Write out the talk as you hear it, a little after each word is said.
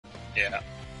Yeah.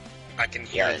 I can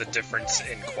hear the difference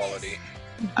in quality.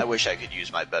 I wish I could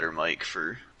use my better mic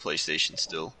for PlayStation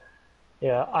still.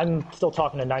 Yeah, I'm still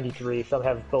talking to 93, so I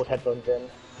have both headphones in.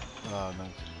 Oh, nice.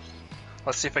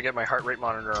 Let's see if I get my heart rate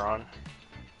monitor on.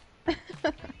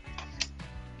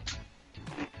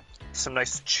 Some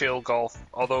nice chill golf,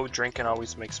 although drinking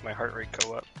always makes my heart rate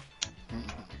go up.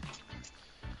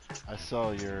 I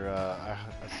saw your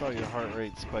heart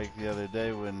rate spike the other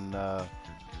day when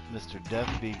Mr.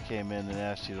 Deathbeat came in and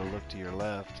asked you to look to your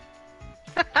left.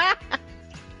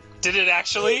 Did it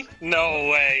actually? No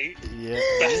way. Yeah.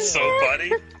 That's so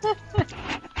funny.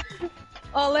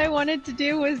 All I wanted to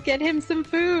do was get him some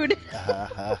food.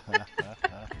 I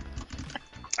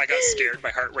got scared.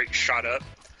 My heart rate shot up.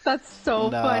 That's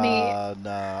so funny. No,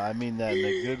 I mean that in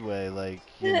a good way. Like,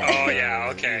 you know, oh,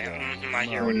 yeah, okay. I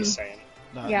hear what he's saying.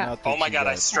 Yeah. Oh my god,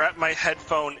 I strapped my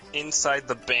headphone inside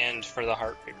the band for the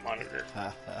heart rate monitor.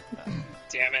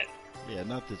 Damn it. Yeah,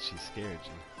 not that she scared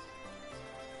you.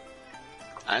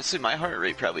 Honestly, my heart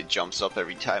rate probably jumps up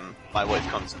every time my wife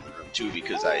comes in the room too,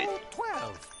 because I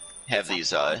have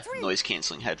these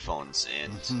noise-canceling headphones,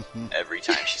 and every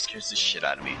time she scares the shit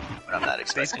out of me when I'm not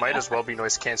expecting. These might as well be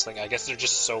noise-canceling. I guess they're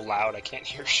just so loud I can't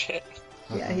hear shit.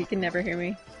 Yeah, he can never hear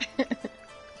me.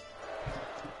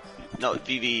 No,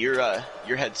 Vivi, your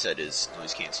headset is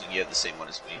noise-canceling. You have the same one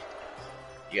as me.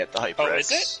 You got the HyperX. Oh,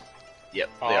 is it? Yep.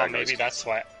 Oh, maybe that's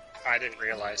why. I didn't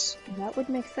realize. That would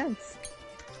make sense.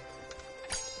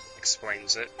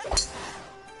 Explains it.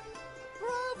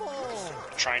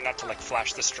 Trying not to like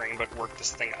flash the string, but work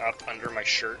this thing up under my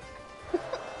shirt.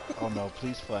 Oh no!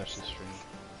 Please flash the stream.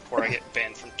 Before I get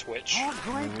banned from Twitch. We've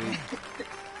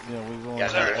only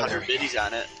got 100 biddies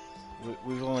on it.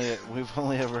 We've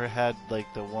only ever had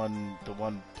like the one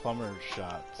plumber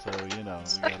shot, so you know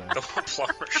we gotta. The one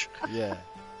plumber shot. Yeah,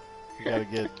 we gotta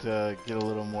get a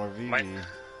little more VV.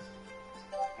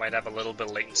 Might have a little bit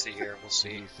of latency here. We'll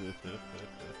see.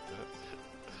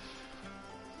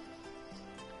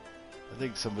 I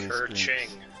think somebody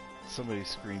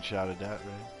screenshotted that,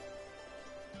 right?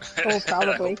 Oh,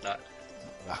 probably.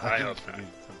 I hope not. I'm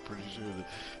pretty sure that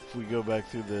if we go back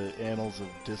through the annals of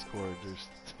Discord, there's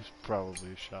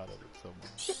probably a shot of it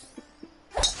somewhere.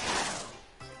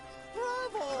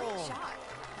 Bravo! Shot.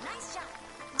 Nice shot.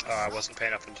 Oh, I wasn't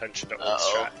paying enough attention to Old's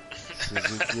shot.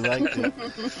 Suzuki liked it.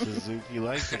 Suzuki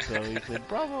liked it though. He said,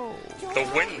 "Bravo!"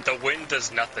 The wind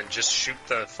does nothing. Just shoot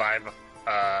the 5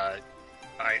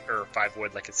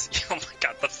 wood like it's. Oh my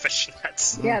god, the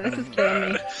fishnets. Yeah, this is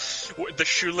killing me. The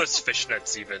shoeless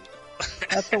fishnets, even.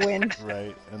 That's the win.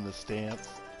 Right, and the stance.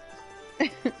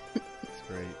 It's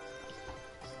great.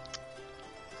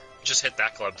 Just hit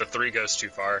that club. The 3 goes too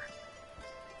far.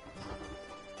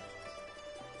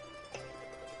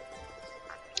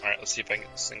 Alright, let's see if I can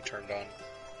get this thing turned on.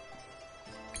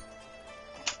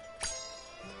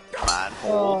 Come on,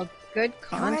 hold. Oh, good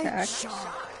contact.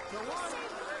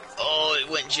 Oh, it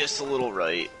went just a little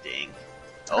right. Dang.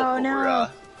 Oh no.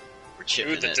 We're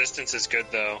chipping Ooh, the it. distance is good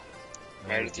though.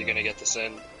 Meredith, you gonna get this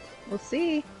in? We'll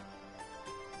see.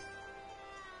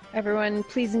 Everyone,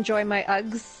 please enjoy my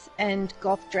Uggs and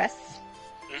golf dress.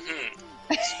 Mm-hmm.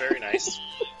 It's very nice.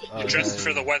 You're dressed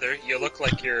for the weather. You look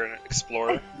like you're an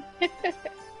explorer.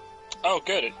 Oh,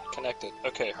 good. It connected.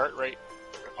 Okay, heart rate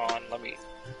on.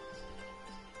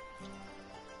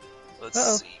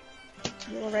 Let's see.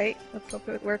 Alright, let's hope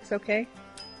it works okay.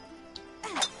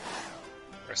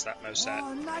 Where's that mouse at?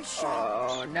 Oh, nice shot.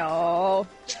 Oh no.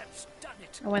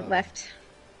 I went left.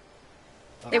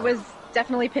 It was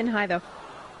definitely pin high though.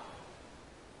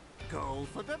 Go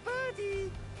for the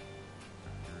birdie.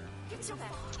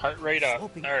 Heart rate up.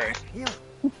 Alright.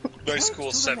 Nice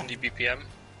cool 70 BPM.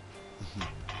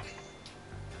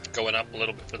 Going up a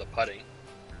little bit for the putting.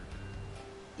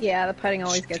 Yeah, the putting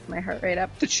always gets my heart rate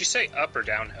up. Did she say up or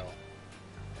downhill?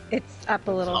 It's up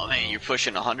a little. Oh man, you're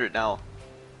pushing 100 now.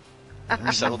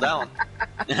 Settle down.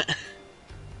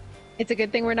 It's a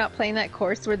good thing we're not playing that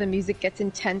course where the music gets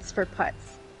intense for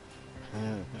putts.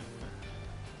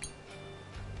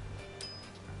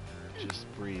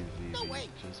 Just breathe, Vivi.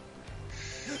 Just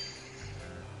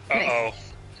breathe. Uh-oh.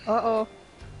 Uh-oh.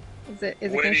 Is it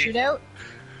gonna shoot out?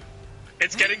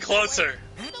 It's getting closer.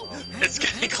 It's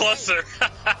getting closer.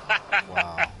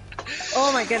 Wow.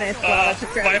 Oh my goodness. Wow,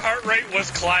 that's my heart rate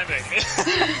was climbing.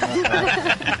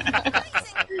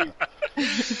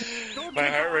 My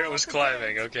heart rate was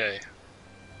climbing, okay.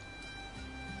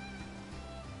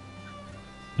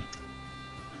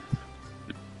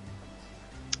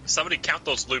 Somebody count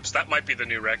those loops. That might be the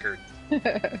new record. Yeah,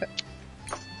 right.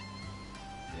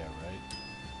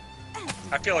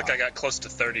 I feel like I got close to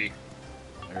 30.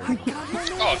 There we go.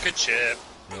 Oh, good chip.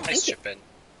 Nice chip in.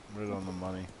 Right on the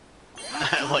money.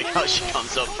 I like how she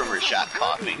comes up from her shot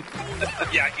coughing.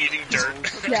 Yeah, eating dirt.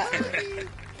 Yeah.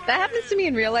 That happens to me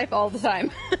in real life all the time.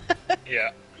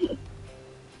 Yeah.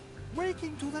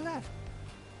 Raking to the left.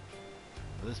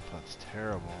 This putt's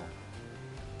terrible.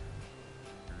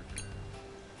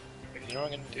 You know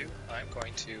what I'm going to do? I'm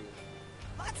going to...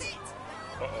 That's it.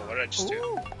 Uh-oh, what did I just do?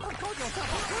 Ooh, I got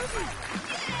yourself a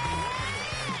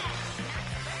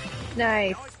birdie.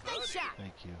 Nice. Nice shot.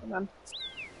 Thank you. Come on.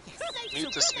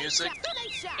 Mute this music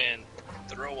and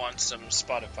throw on some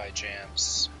Spotify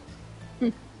jams.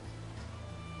 I'm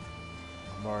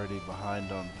already behind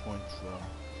on points though.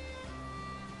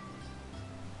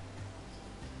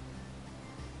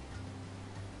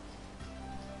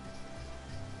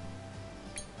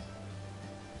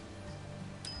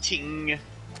 Ting.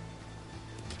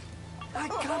 I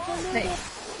can't believe it.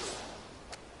 Nice.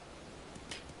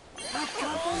 I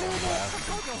can't believe it. I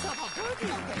got yourself a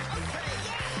birdie.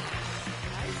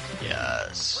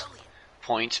 Yes.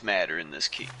 Points matter in this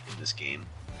game.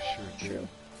 Sure do. True.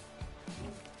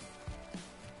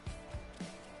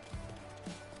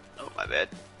 Oh, my bad.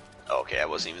 Okay, I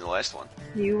wasn't even the last one.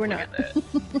 You were Look not. at that.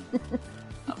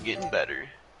 I'm getting better.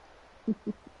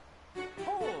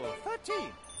 Hole 13.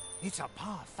 It's a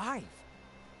par 5.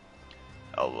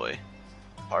 Oh boy.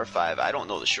 Par 5. I don't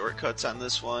know the shortcuts on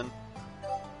this one.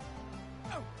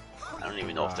 I don't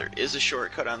even know if there is a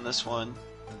shortcut on this one.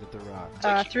 Look at the rock.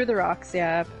 Through the rocks,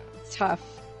 yeah. It's tough.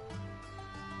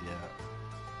 Yeah.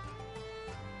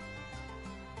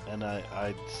 And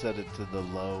I set it to the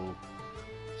low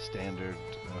standard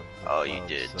of the Oh, you club,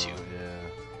 did so, too. Yeah.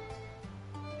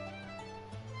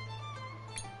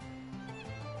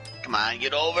 Come on,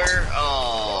 get over.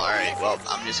 Oh, alright. Well,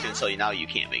 I'm just gonna tell you now you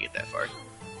can't make it that far.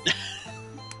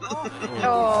 Oh.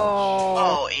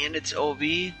 Oh, and it's OB?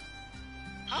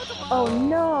 Oh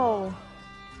no.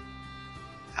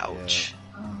 Ouch.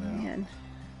 Oh man.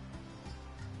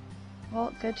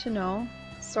 Well, good to know.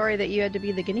 Sorry that you had to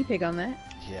be the guinea pig on that.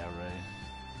 Yeah,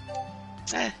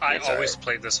 right. I It's always alright.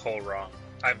 played this hole wrong.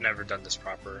 I've never done this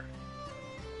proper.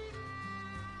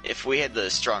 If we had the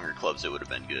stronger clubs, it would have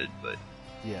been good, but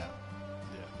Yeah.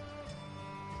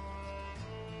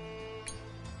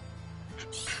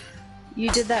 You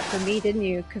did that for me, didn't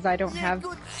you? Because I don't have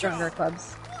stronger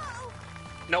clubs.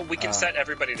 No, we can set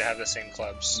everybody to have the same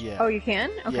clubs. Yeah. Oh, you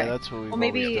can? Okay. Yeah, that's what we've Well,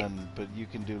 maybe- always done. But you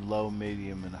can do low,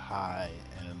 medium, and high.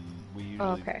 And we usually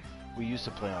Oh, okay. we used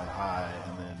to play on high,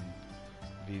 and then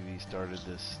VV started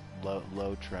this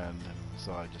low trend, and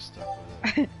so I just stuck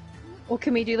with it. Well,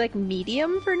 can we do like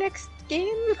medium for next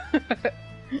game?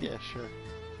 Yeah, sure.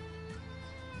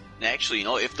 and actually, you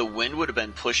know, if the wind would have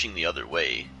been pushing the other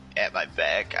way at my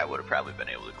back, I would have probably been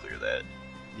able to clear that.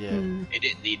 Yeah. Hmm. It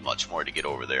didn't need much more to get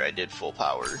over there. I did full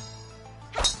power.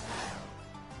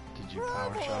 Did you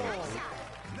power shot it?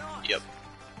 Too? Yep.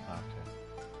 Okay.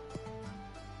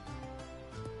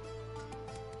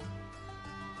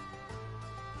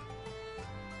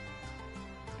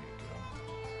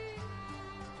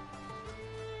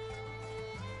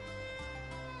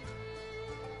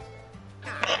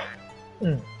 There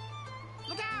you go.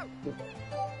 Look out!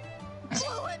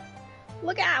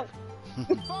 Look out!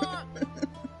 Four.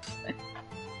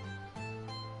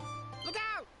 Look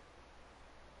out!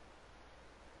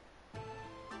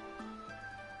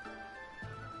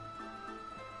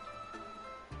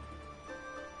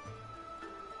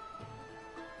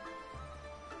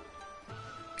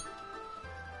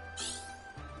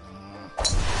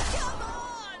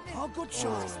 Oh, good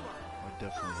shot. Oh, I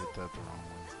definitely hit that the wrong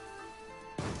way.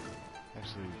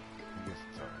 Actually, I guess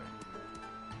it's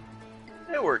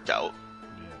alright. It worked out.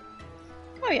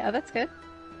 Yeah. Oh yeah, that's good.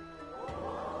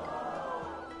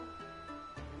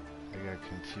 I got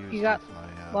confused You got with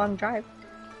my long drive.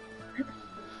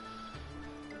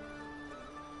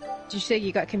 Did you say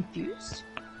you got confused?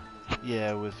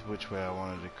 yeah, with which way I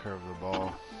wanted to curve the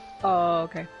ball Oh,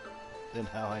 okay. and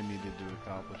how I needed to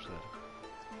accomplish that.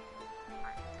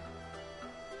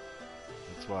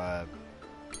 That's why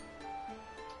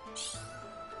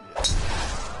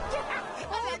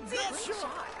Oh, good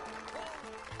shot.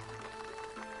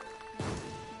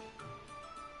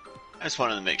 I just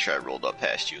wanted to make sure I rolled up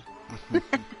past you. All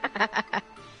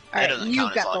That right, doesn't you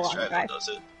count as got the long as long driving, drive. does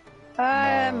it?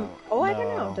 No, Oh, I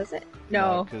don't know. no. Does it?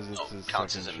 No. because it's No, a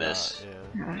counts second as a miss. shot,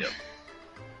 Yeah. Ah. Yep.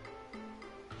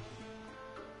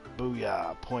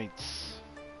 Booyah, points.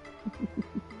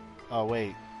 Oh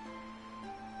wait,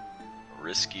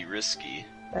 Risky.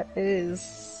 That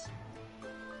is.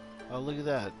 oh look at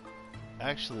that.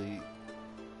 Actually,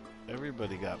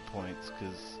 everybody got points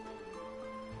because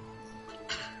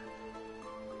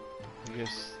I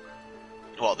guess.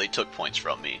 Well, they took points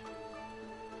from me.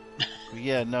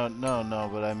 Yeah, no,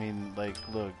 but I mean, like,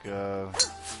 look, yeah,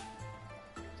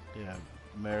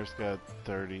 Mare's got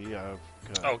 30, I've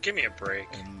got... Oh, give me a break.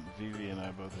 And Vivi and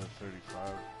I both have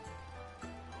 35.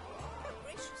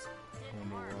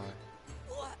 Wonder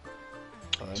why.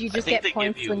 Do you just think get they give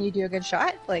points you- when you do a good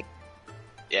shot? Like,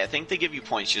 Yeah, I think they give you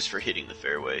points just for hitting the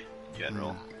fairway in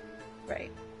general.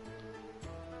 right.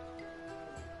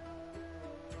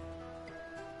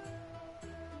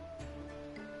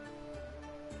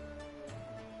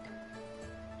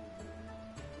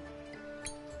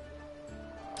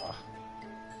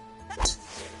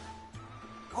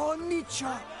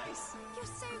 Onitsha. You're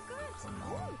so good.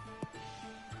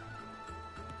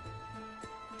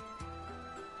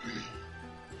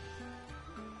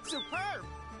 Superb.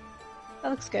 That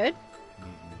looks good.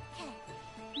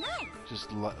 Nice.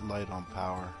 Just light on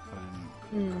power.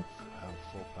 I didn't have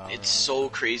full power. It's so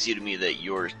crazy to me that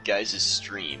your guys'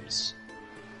 streams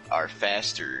are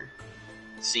faster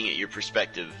seeing it your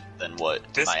perspective than what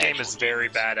This my game actual is very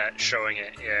bad at showing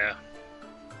it, yeah.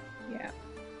 Yeah.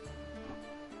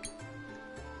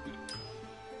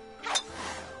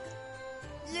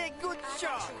 Yeah, good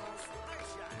shot.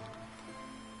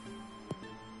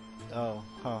 Oh,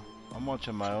 huh. I'm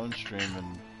watching my own stream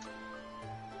and,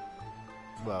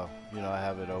 well, you know, I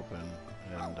have it open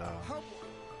and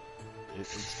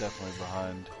it's definitely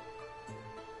behind.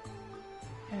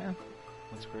 Yeah.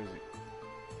 That's crazy.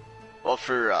 Well,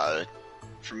 for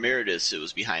Meredith, it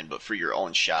was behind, but for your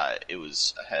own shot, it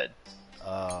was ahead.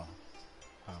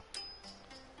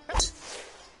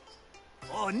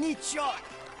 Onitsha.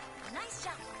 Nice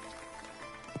shot.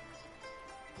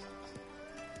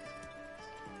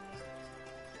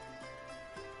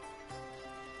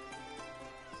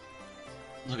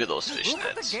 Look at those fish Look at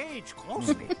the nets. gauge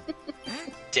closely.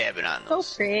 Dabbing on So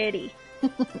those. pretty. You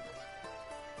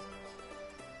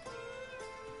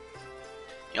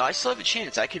know, I still have a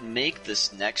chance. I could make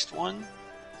this next one,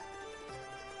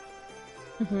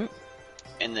 Mm-hmm.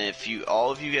 and then if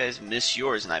all of you guys miss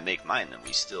yours and I make mine, then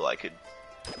I think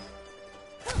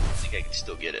I could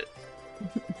still get it.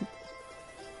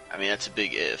 I mean, that's a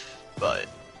big if, but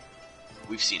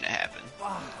we've seen it happen.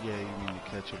 Yeah, you mean to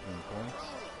catch up in points?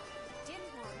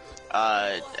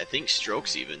 I think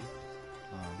strokes even.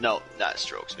 Um, No, not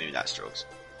strokes. Maybe not strokes.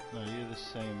 No, you're the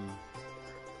same.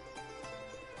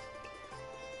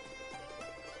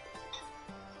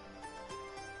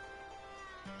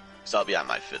 So I'll be on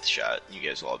my 5th shot. You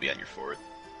guys will all be on your 4th.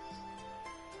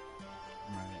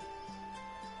 Right.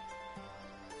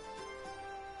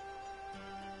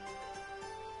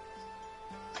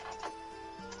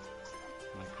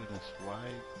 My goodness, why?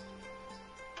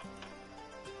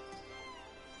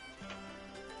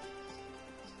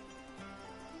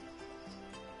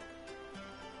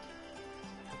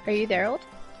 Are you there, old?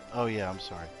 Oh yeah, I'm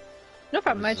sorry. No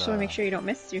problem. I was, just want to make sure you don't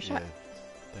miss your Yeah, shot.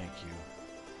 thank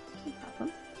you. No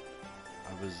problem.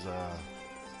 I was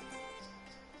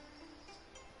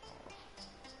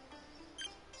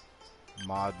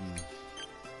modding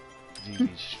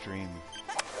DB's stream.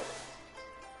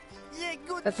 Yeah,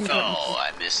 good That's shot. important. Oh,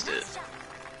 I missed it.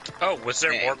 Oh, was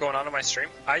there Dang. more going on in my stream?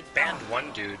 I banned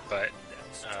one dude, but...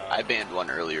 I banned one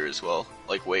earlier as well.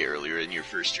 Like, way earlier in your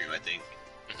first stream, I think.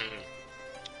 mhm.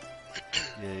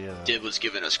 Yeah. Dib was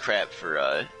giving us crap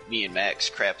for, me and Max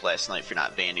crap last night for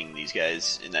not banning these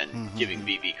guys, and then giving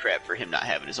BB crap for him not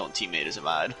having his own teammate as a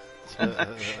mod.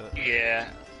 Yeah.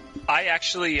 I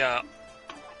actually, I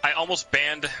almost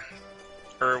banned...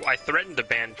 Or I threatened to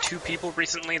ban 2 people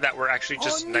recently that were actually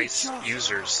just nice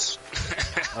users.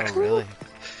 Oh really?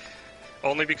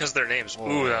 Only because of their names.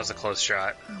 Ooh, that was a close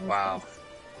shot. Wow.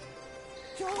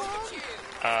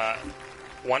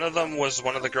 One of them was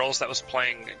one of the girls that was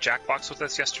playing Jackbox with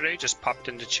us yesterday, just popped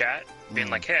into chat,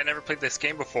 being like, hey, I never played this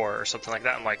game before, or something like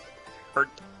that. I'm like, or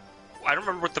I don't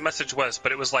remember what the message was,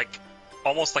 but it was like,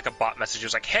 almost like a bot message. It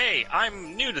was like, hey,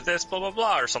 I'm new to this, blah, blah,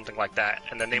 blah, or something like that.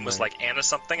 And the name was like Anna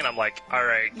something, and I'm like,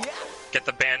 alright, get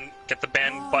the ban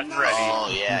button ready.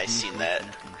 Oh, yeah, I seen that.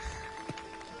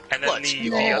 And then Let's the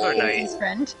go. other His night,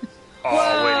 friend. oh,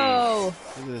 Whoa!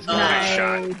 Look at this Oh, guy.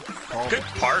 shot. Nice. Called good it.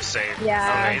 par save.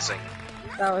 Yeah. Amazing.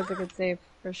 That was a good save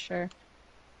for sure.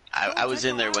 I was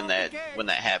in there when that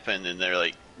happened, and they're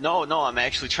like, no, I'm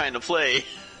actually trying to play.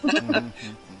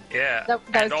 Yeah. That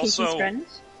and was Casey's also, friend.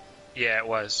 yeah, it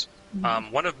was.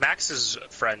 One of Max's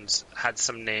friends had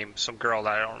some girl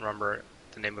that I don't remember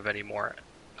the name of anymore.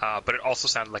 But it also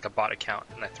sounded like a bot account,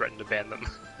 and I threatened to ban them.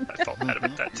 I felt bad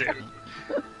about that too.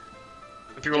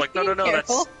 And people were like, no,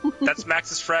 Careful. that's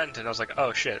Max's friend. And I was like,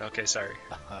 oh shit, okay, sorry.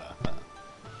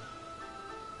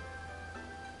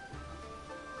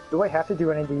 Do I have to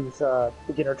do any of these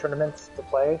beginner tournaments to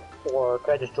play, or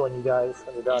can I just join you guys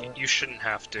when you're done? You shouldn't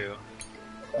have to.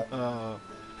 Uh,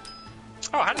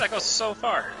 Oh, how did that go so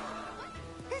far?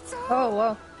 Oh,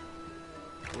 whoa.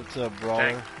 what's up,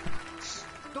 Brawler?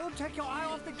 Don't take your eye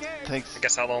off the game. Thanks, I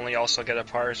guess I'll only also get a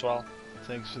par as well.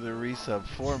 thanks for the resub.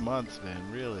 4 months,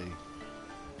 man. Really.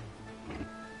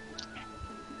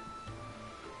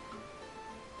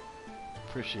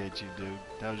 Appreciate you, dude.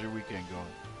 How's your weekend going?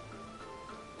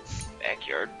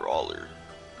 Backyard brawler.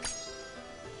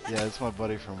 Yeah, it's my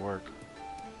buddy from work.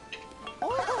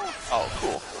 Oh,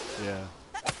 cool. Yeah,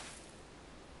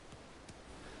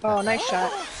 Oh, nice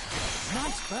shot.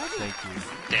 Nice birdie. thank you.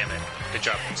 Damn it. Good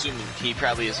job. Assuming he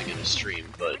probably isn't going to stream,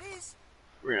 but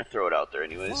we're going to throw it out there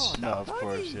anyways. Oh, No, of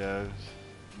course, yeah.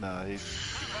 No,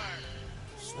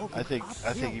 I think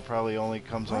he probably only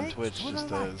comes on Twitch just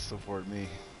to support me.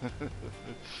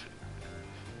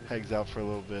 Hangs out for a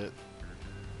little bit.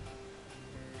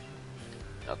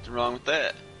 Nothing wrong with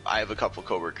that. I have a couple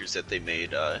coworkers that they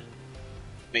made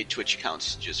Twitch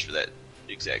accounts just for that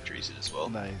exact reason as well.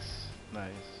 Nice, nice.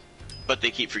 But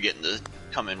they keep forgetting to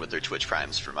come in with their Twitch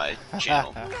primes for my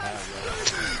channel.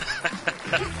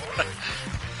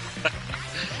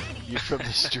 You're from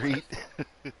the street?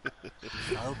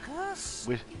 Focus.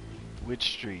 Which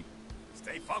street?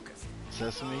 Stay focused.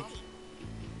 Sesame?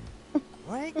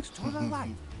 Brakes to the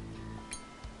right.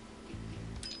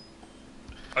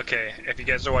 Okay, if you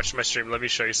guys are watching my stream, let me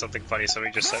show you something funny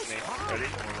somebody just sent me. Ready?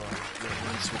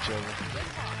 Let me switch over.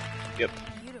 Yep.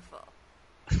 Beautiful.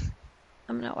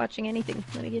 I'm not watching anything.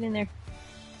 Let me get in there.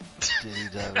 Diddy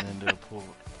diving into a pool.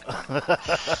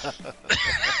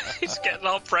 He's getting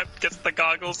all prepped, gets the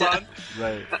goggles on,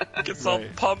 Right. gets all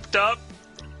Right. pumped up.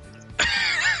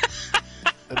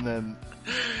 And then,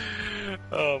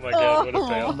 Oh my god, what a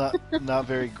fail. not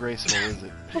very graceful, is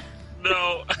it?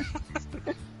 No.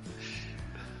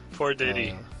 Poor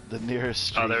Diddy. The nearest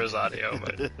street. Oh, there's audio,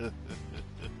 but...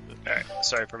 Alright,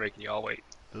 sorry for making you all wait.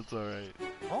 That's alright.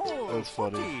 Oh, That's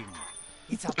funny. 14.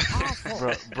 It's a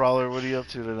powerful. Brawler, what are you up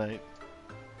to tonight?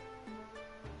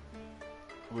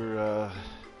 We're,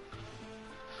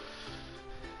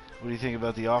 what do you think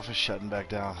about the office shutting back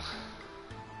down?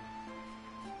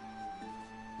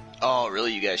 Oh,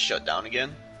 really? You guys shut down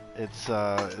again? It's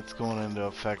going into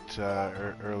effect,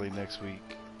 early next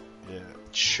week. Yeah.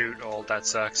 Shoot, old, that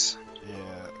sucks. Yeah,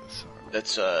 sorry.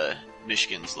 That's,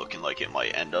 Michigan's looking like it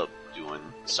might end up doing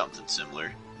something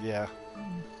similar. Yeah.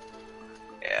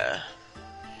 Yeah.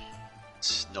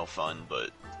 It's no fun, but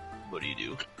what do you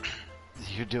do?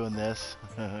 You're doing this?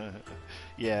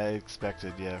 Yeah,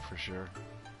 expected, yeah, for sure.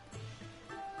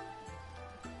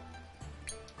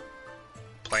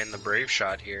 Playing the brave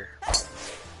shot here.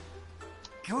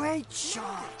 Great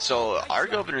shot. So, our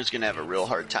governor's gonna have a real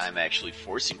hard time actually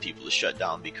forcing people to shut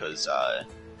down because,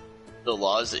 the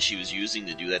laws that she was using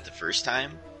to do that the first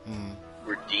time Mm.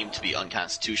 were deemed to be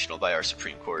unconstitutional by our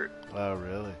Supreme Court. Oh,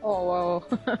 really? Oh,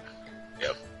 whoa.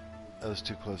 Yep. That was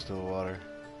too close to the water.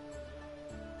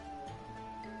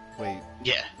 Wait,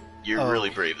 Yeah. You're Oh. really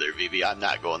brave there, VB. I'm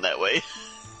not going that way.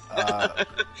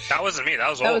 That wasn't me, that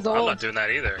was That old. was I'm old. not doing that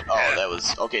either. Oh, Yeah. that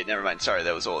was... Okay, never mind. Sorry,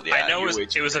 that was old. Yeah, I know you're way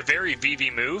it was a very VV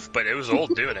move, but it was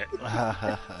old doing it.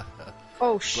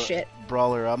 Oh, shit.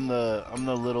 Brawler, I'm the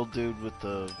little dude with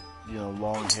the,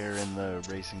 long hair in the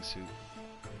racing suit.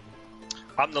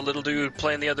 I'm the little dude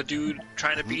playing the other dude,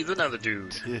 trying to be the other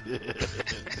dude.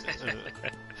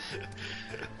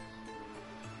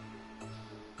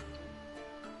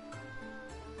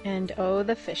 And oh,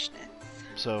 the fishnets.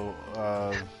 So,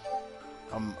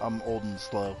 I'm old and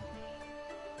slow.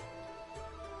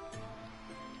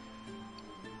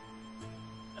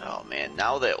 Oh, man.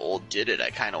 Now that old did it, I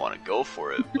kind of want to go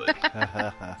for it, but...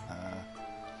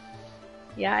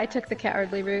 Yeah, I took the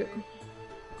cowardly route.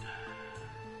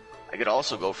 I could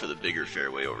also go for the bigger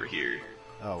fairway over here.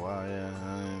 Oh wow, yeah,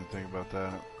 I didn't even think about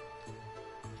that.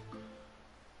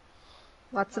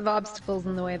 Lots of obstacles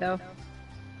in the way, though.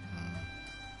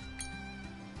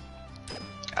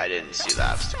 I didn't see the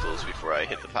obstacles before I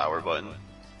hit the power button.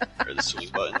 Or the swing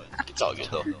button. It's all good,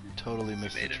 though. Totally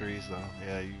missed the Made it. trees though.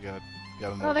 Yeah, you got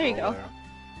a Oh, there you nice roll go.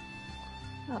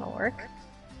 That'll work.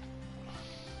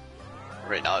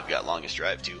 Right now I've got longest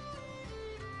drive, too.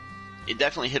 It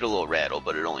definitely hit a little rattle,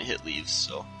 but it only hit leaves,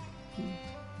 so...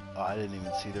 Oh, I didn't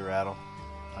even see the rattle.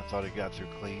 I thought it got through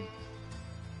clean.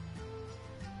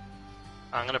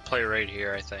 I'm gonna play right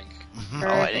here, I think. Oh,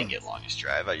 I didn't get longest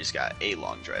drive. I just got a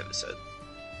long drive, it said.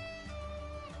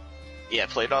 Yeah,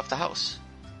 play it off the house.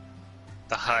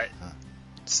 The hut.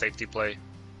 Safety play.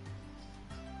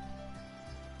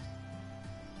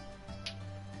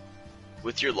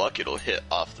 With your luck, it'll hit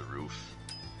off the roof.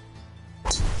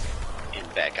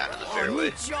 back onto the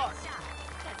fairway.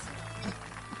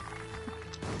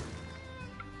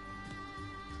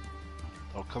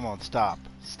 Oh, come on, stop.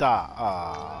 Stop.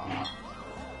 Ah.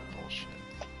 Bullshit.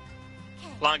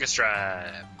 Longest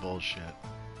drive. Bullshit.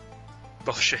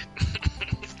 Bullshit.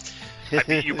 I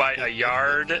beat you by a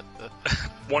yard.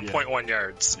 1.1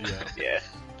 yards. Yeah. Yeah.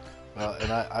 Well,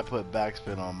 and I put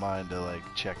backspin on mine to like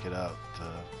check it out to,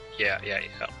 Yeah. you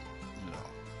know,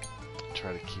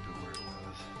 try to keep it where it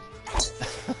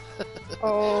was.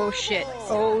 Oh shit.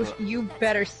 Oh, you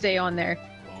better stay on there.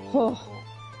 Oh.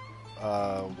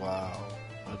 Wow.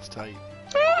 That's tight.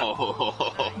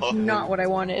 Oh. Not what I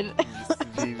wanted.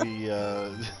 Vivi,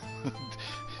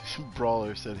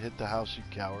 Brawler said, hit the house, you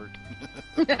coward.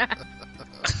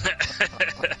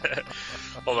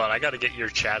 Hold on, I gotta get your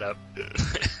chat up.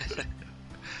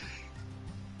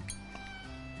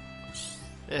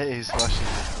 Hey, Slushy,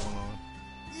 what's going on?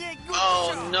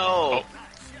 Oh no!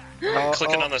 I'm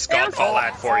clicking on this Godfall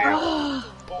ad for you.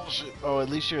 Bullshit. Oh, at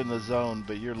least you're in the zone,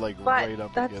 but you're like But right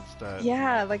up that's- against that.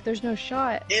 Yeah, like there's no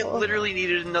shot. It Oh. literally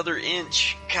needed another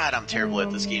inch. God, I'm terrible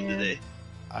at this game man.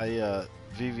 today.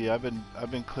 Vivi, I've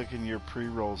been clicking your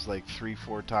pre-rolls like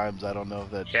 3-4 times. I don't know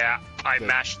if that. Yeah, I Good.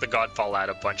 mashed the Godfall ad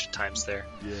a bunch of times there.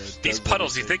 Yeah, it These does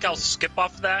puddles, you anything think I'll skip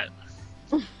off of that?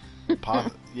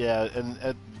 Yeah, and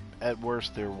at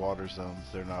worst, they're water zones.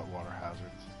 They're not water hazards.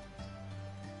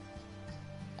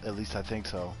 At least I think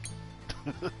so.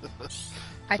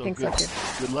 I think so good, too.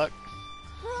 Good luck.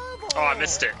 Oh, I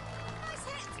missed it.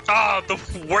 Oh,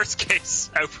 the worst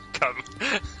case outcome.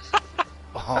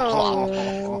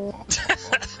 Oh.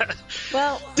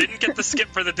 Well, Didn't get the skip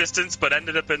for the distance, but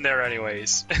ended up in there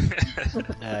anyways.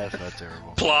 That's not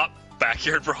terrible. Plop,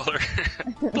 backyard brawler.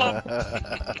 Plop.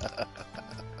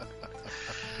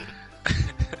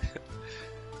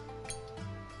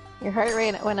 your heart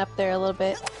rate went up there a little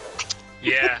bit.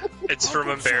 Yeah, it's from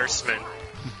embarrassment.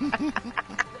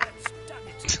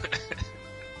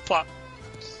 Plop.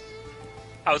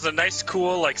 I was a nice,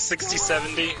 cool, like 60,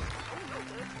 70.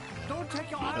 Don't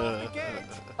take your eye off the game.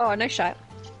 Oh, nice shot.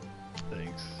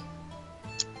 Thanks.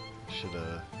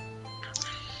 Shoulda.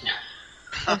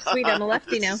 Oh, sweet, I'm a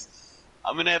lefty now.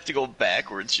 I'm gonna have to go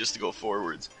backwards just to go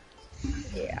forwards.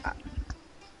 Yeah.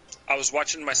 I was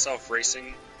watching myself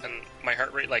racing, and my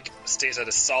heart rate like stays at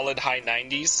a solid high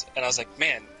 90s, and I was like,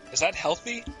 man, is that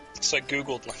healthy? So I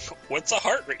googled like, what's a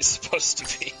heart rate supposed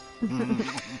to be?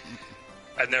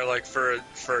 And they're like, for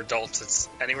adults, it's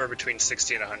anywhere between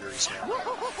 60 and 100 is normal.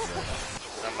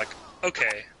 And I'm like,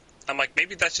 okay. I'm like,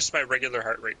 maybe that's just my regular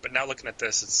heart rate, but now looking at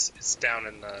this, it's down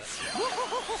in the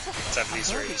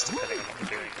 70s or 80s, depending on what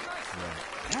you're doing.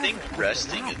 I think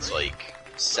resting it's like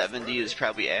 70 is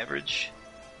probably average.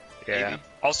 Yeah. Maybe.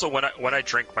 Also, when I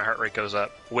drink, my heart rate goes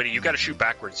up. Woody, you got to shoot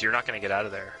backwards. You're not going to get out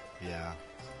of there. Yeah.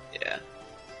 Yeah.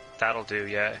 That'll do.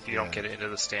 Yeah. If you don't Yeah. get it into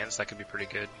the stands, that could be pretty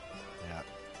good. Yeah.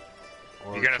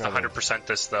 Or You're gonna have try to 100%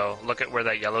 this though. Look at where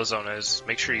that yellow zone is.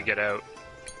 Make sure you get out.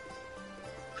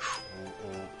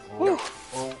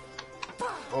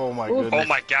 Oh my Ooh. goodness. Oh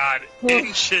my God!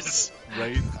 Inches.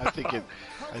 Right? I think it.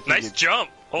 Nice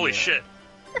jump. Holy yeah. shit.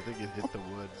 I think it hit the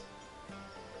wood.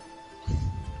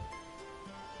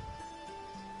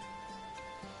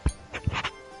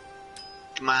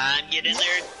 Come on, get in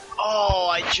there. Oh,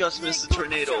 I just missed the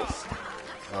tornado.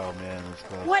 Oh man, that's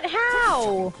close. What?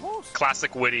 How?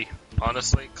 Classic Woody.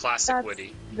 Honestly, classic That's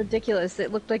Woody. ridiculous.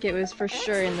 It looked like it was for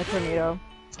sure in the tornado.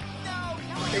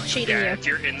 They're cheating Yeah. you, If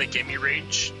you're in the gimme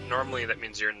range, normally that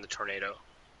means you're in the tornado.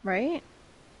 right?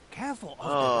 Careful of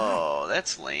Oh,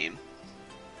 that's lame.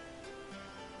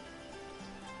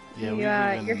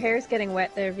 Yeah, Your hair's getting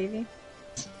wet there, Vivi.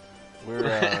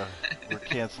 we're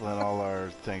canceling all our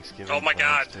Thanksgiving. Oh my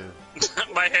plans, God.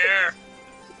 too. My hair.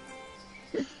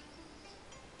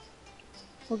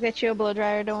 We'll get you a blow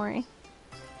dryer. Don't worry.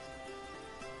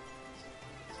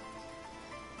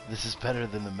 This is better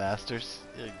than the Masters.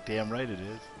 Yeah, damn right it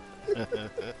is.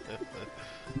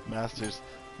 Masters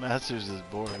is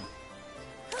boring.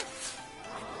 it.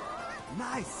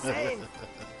 Nice save.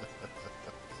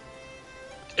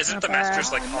 Isn't Not the bad.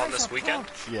 Masters like on this weekend?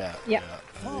 Yeah. Yep. Yeah.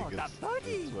 I Oh, think that it's,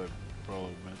 birdie. that's what Pro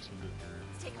mentioned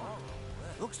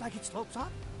it. Looks like it slopes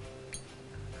up.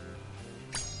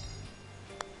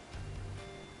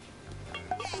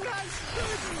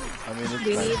 I mean, it's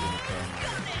We nice need- in the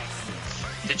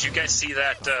camera. Did you guys see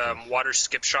that water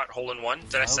skip shot hole in one?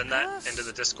 Did I send that into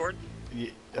the Discord?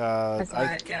 I saw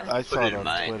it, yeah. I saw Put it it in on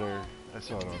mine. Twitter. I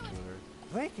saw it on Twitter.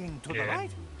 Braking to the Yeah.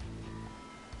 right.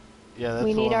 Yeah, that's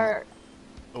We the need one- our.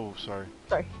 Oh, sorry.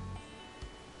 Sorry.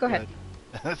 Go ahead.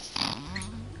 That's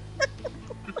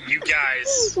You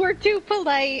guys. We're too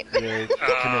polite. Yeah,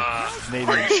 Canadian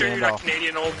Are you sure you're not standoff.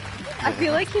 Canadian old? I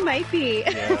feel like he might be.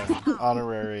 Yeah,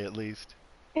 honorary at least.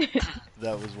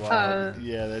 That was wild.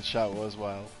 Yeah, that shot was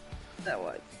wild. That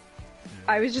was.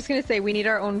 I was just gonna say we need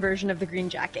our own version of the green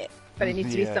jacket, but it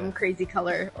needs to be Yeah. some crazy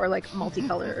color or like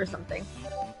multicolor or something.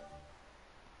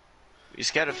 We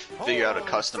just gotta figure out a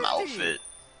custom outfit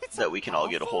that we can all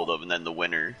get a hold of, and then the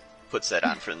winner puts that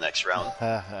on for the next round.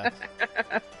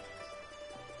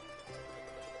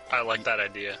 I like that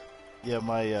idea. Yeah,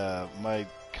 my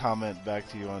comment back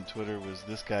to you on Twitter was,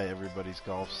 "This guy, everybody's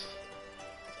golfs."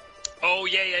 Oh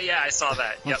yeah, I saw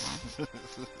that. Yep.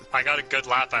 I got a good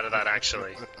laugh out of that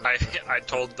actually. I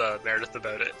told Meredith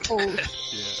about it. Oh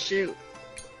shoot!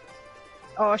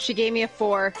 Oh, she gave me a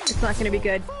 4. It's not gonna be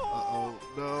good. Uh-oh,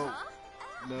 no.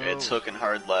 It's hooking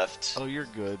hard left. Oh, you're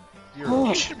good. You're Oh.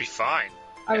 You should be fine.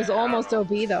 I was almost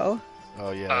OB though.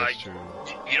 Oh yeah, that's true.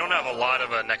 You don't have a lot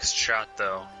of a next shot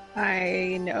though.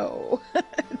 I know.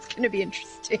 It's gonna be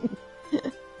interesting.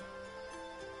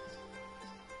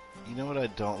 You know what I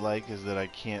don't like is that I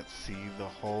can't see the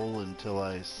hole until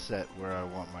I set where I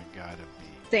want my guy to be.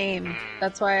 Same.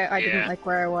 That's why I didn't Yeah. like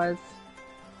where I was.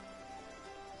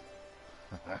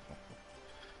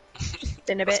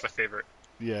 Spin a That's bit. my favorite.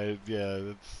 Yeah,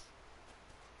 that's.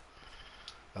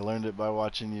 I learned it by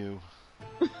watching you.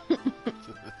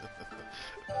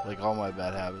 Like all my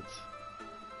bad habits.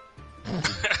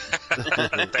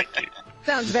 Thank you.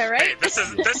 Sounds about right. Hey, this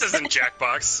isn't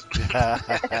Jackbox.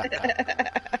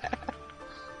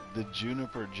 The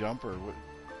Juniper Jumper.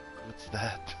 What's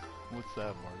that? What's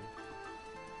that, Marty?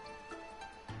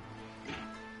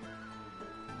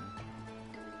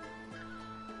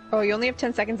 Oh, you only have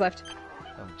 10 seconds left.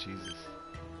 Oh Jesus.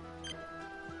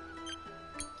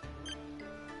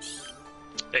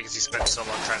 Yeah, because he spent so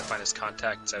long trying to find his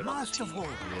contacts out on the Masterful. tee.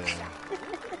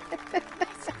 Yeah.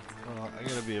 Well, I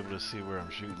gotta be able to see where I'm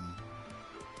shooting.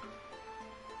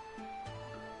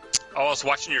 Oh, I was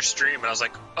watching your stream and I was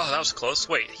like, oh, that was close.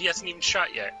 Wait, he hasn't even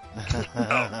shot yet.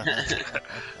 Oh.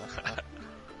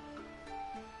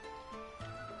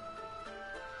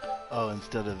 Oh,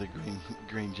 instead of the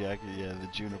green jacket, yeah, the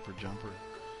Juniper Jumper.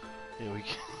 Yeah, we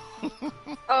can.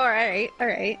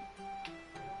 Alright.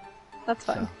 That's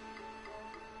fun.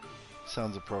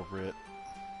 Sounds appropriate.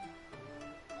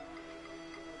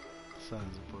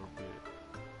 Sounds appropriate.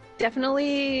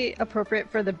 Definitely appropriate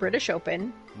for the British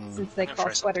Open, since they I'll call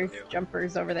try something sweaters new.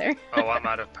 jumpers over there. Oh, I'm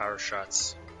out of power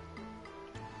shots.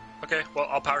 Okay, well,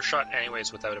 I'll power shot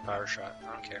anyways without a power shot.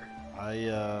 I don't care. I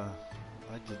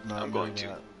did not I'm know going to.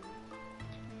 that.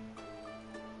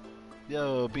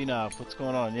 Yo, Benoff, what's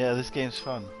going on? Yeah, this game's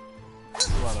fun. It's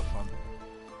a lot of fun.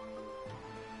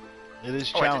 It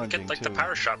is Oh, I challenging didn't get, like, too. the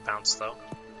power shot bounce, though.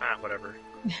 Ah, whatever.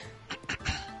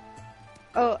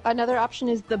 Oh, another option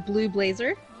is the blue blazer.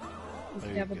 You There can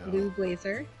you have a go. blue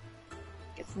blazer.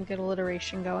 Get some good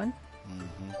alliteration going.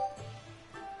 Mhm.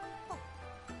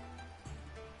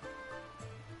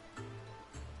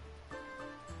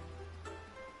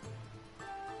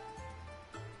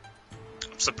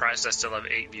 I'm surprised I still have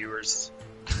 8 viewers.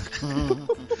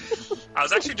 I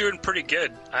was actually doing pretty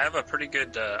good. I have a pretty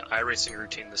good iRacing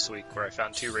routine this week where I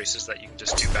found 2 races that you can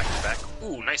just do back to back.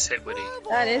 Ooh, nice hit, Witty.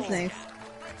 That is nice.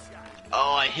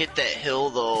 Oh, I hit that hill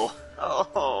though.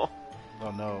 Oh,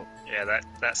 Oh no. Yeah, that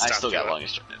I stopped still got you.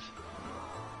 longest drive.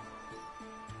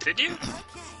 Did you?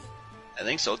 I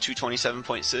think so.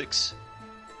 227.6.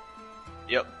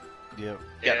 Yep. Yep.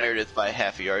 Got Yeah. Meredith by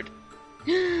half a yard.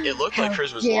 It looked like How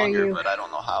hers was dare longer, you. but I don't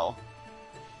know how.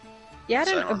 Yeah,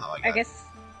 So I don't know how I I got- guess.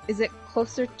 Is it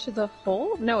closer to the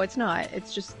hole? No, it's not.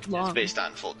 It's just long. It's based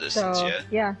on full distance, so,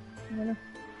 yeah. I don't know.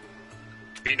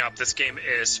 Beating up, this game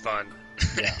is fun.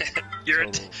 Yeah.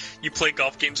 Totally. You play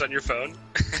golf games on your phone?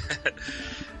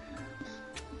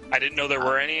 I didn't know there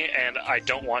were any, and I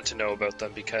don't want to know about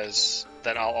them because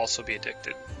then I'll also be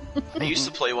addicted. I used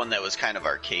to play one that was kind of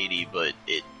arcadey, but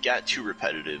it got too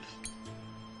repetitive.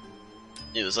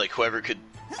 It was like whoever could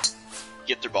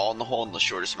get their ball in the hole in the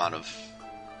shortest amount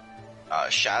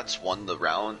of shots won the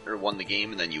round or won the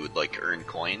game, and then you would like earn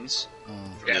coins from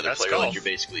Yeah, the other that's player. golf. Like you're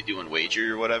basically doing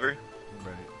wager or whatever.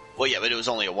 Right. Well, yeah, but it was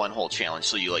only a one-hole challenge,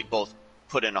 so you like both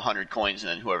put in 100 coins, and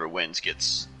then whoever wins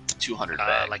gets 200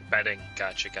 back. Like betting.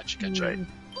 Gotcha. Right.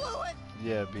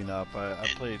 Yeah, Benoff. I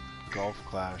played Golf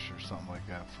Clash or something like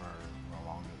that for the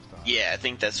longest time. Yeah, I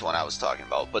think that's the one I was talking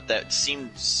about. But that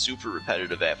seemed super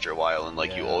repetitive after a while, and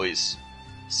like you Yeah. always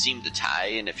seemed to tie,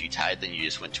 and if you tied, then you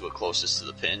just went to a closest to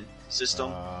the pin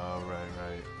system,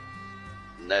 Right.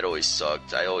 and that always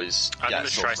sucked. I always I'm got gonna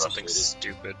so try something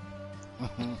frustrated.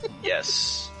 stupid.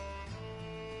 Yes.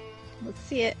 Let's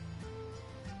see it.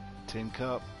 Tin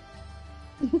Cup.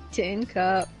 Tin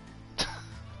Cup.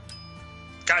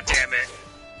 God damn it.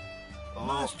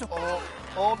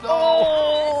 Oh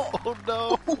no! Oh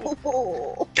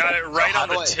no! Got it right how on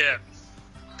do the I- tip.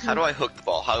 How do I hook the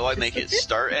ball? How do I make it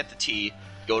start at the tee,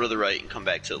 go to the right, and come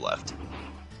back to the left?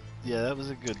 Yeah, that was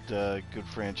a good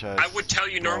franchise. I would tell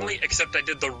you normally, except I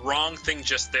did the wrong thing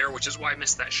just there, which is why I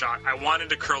missed that shot. I wanted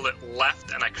to curl it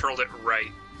left, and I curled it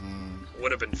right.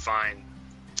 Would have been fine.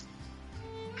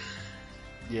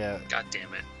 Yeah, God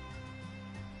damn it.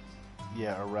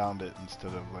 yeah, around it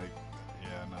instead of like.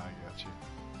 Yeah, no, I got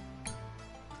you.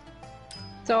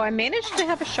 So I managed to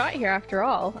have a shot here after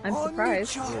all. I'm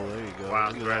surprised. Oh, there you go. Wow,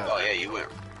 Look at congrats. Oh that. yeah, you went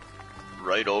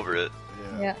right over it.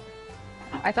 Yeah.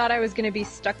 I thought I was gonna be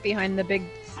stuck behind the big,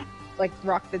 like,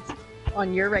 rock that's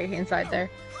on your right hand side there.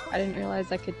 I didn't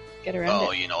realize I could get around Oh,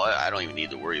 it. you know what? I don't even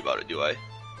need to worry about it, do I?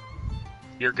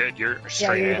 You're good. You're Yeah,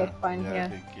 straight you're in. good, fine. I Yeah.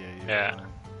 think, you're Yeah. fine.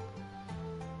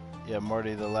 Yeah,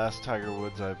 Marty, the last Tiger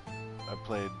Woods I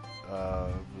played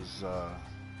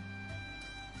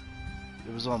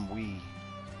it was on Wii,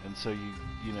 and so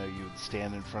you know you would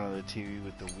stand in front of the TV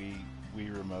with the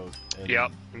Wii remote. And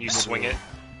Yep, and you swing it.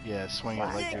 Yeah, swing it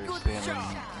like you're standing,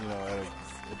 you know,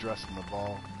 addressing the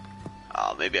ball.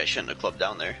 Maybe I shouldn't have clubbed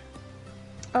down there.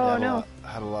 Oh Yeah, no. I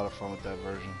had a lot of fun with that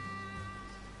version.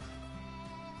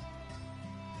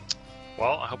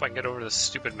 Well, I hope I can get over this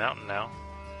stupid mountain now.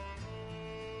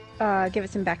 Give it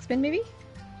some backspin, maybe?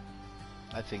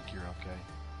 I think you're okay.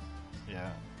 Yeah,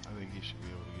 I think you should be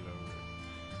able to get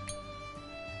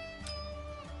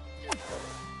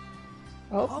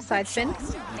over it. Oh, side spin.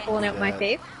 Pulling out my Yeah.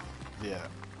 fave. Yeah,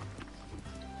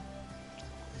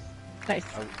 Nice.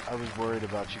 I was worried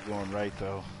about you going right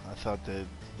though. I thought that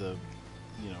the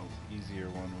easier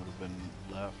one would have been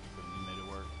left, but you made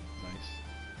it work. Nice.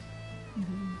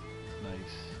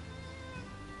 Nice.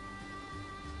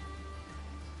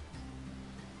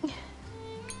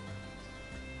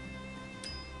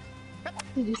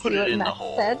 Did you Put see it what in the Max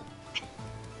hole. said?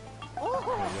 Wait,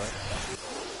 what?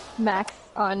 Max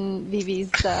on Vivi's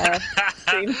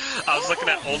stream. I was looking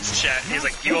at Old's chat. He's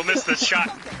like, "You will miss this shot,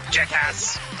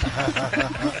 jackass."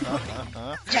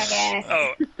 Jackass.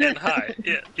 Oh, and hi.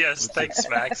 Yeah, yes, thanks,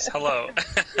 Max. Hello.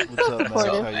 What's up, Max?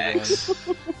 How you Max.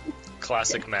 doing?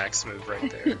 Classic Max move right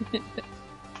there.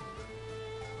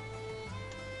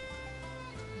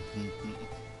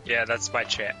 Yeah, that's my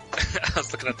chat. I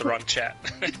was looking at the wrong chat.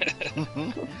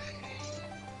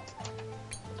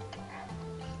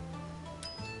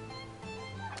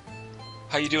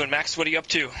 How you doing, Max? What are you up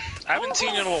to? I haven't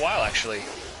seen you in a while, actually.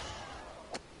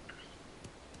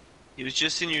 He was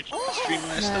just in your stream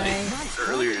last Nice. night,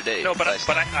 or earlier today. No, but Last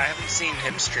I haven't seen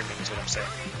him streaming. Is what I'm saying.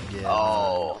 Yeah.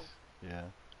 Oh. Yeah.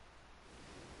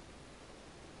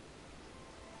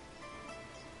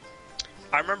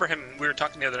 I remember him. We were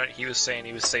talking the other night. He was saying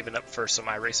he was saving up for some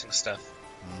iRacing stuff.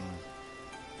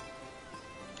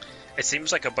 It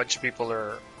seems like a bunch of people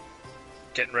are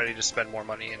getting ready to spend more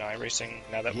money in iRacing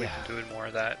now that we've Yeah. been doing more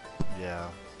of that. Yeah.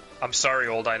 I'm sorry,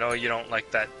 Old. I know you don't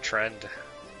like that trend.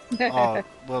 Oh,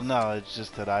 well, no, it's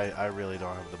just that I really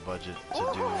don't have the budget to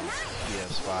do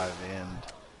PS5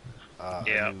 and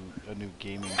Yeah. a new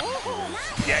gaming computer.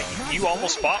 Yeah, you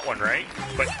almost bought one, right?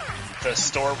 But the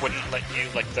store wouldn't let you,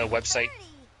 like the website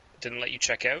didn't let you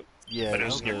check out. Yeah, But it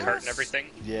was in your the- cart and everything.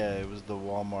 Yeah, it was the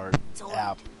Walmart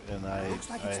app, and I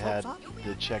had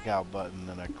the checkout button,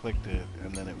 and I clicked it,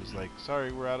 and then it was like,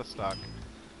 sorry, we're out of stock.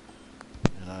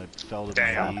 And I fell to my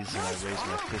Damn. knees, and I raised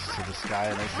my fist to the sky,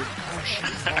 and I said, oh shit,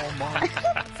 Walmart.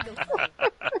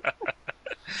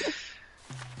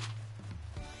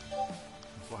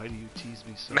 Why do you tease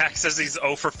me so? Max says he's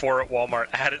 0 for 4 at Walmart.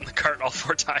 I had it in the cart all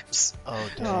 4 times. Oh,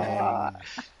 dang. Aw.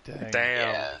 Dang.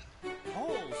 Damn. Yeah.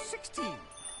 Hole 16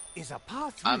 is a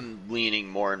par 3. I'm leaning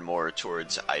more and more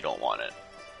towards I don't want it.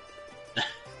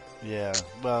 Yeah,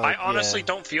 well, I honestly yeah,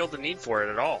 don't feel the need for it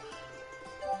at all.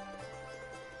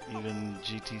 even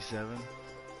GT7?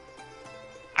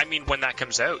 I mean, when that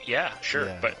comes out, yeah, sure,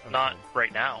 Yeah, but okay. not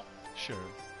right now. Sure.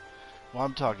 Well,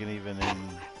 I'm talking even in,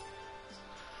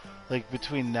 like,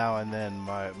 between now and then,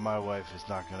 my wife is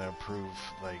not going to approve,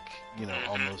 like, you know, Mhm.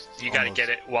 almost You got to almost get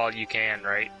it while you can,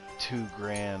 right?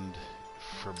 $2,000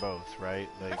 for both, right?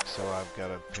 Like, so I've got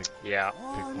to pick Yeah,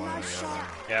 one or the other.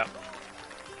 yeah.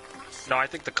 No, I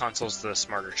think the console's the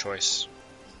smarter choice.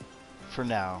 For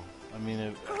now. I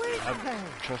mean,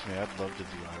 trust me, I'd love to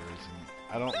do iRacing.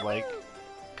 I don't like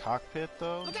cockpit,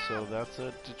 though, so that's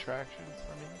a detraction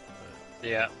for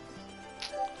me, Yeah.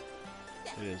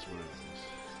 but it is what it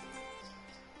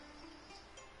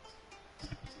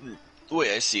is. The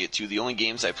way I see it too, the only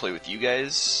games I play with you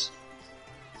guys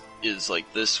is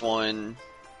like this one,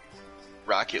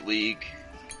 Rocket League.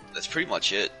 That's pretty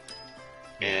much it.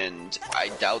 And I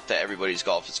doubt that everybody's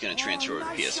golf is going to transfer over to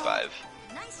PS5.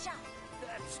 Nice shot.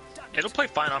 It'll play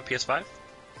fine on PS5.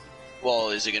 Well,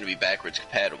 is it going to be backwards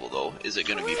compatible though? Is it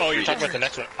going to be? Oh, you're free? talking about the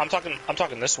next one. I'm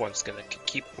talking this one's gonna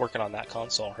keep working on that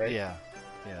console, right? Yeah,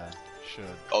 should.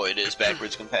 Oh, it is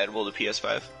backwards compatible to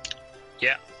PS5.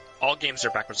 Yeah. All games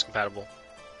are backwards compatible.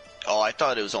 Oh, I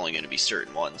thought it was only going to be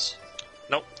certain ones.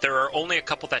 Nope, there are only a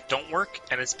couple that don't work,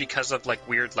 and it's because of like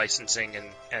weird licensing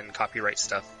and copyright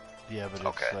stuff. Yeah, but it's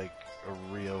Okay. like a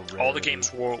real rarity. All the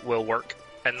games will work,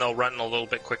 and they'll run a little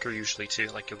bit quicker usually too.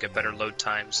 Like you'll get better load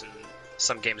times, and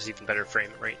some games even better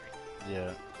frame rate.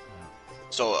 Yeah.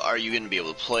 So, are you going to be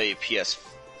able to play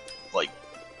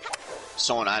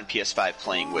someone on PS5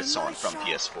 playing with someone from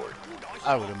PS4?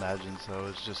 I would imagine so.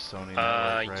 It's just Sony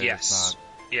Network, right? Yes.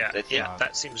 Yeah, That's yeah, not-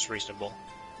 that seems reasonable.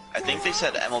 I think they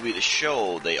said MLB The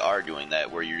Show, they are doing that,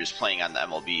 where you're just playing on the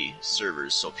MLB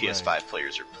servers, so PS5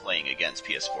 players are playing against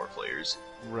PS4 players.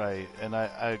 It's not, right. And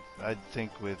I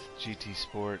think with GT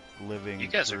Sport living You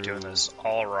guys are through, doing this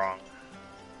all wrong.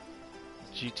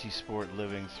 GT Sport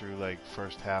living through like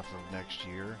first half of next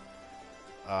year,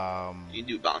 You can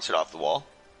do bounce it off the wall.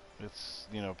 it's,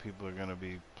 people are going to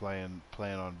be playing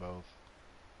on both.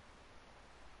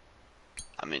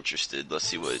 I'm interested. Let's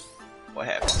see what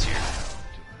happens here.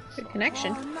 Good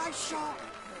connection. Oh, nice shot.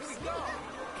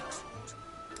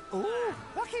 Ooh,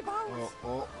 lucky bounce.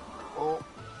 Oh,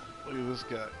 look at this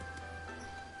guy.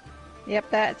 Yep,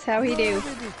 that's how he do.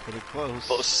 Pretty close.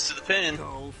 Closest to the pin.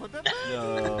 Go for the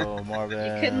No, Marvin.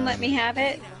 You couldn't let me have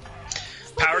it.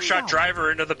 Power shot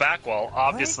driver into the back wall.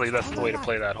 Obviously, that's the way to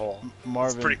play that hole.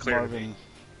 Marvin, It's pretty clear to me.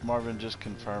 Marvin just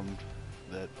confirmed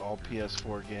that all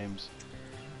PS4 games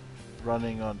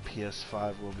running on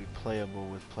PS5 will be playable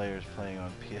with players playing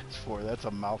on PS4. That's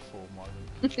a mouthful,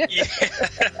 Marvin. Yeah.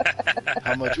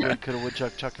 How much wood could a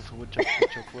woodchuck chuck if a woodchuck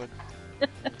would?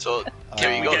 So,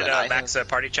 there you go. Get Then. Max a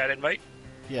party chat invite.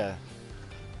 Yeah.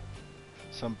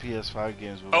 Some PS5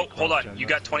 games will Oh, be hold on. cross-gen You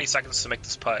got multiplayer. 20 seconds to make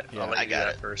this putt. Yeah, I'll let I you do got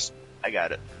that it. first. I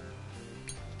got it.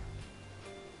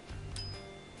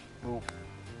 Oh,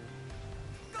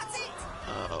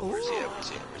 Where's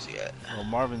he at? well,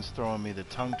 Marvin's throwing me the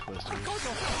tongue twister.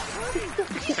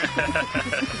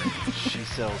 She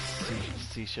sells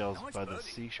seashells by the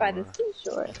seashore. By the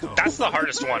seashore. That's the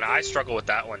hardest one. I struggle with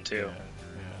that one too.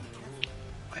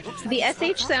 The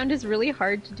SH sound is really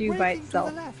hard to do by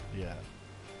itself, Yeah.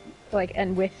 like,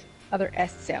 and with other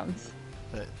S sounds.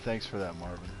 Thanks for that,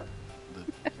 Marvin.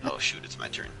 Oh shoot, it's my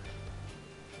turn.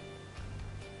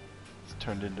 It's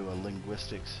turned into a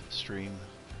linguistics stream.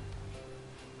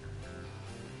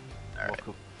 All right.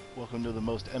 Welcome to the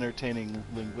most entertaining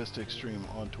linguistics stream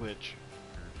on Twitch.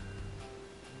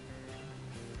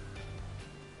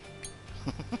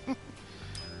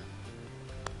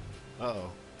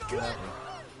 Uh-oh. What happened?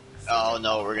 Oh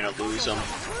no, we're gonna lose him.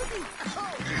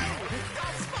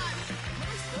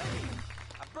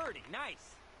 A birdie,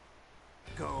 nice.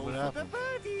 Go What for the happened?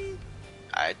 birdie.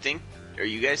 I think. Are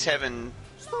you guys having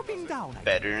Sloping down.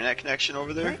 bad internet connection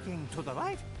over there? Breaking to the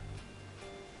right.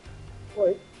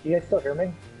 Wait, you guys still hear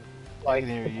me? Like,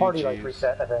 can hear the you, party like Jeeves.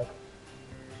 reset, I think.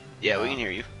 Yeah, we can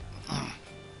hear you.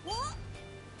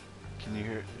 Can you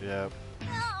hear? Yeah.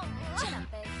 Oh, shut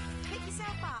up, babe. Pick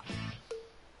yourself up.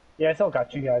 Yeah, I still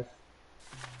got you guys.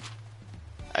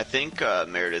 I think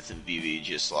Meredith and Vivi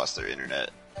just lost their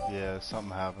internet Yeah,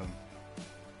 something happened.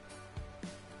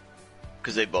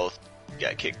 because they both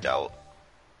got kicked out.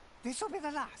 This will be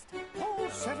the last. Hole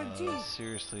 17.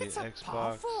 Seriously, It's a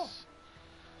par Xbox. four.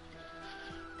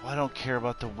 Well, I don't care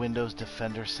about the Windows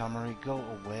Defender summary. Go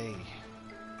away.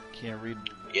 Can't read.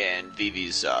 Yeah, and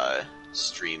Vivi's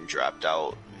stream dropped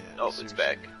out. Yeah, Oh, it's seriously.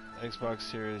 back. Xbox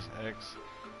Series X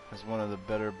has one of the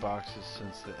better boxes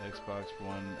since the Xbox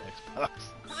One Xbox.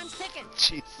 Time's ticking.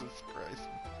 Jesus Christ.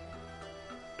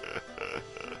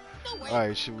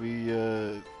 Alright, should we,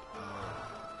 I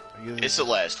guess It's the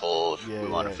last hole. If yeah, we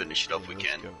want to yeah, finish it up, yeah, we let's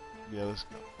can. go. Yeah, let's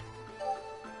go.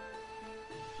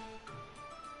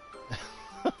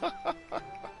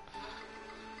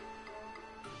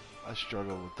 I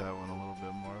struggle with that one a little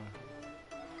bit more.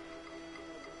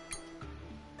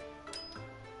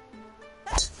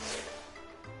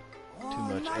 Too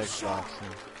much nice Xbox.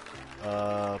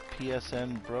 shot.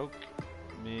 PSN broke.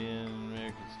 Me and Mary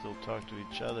could still talk to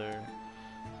each other.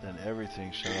 Then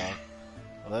everything shut off.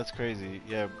 Well, that's crazy.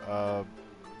 Yeah,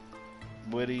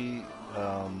 Woody,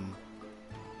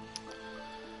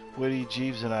 Woody,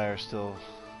 Jeeves, and I are still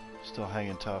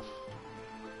hanging tough.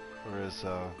 Or as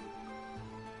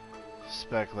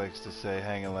Spec likes to say,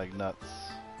 hanging like nuts.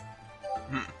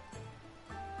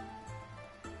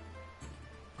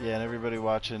 Yeah, and everybody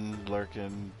watching,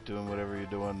 lurking, doing whatever you're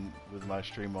doing with my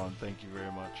stream on, thank you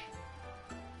very much.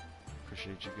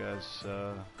 Appreciate you guys.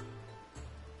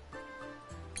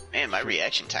 Man, my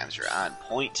reaction times are on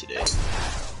point today.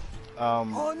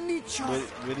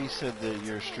 Witty said that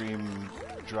your stream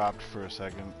dropped for a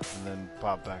second and then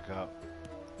popped back up.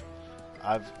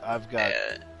 I've got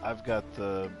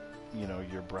the, you know,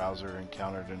 your browser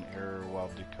encountered an error while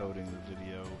decoding the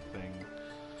video thing.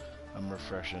 I'm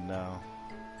refreshing now.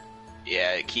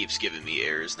 Yeah, it keeps giving me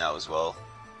errors now as well.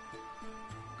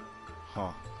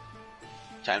 Huh.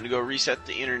 Time to go reset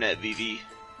the internet, VV.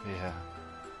 Yeah.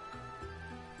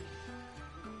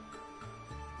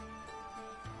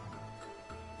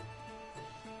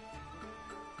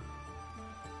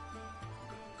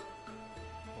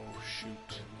 Oh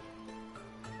shoot.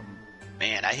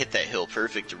 Man, I hit that hill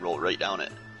perfect to roll right down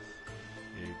it.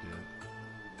 Yeah, you did.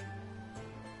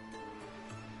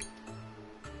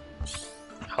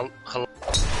 Hello.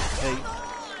 Hey,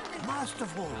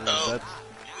 Masterful. that's what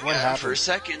Yeah, happened. for a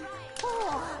second.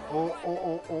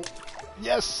 Oh.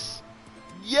 Yes!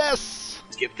 Yes!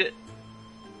 Skipped it.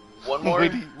 One more.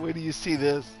 Wait do you see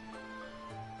this?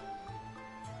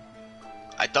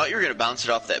 I thought you were gonna bounce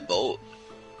it off that boat.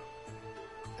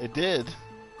 It did.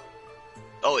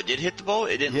 Oh, it did hit the boat?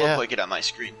 It didn't Yeah. look like it on my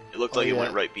screen. It looked like Oh, it yeah.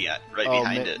 went right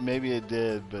behind it. Maybe it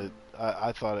did, but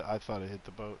I thought it hit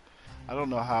the boat. I don't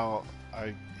know how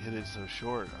I hit it so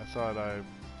short.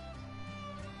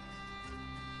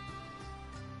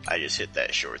 I just hit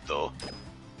that short though.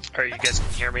 Alright, you guys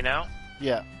can hear me now?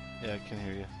 Yeah, I can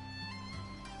hear you.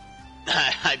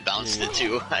 I bounced Yeah, it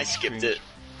too. I skipped Screen's it.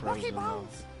 frozen though.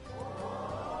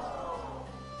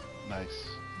 Nice.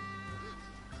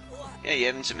 Yeah, you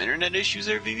having some internet issues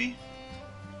there, VV?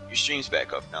 Your stream's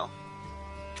back up now.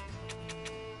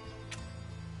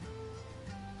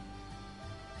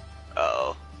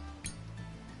 Uh-oh.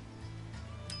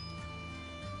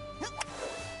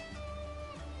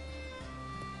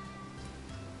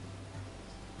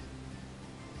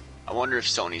 I wonder if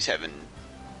Sony's having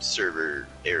server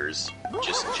errors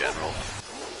just in general.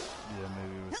 Yeah,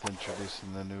 maybe with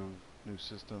introducing the new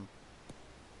system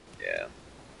Yeah.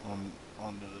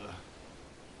 onto the.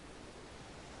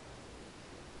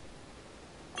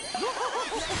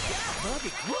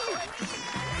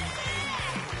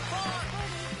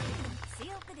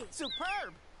 Seal the deal.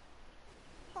 Superb.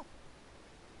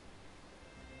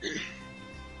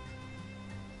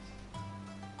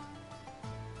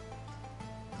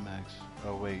 Max.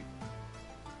 Oh wait.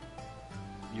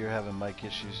 You're having mic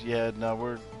issues. Yeah, no,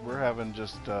 we're having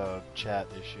just chat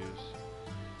issues.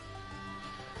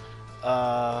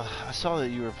 I saw that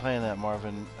you were playing that,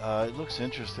 Marvin. It looks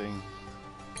interesting.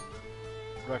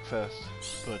 Wreckfest,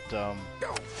 but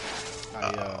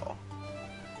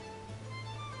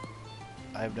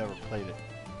I've never played it.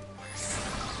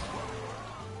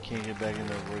 Can't get back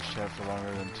into the voice chat for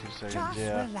longer than 2 seconds. Just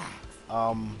Yeah. relax.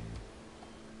 I'm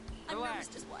nervous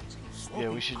just watching. Yeah,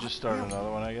 we should just start another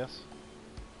one, I guess.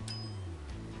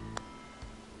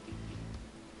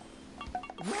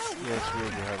 Yeah, it's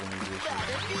weird you're having these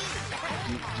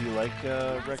issues. Do you like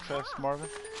Wreckfest, Marvin?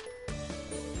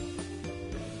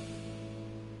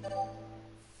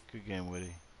 Good game,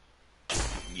 Witty.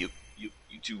 You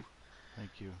too.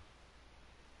 Thank you.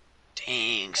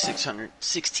 Dang,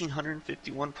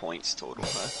 1,651 points total,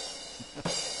 huh?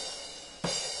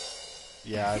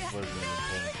 Yeah, I wasn't even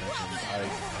paying attention. I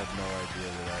had no idea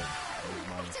that I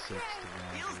was -6 to be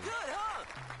honest with you.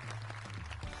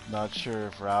 Not sure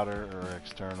if router or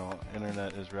external.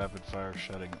 Internet is rapid fire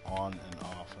shutting on and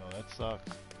off. Oh, that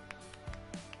sucks.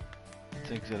 I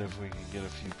think that if we could get a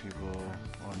few people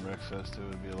on Wreckfest, it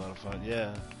would be a lot of fun.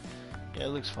 Yeah, it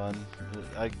looks fun.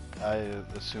 I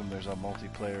assume there's a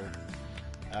multiplayer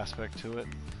aspect to it.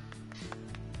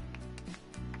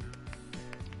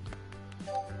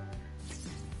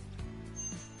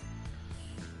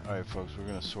 Alright folks, we're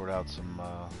gonna sort out some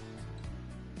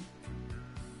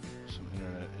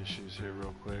internet issues here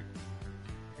real quick.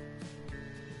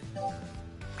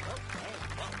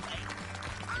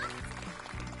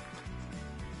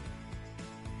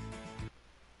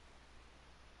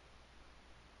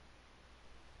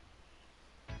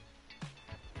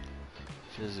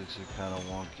 Physics are kind of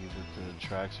wonky, but the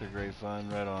tracks are great fun.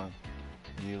 Right on.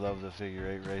 And you love the figure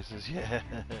 8 races? Yeah.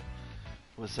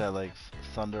 What's that, like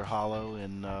Thunder Hollow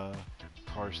in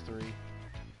Cars 3?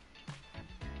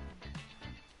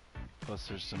 Plus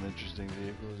there's some interesting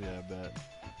vehicles, yeah, I bet.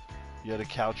 You had a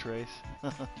couch race?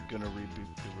 Gonna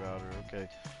reboot the router, okay.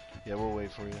 Yeah, we'll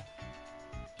wait for you.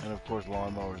 And of course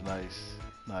lawnmowers, nice.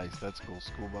 Nice, that's cool.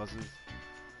 School buses?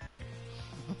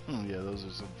 Yeah, those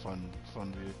are some fun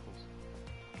vehicles.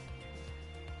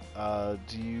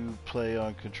 Do you play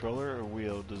on controller or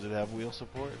wheel? Does it have wheel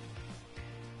support?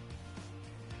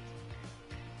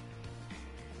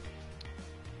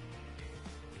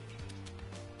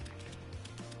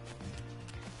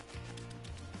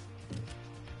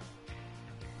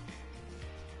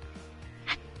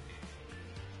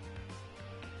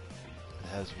 It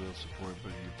has wheel support, but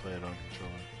you play it on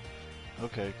controller.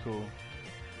 Okay, cool.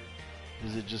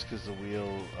 Is it just because the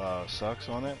wheel sucks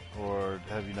on it, or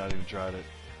have you not even tried it?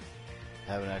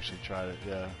 Haven't actually tried it.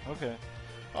 Yeah. Okay.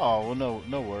 Oh well,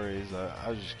 no worries. I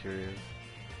was just curious.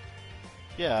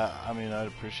 Yeah, I mean, I'd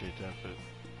appreciate that, but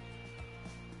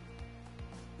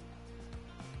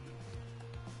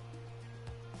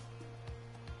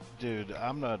dude,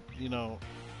 I'm not. You know,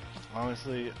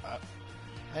 honestly,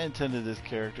 I intended this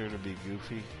character to be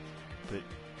goofy, but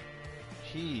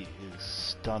he is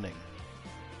stunning.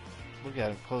 Look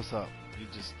at him close up. He's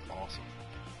just awesome.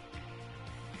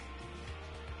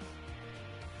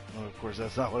 Well, of course,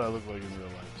 that's not what I look like in real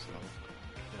life, so,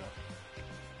 yeah.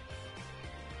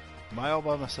 Am I all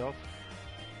by myself?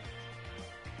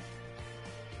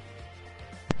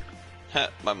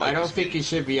 My mic I don't was think muted. you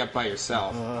should be up by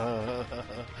yourself.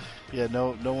 Yeah,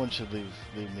 no one should leave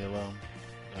me alone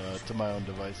to my own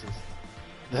devices.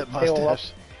 That Hey,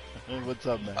 mustache. What's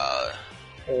up, man?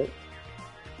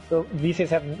 So VC's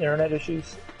having internet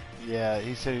issues. Yeah,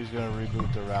 he said he was going to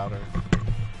reboot the router.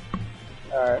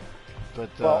 Alright. But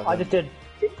Well, I just did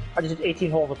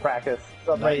 18 holes of practice,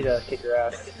 so I'm ready to Nice. kick your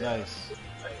ass. Nice.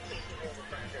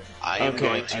 I am Okay,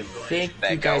 going to I think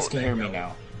back you guys out can hear me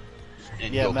now.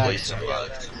 and Yeah, go play Max. some.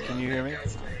 Can you hear me?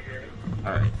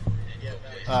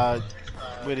 Alright.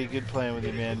 Witty, good playing with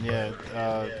you, man. Yeah,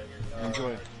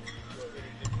 enjoy.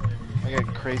 I got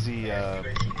crazy echo.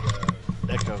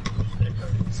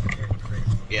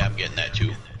 Yeah, I'm getting that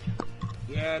too.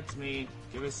 Yeah, it's me.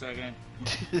 Give it a second.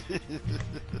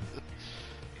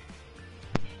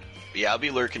 Yeah, I'll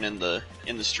be lurking in the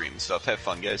stream and stuff. Have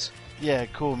fun, guys. Yeah,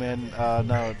 cool, man.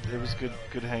 No, it was good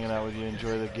hanging out with you.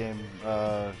 Enjoy the game.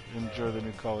 Enjoy the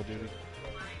new Call of Duty.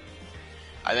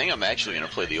 I think I'm actually gonna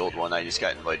play the old one. I just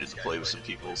got invited to play with some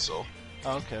people, so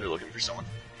Oh, okay. they're looking for someone.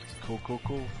 Cool.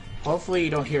 Hopefully you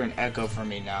don't hear an echo from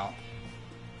me now.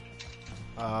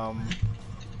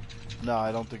 No,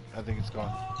 I don't think. I think it's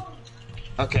gone.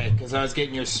 Okay, because I was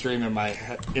getting your stream in my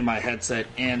headset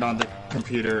and on the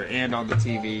computer and on the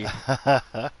TV.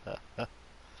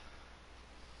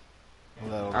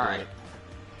 All right.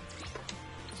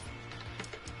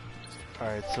 All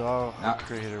right. So I'll Ah.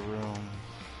 create a room.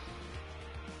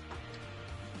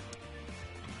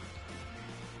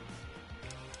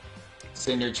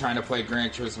 Sitting there trying to play Gran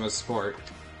Turismo Sport.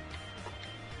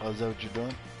 Oh, is that what you're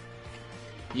doing?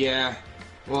 Yeah.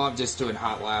 Well, I'm just doing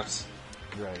hot laps.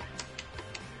 Right.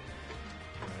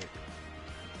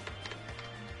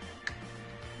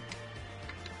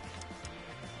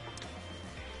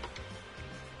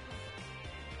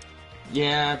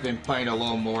 Yeah, I've been playing a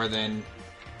little more than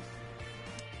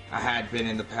I had been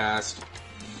in the past.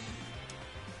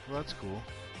 Well, that's cool.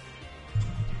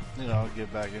 You know, I'll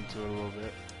get back into it a little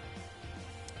bit.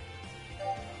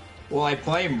 Well, I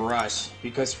blame Rush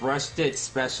because Rush did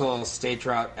special Stage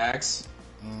Route X,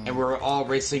 and we're all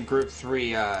racing Group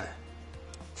 3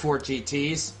 Ford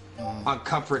GTs on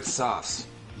Comfort Softs.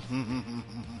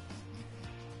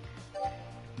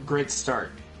 Great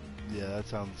start. Yeah, that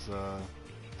sounds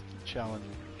challenging.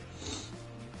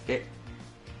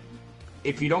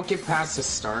 If you don't get past the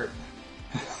start,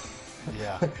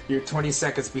 Yeah. you're 20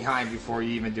 seconds behind before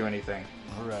you even do anything.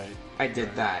 All right. I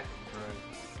did that. Right.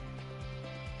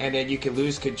 And then you can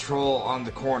lose control on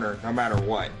the corner no matter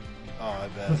what. Oh, I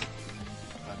bet.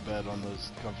 I bet on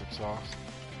those comfort softs.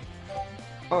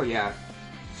 Oh yeah.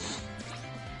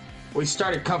 We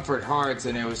started Comfort Hards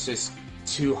and it was just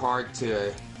too hard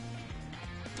to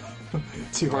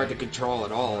to control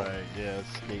at all. Right. Yeah,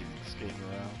 skating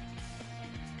around.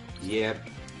 Yep.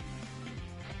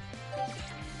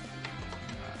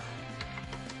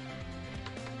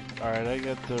 All right, I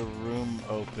got the room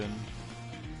open.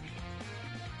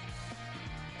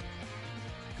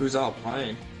 Who's all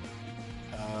playing?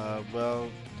 Well,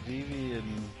 Vivi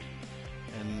and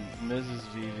Mrs.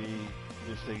 Vivi,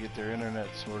 if they get their internet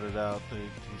sorted out, he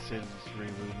said he's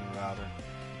rebooting the router.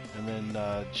 And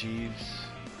then Jeeves,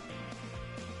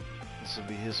 this will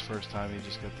be his first time. He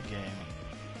just got the game.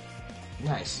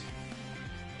 Nice.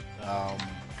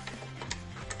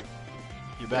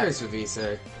 You back? There's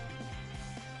Visa.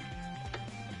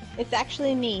 It's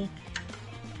actually me.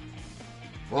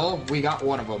 Well, we got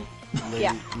one of them.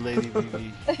 Lady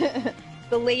Vivi.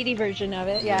 The lady version of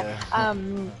it, yeah. Yeah.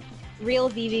 Real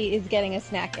Vivi is getting a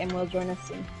snack and will join us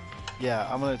soon. Yeah,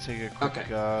 I'm gonna take a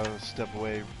quick Okay. step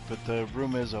away, but the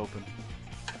room is open.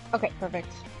 Okay, perfect.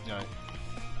 All right.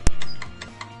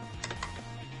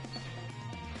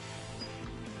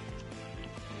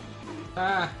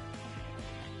 Ah.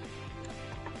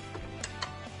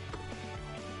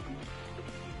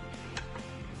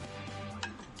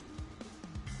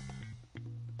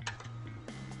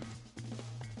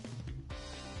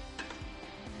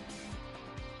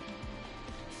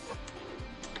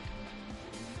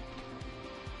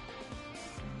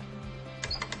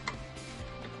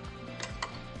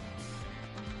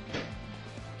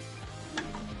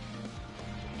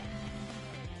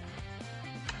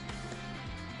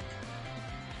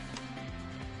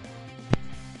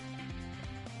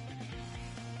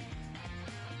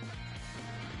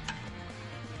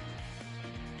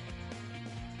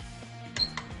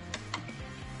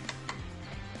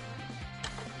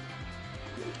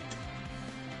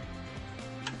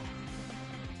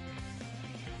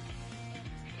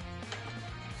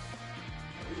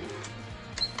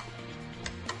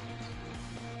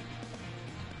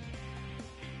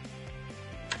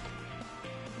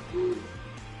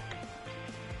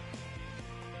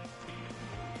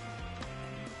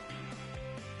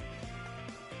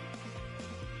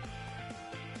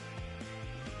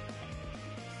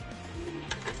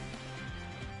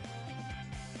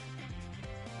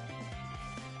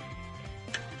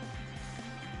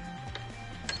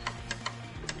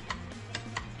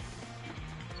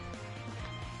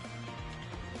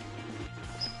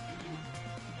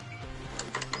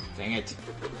 Dang it.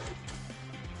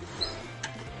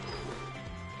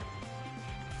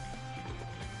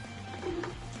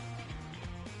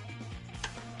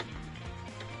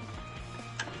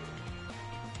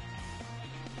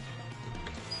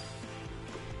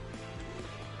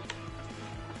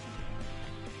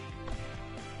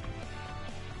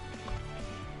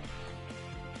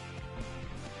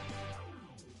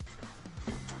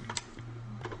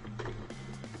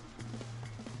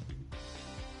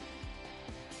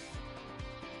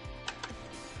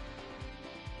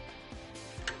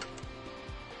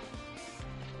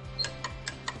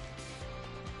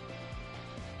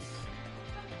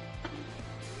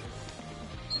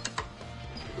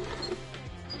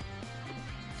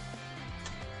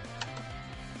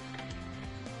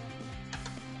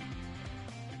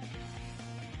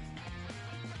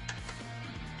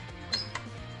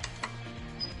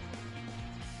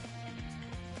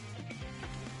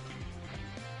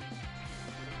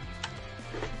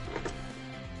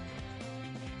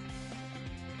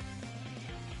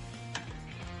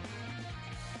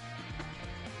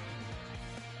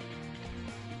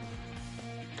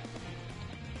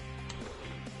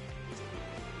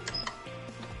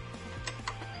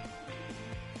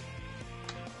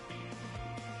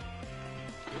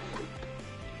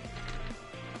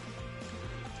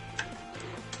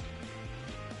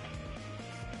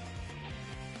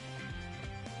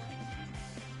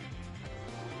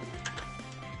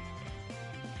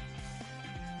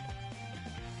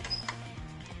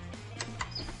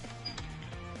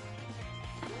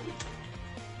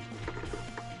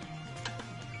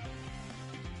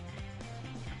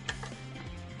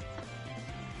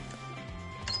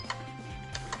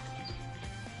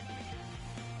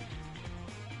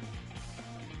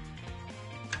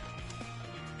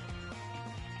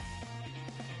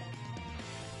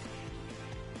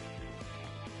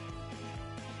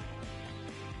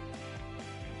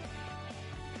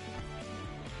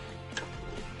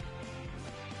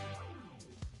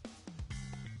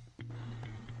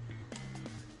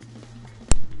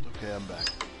 Okay, I'm back.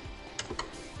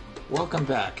 Welcome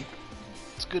back.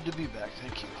 It's good to be back,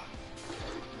 thank you.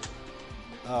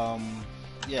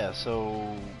 Yeah,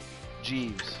 so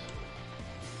Jeeves.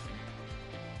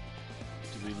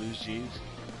 Did we lose Jeeves?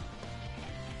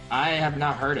 I have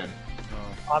not heard him.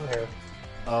 No. I'm here.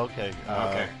 Oh, okay.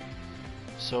 Okay.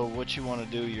 So what you want to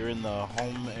do, you're in the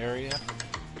home area.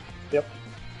 Yep.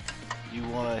 You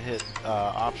want to hit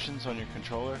options on your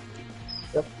controller.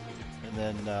 Yep. And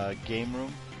then game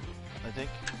room, I think.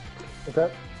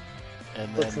 Okay.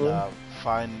 And Which then room?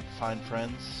 find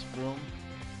friends room.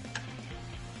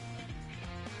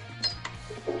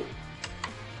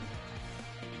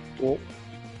 Cool.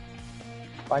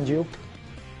 Find you.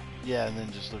 Yeah, and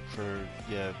then just look for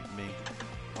me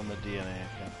on the DNA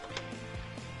account.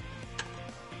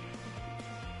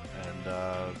 And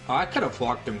Oh, I could have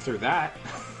walked him through that.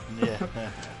 yeah.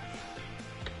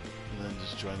 And then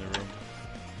just join the room.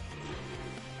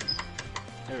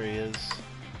 There he is.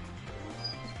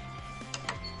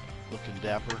 Looking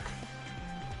dapper.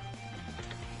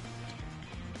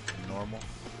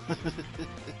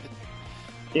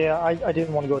 Yeah, I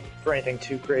didn't want to go for anything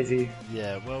too crazy.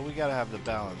 Yeah, well, we gotta have the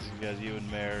balance. You guys, you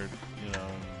and Mare, you know,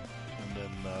 and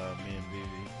then me and Vivi.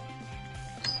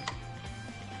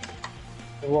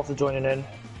 We'll have to join in.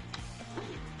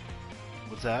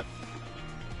 What's that?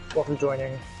 We'll have to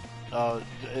joining.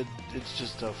 It's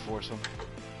just a foursome.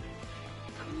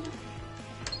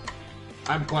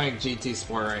 I'm playing GT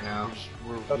Sport right now.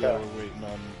 We're Okay. we're waiting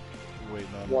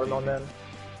on Watermelon Vivi. Man.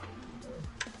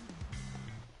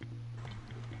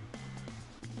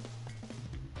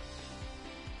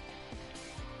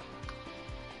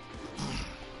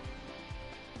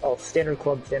 Oh, standard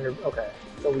club, standard. Okay,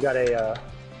 so we got a.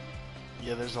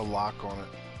 Yeah, there's a lock on it.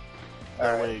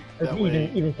 That Alright. way, that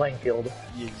way, Even playing field.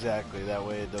 exactly. That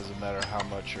way, it doesn't matter how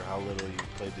much or how little you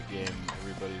played the game.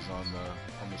 Everybody's on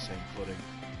the same footing.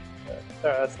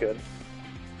 Alright, that's good.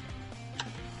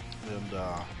 And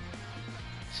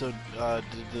so,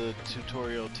 did the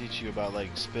tutorial teach you about like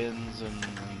spins and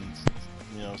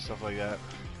you know, stuff like that?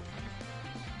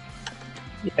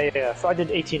 Yeah. So I did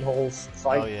 18 holes. So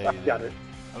Oh, I yeah, you got did. it.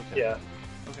 Okay. Yeah.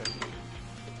 Okay.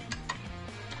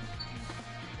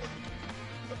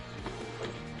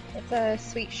 It's a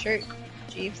sweet shirt,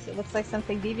 Jeeves. It looks like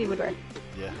something Vivi would wear.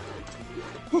 Yeah.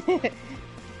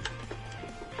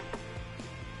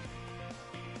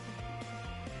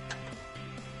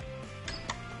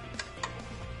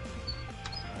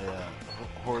 Yeah.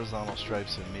 Horizontal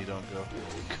stripes and me don't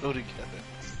go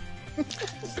together.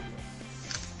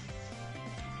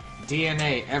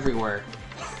 DNA everywhere.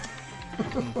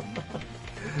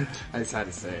 I just had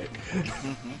to say it.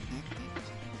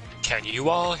 Can you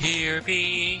all hear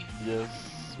me? Yes.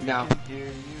 we No. can hear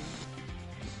you.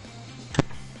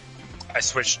 I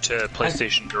switched to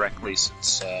PlayStation directly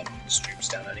since the stream's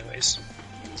down anyways.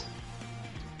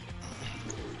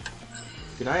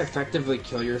 Did I effectively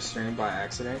kill your stream by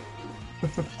accident?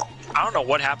 I don't know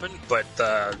what happened, but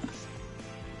the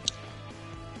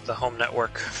home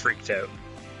network freaked out.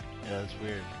 Yeah, that's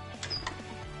weird.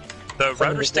 The Someone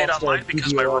router just stayed watched online a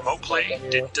because my video of, remote play like,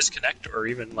 didn't disconnect or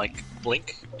even like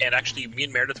blink, and actually me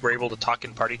and Meredith were able to talk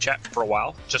in party chat for a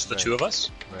while, just the Right. two of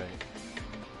us, Right.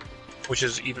 which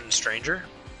is even stranger.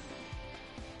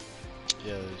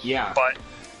 Yeah. Yeah.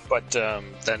 But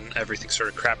then everything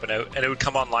started crapping out, and it would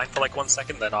come online for like 1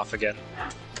 second, then off again.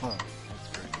 Huh.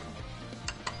 That's great.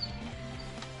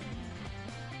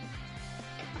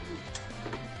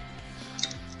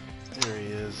 There he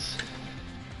is.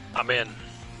 I'm in.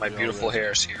 My We all beautiful ready?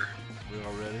 hair's here. We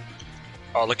all ready?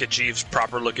 Oh, look at Jeeves,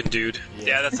 proper looking dude. Yeah.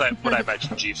 Yeah, that's like what I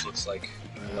imagine Jeeves looks like.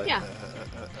 Yeah.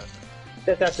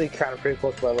 That's actually kind of pretty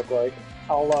close to what I look like.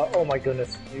 Oh my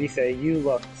goodness, you say you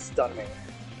look stunning.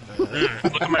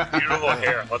 Look at my beautiful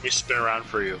hair. Let me spin around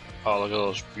for you. Oh, look at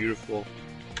those beautiful.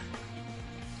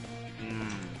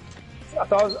 I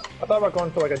thought about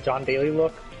going for like a John Daly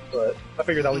look, but I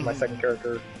figured that was my second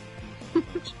character.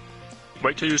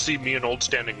 Wait till you see me and Old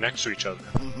standing next to each other.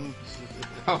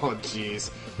 Oh, jeez.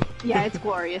 Yeah, it's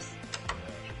glorious.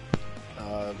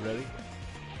 Ready?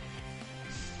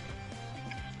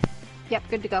 Yep,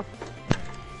 good to go.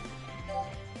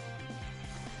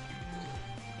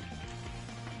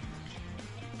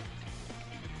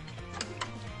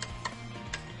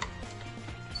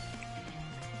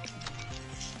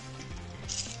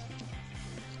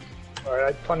 Alright, I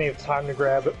had plenty of time to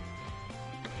grab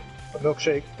a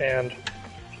milkshake and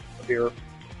a beer. A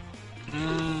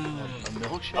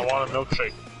milkshake? I want a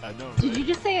milkshake. I know, right? Did you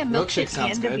just say a Milkshake milkshake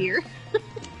sounds and a good. beer?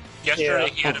 Yesterday Yeah.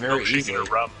 he had a very milkshake and a easily.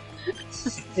 rum.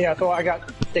 Yeah, so I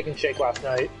got steak and shake last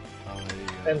night, Oh, there you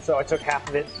go. and so I took half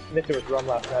of it, mixed it with rum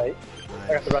last night.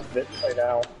 I got the rest of it right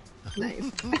now.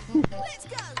 Nice. Let's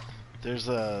go. There's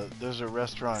a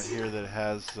restaurant here that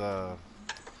has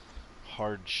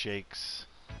hard shakes.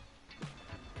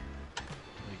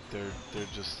 Like they're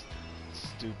just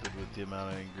stupid with the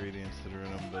amount of ingredients that are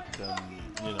in them, but then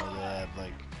you know they add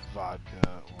like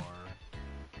vodka or.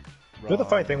 You know what the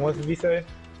funny rum thing or was, did you say?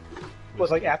 Was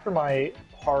like after my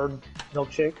hard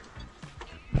milkshake,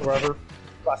 or whatever,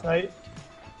 last night,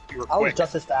 You were I was quick.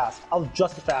 just as fast. I was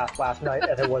just as fast last night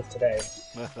as it was today.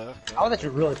 I was actually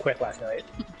really quick last night.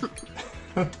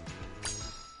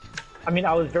 I mean,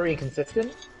 I was very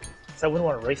inconsistent, so I wouldn't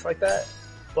want to race like that,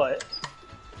 but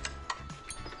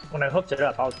when I hooked it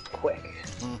up, I was quick.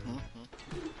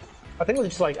 I think it was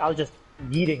just like, I was just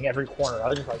yeeting every corner. I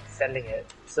was just like sending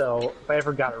it. So if I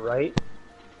ever got it right,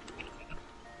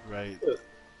 Right.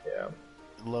 yeah.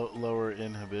 Lower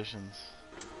inhibitions.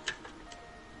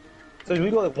 So do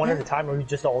we go like one at a time, or we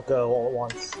just all go all at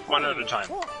once? One at a time.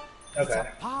 Okay.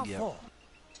 Par Yep. 4.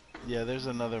 Yeah, there's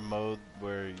another mode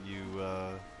where you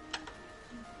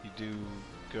do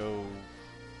go,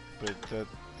 but that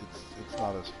it's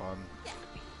not as fun.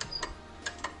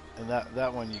 And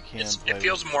that one you can play. It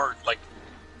feels more like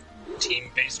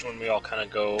team-based when we all kind of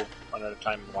go one at a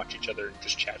time and watch each other and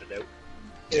just chat it out.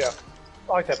 Yeah,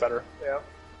 I like that better. Yeah.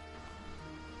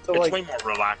 So It's like, way more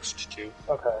relaxed too.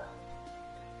 okay.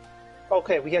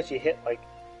 Okay, we actually hit like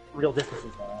real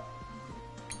distances now,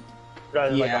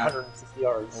 rather than like Yeah. 160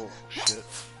 yards. Oh shit!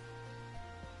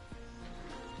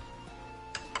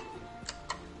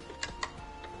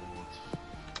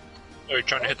 Oh, you're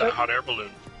trying to hit that hot air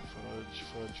balloon.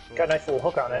 Fudge. Got a nice little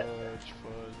hook on it. Fudge.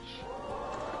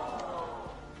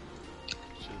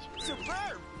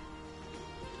 Superb!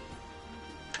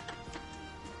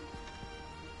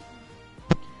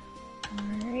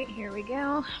 Alright, here we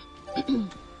go.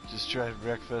 Just tried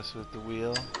breakfast with the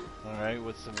wheel. Alright,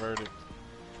 what's the verdict?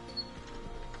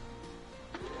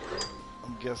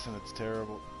 I'm guessing it's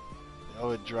terrible. Oh,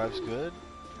 it drives good?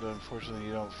 But unfortunately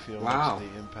you don't feel much Wow. of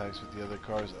the impacts with the other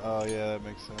cars. Oh yeah, that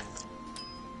makes sense.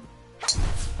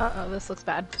 Uh-oh, this looks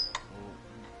bad.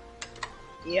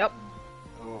 Oh, Yep.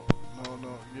 oh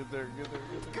no, get there.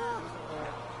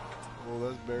 Oh,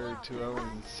 that's buried too. I don't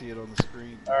even see it on the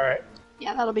screen. All right,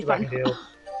 Yeah, that'll be see what I fun. can do.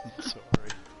 Sorry.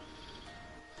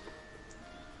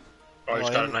 Oh, he's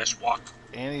Oh, got a and- nice walk.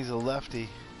 Annie's a lefty.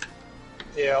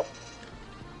 Yeah.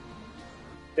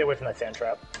 Stay away from that sand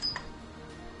trap.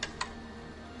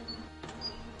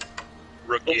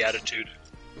 Rookie attitude.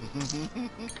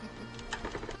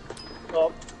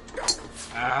 Well,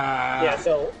 Ah. yeah.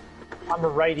 So I'm a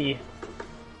righty,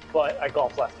 but I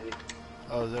golf lefty.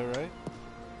 Oh, is that right?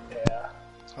 Yeah.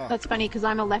 That's funny because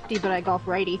I'm a lefty, but I golf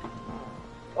righty.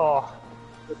 Oh,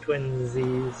 the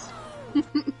twinsies.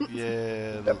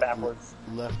 Yeah. Got backwards.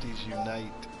 Lefties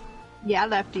unite. Yeah,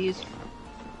 lefties.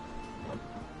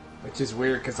 Which is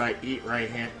weird because I eat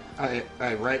right-handed.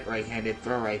 I write right-handed,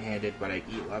 throw right-handed, but I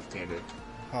eat left-handed.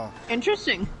 Huh.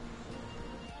 Interesting.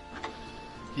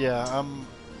 Yeah,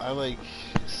 I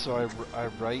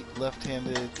write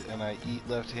left-handed and I eat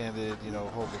left-handed,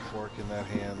 hold the fork in that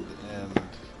hand and,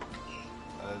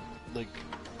 like,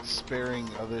 sparing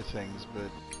other things, but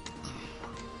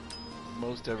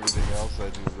most everything else I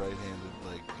do right-handed,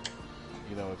 like,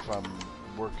 if I'm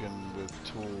working with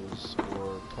tools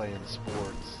or playing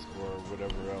sports or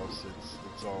whatever else,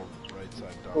 it's all right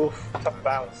side down. Oof, tough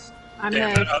bounce. I'm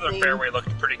Damn, the that other same. fairway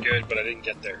looked pretty good, but I didn't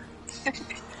get there.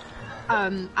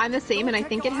 I'm the same, and I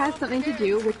think it has something to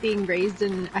do with being raised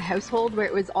in a household where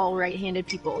it was all right-handed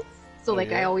people. So, Oh, like,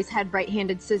 I yeah? always had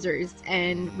right-handed scissors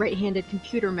and right-handed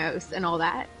computer mouse and all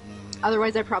that.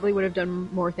 Otherwise, I probably would have done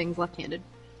more things left-handed.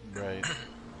 Right.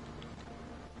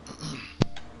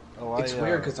 Oh, It's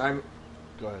weird because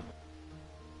Go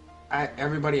ahead.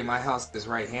 everybody in my house is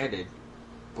right-handed,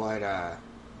 but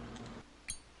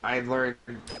I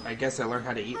guess I learned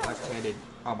how to eat left-handed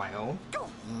on my own. Well,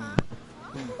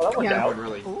 that worked Yeah. No out. one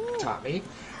really taught me.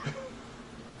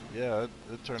 Yeah,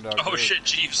 it turned out Oh good. shit,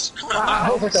 Jeeves.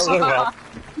 That worked out really well.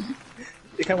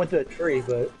 It kind of went to a tree,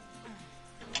 but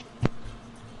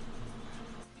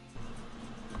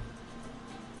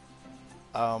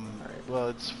Well,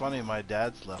 it's funny, my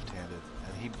dad's left-handed,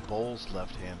 and he bowls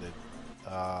left-handed,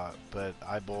 but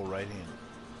I bowl right-handed.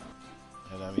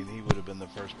 And I mean, he would have been the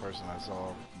first person I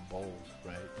saw bowl,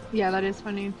 right? But, Yeah, that is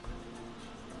funny.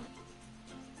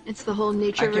 It's the whole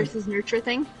nature I can- versus nurture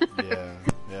thing.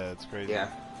 yeah, it's crazy. Yeah.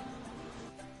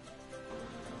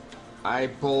 I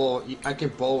can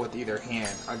bowl with either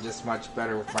hand. I'm just much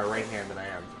better with my right hand than I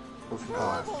am with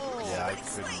my left. Yeah,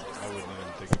 I wouldn't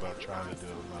even think about trying to do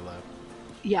it with my left.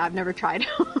 Yeah, I've never tried.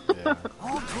 Yeah.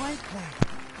 All right, then.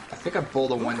 I think I bowled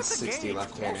a Look at the 160 game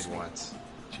left-handed closely. once,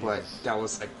 but Jeez. that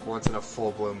was like once in a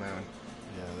full blue moon.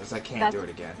 Yeah, Because I can't That's- do it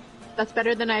again. That's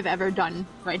better than I've ever done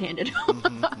right-handed.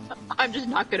 I'm just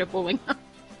not good at bowling.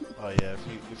 Oh yeah,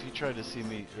 if you try to see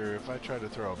me, or if I try to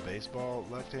throw a baseball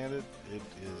left-handed, it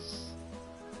is,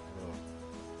 well,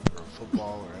 or a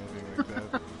football or anything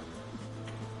like that.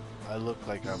 I look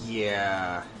like I'm.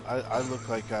 Yeah. I look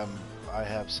like I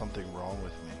have something wrong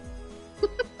with me.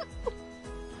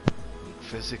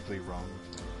 Physically wrong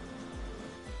with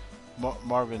me.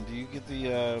 Marvin, do you get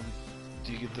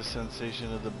the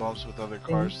sensation of the bumps with other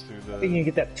cars I think you through can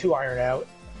get that 2-iron out.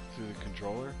 the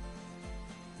controller?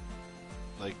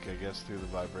 Like, I guess through the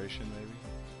vibration, maybe?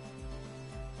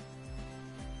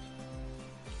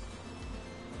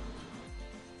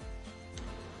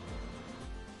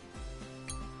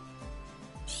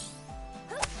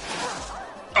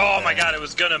 Oh my god, it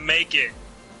was gonna make it.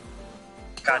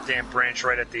 Goddamn branch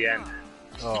right at the end.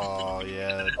 Oh,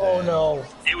 yeah. Oh damn. no.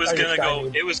 It was I just gonna go.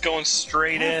 died. It was going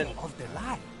straight in. Of the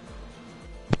light.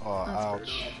 Oh,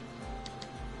 ouch.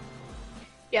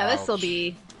 Yeah, this'll Ouch.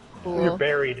 be cool. You're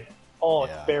buried. Oh,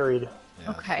 Yeah. it's buried. Yeah,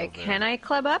 Okay, so can I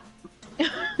club up?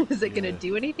 Is it gonna Yeah.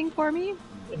 do anything for me?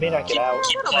 It may not get out.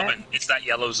 Keep little bit. clubbing. It's that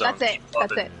yellow zone. That's it. Keep That's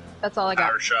clubbing. it. That's all I got.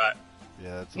 Power shot.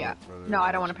 Yeah, that's Yeah. all further. No,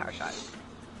 I don't want a power shot.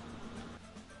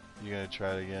 You gonna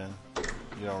try it again?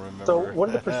 You don't remember? So, what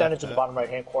does the percentage in the bottom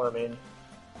right-hand corner mean?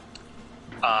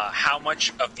 How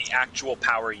much of the actual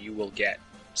power you will get.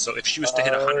 So if she was to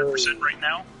hit 100% right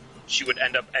now, she would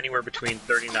end up anywhere between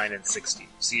 39 and 60.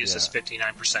 See, it says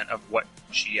 59% of what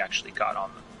she actually got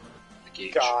on the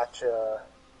gauge. Gotcha.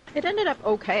 It ended up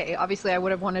okay. Obviously, I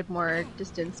would have wanted more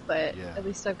distance, but Yeah. at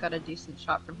least I've got a decent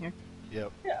shot from here.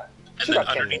 Yep. Yeah. And She then got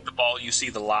underneath the ball, you see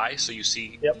the lie. So you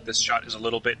see Yep. this shot is a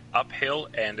little bit uphill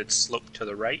and it's sloped to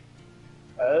the right.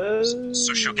 Oh,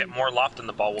 So she'll get more loft and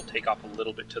the ball will take off a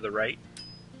little bit to the right.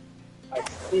 I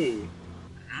see.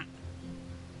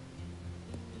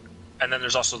 And then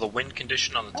there's also the wind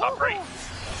condition on the top right.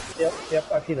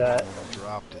 Yep, I see that.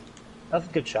 Dropped it. That's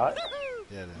a good shot.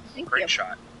 Yeah, it is. Thank Great you.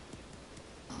 shot.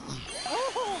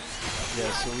 Yeah,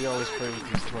 so we always play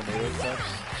with these tornado cups,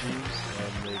 Jeeves,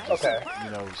 and they just, Okay.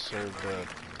 serve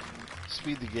to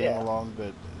speed the game Yeah. along,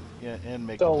 but and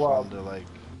make So, it fun to like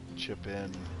chip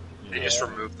in. They just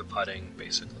remove the putting,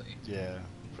 basically. Yeah,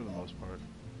 for the most part.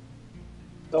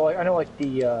 So, like, I know, like,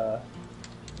 the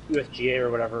USGA or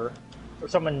whatever, or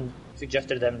someone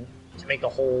suggested them to make the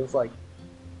holes, like,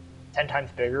 10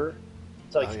 times bigger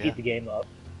to, like, Oh, speed yeah? the game up.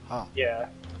 Huh. Yeah.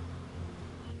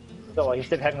 So, like,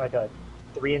 instead of having, like, a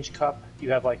 3-inch cup,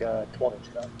 you have, like, a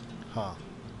 12-inch cup. Huh.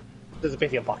 This is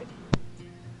basically a bucket.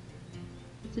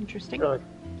 It's interesting. So, like,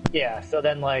 yeah, so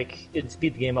then, like, it'd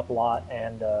speed the game up a lot,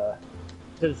 and,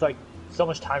 there's, like, so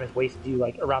much time is wasted, you,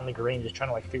 like, around the green just trying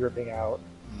to, like, figure a thing out.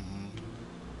 Mm-hmm.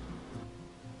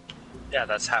 Yeah,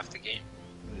 that's half the game.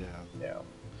 Yeah. Yeah.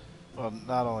 Well,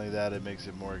 not only that, it makes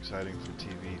it more exciting for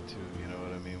TV too. You know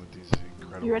what I mean? With these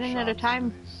incredible. You're running out of shots time.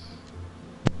 into these-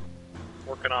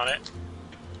 Working on it.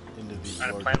 Into these Trying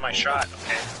to large plan my holes. shot.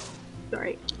 Okay.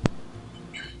 Sorry.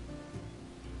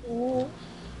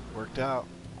 Worked out.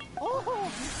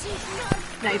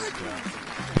 Nice.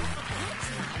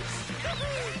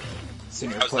 So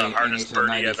you're That was the playing hardest NHL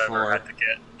birdie I've ever 94. had to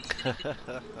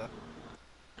get.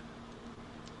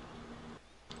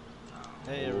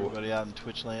 Hey everybody out in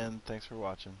Twitch land, thanks for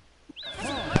watching.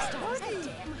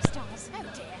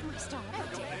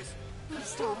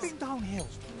 Sloping downhill.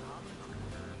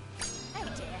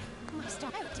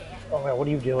 Oh, man, what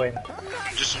are you doing?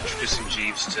 I'm just introducing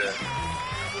Jeeves to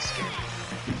this game.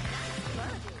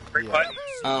 Great Yeah. putt.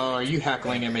 Oh, are you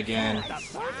heckling him again?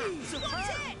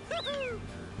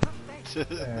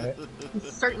 Alright. It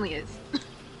certainly is.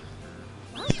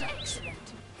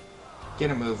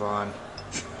 Get a move on.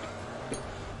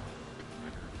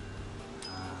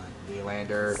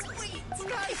 Nylander.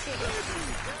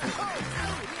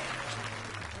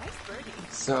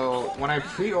 So, when I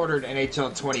pre-ordered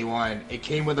NHL 21, it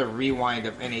came with a rewind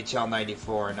of NHL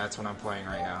 94, and that's what I'm playing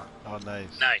right now. Oh, nice.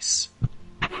 Nice.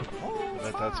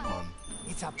 That's fun.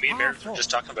 It's a Me and Meredith were powerful. just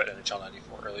talking about NHL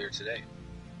 94 earlier today.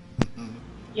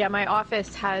 Yeah, my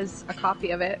office has a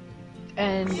copy of it,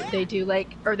 and they do they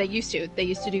used to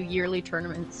do yearly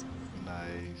tournaments. Nice.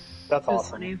 That's It was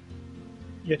awesome. funny.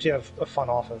 You actually have a fun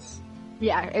office.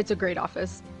 Yeah, it's a great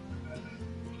office.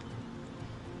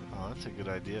 Oh, that's a good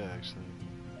idea, actually.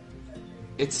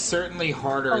 It's certainly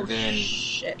harder Oh than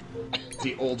shit!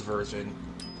 the old version.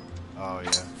 Oh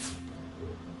yeah.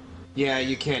 Yeah,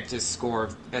 you can't just score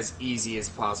as easy as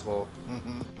possible,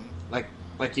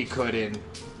 like you could in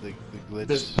The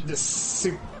glitch. the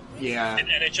super. Yeah, In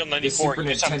NHL The 94, Super you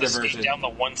just have to Nintendo skate version. down the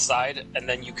one side, and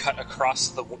then you cut across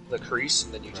the crease,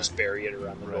 and then you just bury it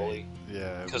around the Right. goalie.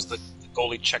 Yeah. it Because was- the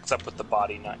goalie checks up with the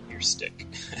body, not your stick.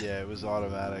 Yeah, it was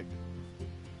automatic.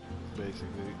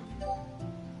 Basically.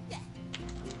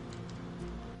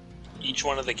 Each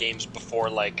one of the games before,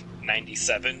 like,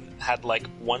 97 had, like,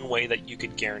 one way that you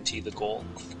could guarantee the goal,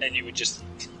 and you would just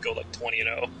go, like,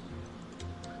 20-0.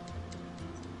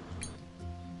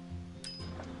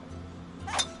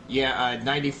 yeah.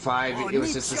 95. It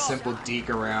was just a simple deke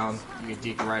around. You could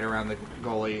deke right around the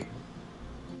goalie,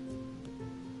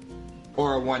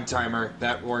 or a one-timer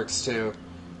that works too.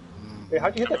 Wait,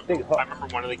 how'd you hit that big I hook?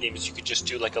 remember one of the games you could just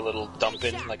do, like, a little dump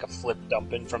in, like a flip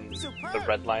dump in from the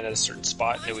red line at a certain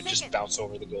spot, and it would just bounce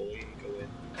over the goalie and go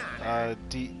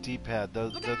in. D-pad.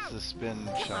 That's the spin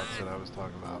shots that I was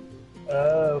talking about.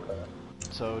 Oh, okay.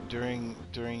 So during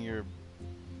your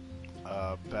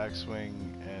backswing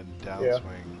and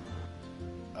downswing,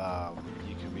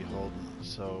 you can be holding.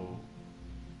 So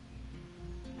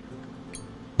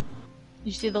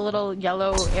You see the little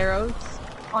yellow arrows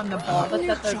on the ball that's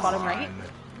at the bottom right?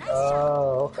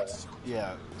 Oh, okay.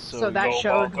 Yeah. So that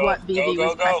showed what BB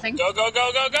was pressing.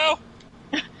 Go!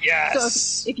 Yes.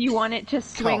 So if you want it to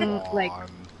swing like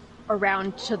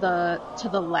around to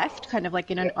the left, kind of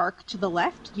like in an arc to the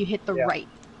left, you hit the right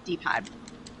D-pad,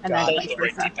 and then hold vice the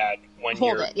right versa. D-pad when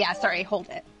Hold you're... it. Yeah, sorry, hold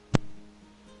it.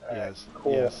 Yes.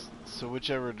 Cool. Yes. So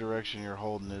whichever direction you're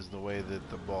holding is the way that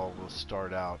the ball will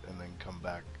start out and then come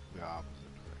back the opposite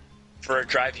direction. For a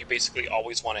drive, you basically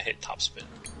always want to hit topspin.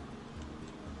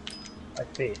 I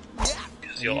see.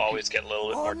 Because you'll always get a little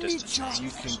bit more distance. You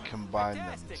can combine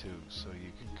them too, so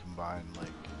you can combine like,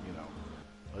 you know,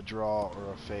 a draw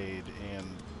or a fade and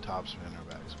topspin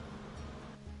or backspin.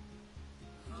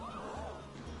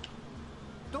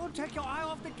 Don't take your eye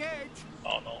off the gauge.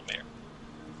 Oh no, man.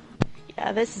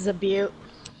 Yeah, this is a beaut.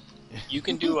 You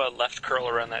can do a left curl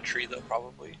around that tree though,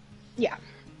 probably. Yeah.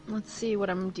 Let's see what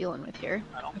I'm dealing with here.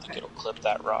 I don't think it'll clip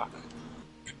that rock.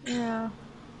 Yeah.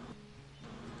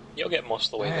 You'll get most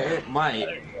of the way there. It might. Yeah,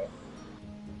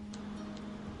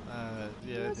 I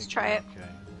Let's think try you're it. Okay.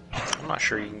 I'm not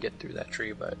sure you can get through that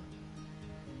tree, but...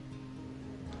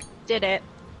 Did it.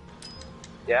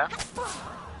 Yeah?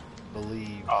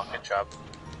 Believe. Oh, good job.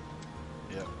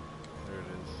 Yep. There it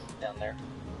is. Down there.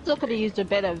 Still could have used a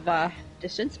bit of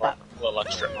distance, but A little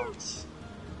extra.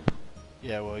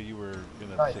 Yeah, well, you were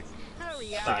in a Nice. thick Nah,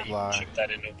 you lie. can chip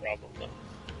that in, no problem. Though.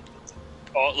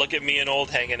 Oh, look at me and Old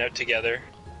hanging out together.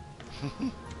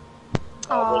 We're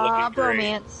aw, looking great.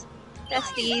 bromance.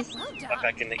 Besties. If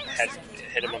I can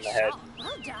hit him on the head.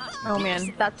 Oh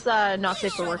man, that's not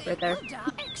safe for work right there.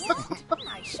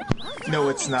 No,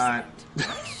 it's not.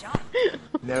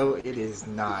 No, it is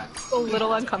not. A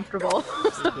little uncomfortable.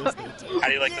 How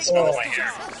do you like the smell of my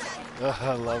hair?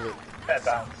 I love it. That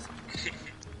bounce.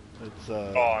 It's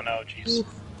Oh no, jeez.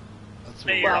 that's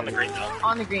Hey, what you're we're on the green now.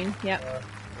 On the green, yep.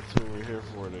 That's what we're here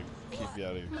for, to keep you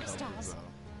out of your comfort zone.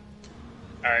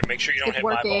 Alright, make sure you don't It's hit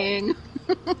my ball. working.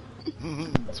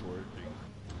 It's working.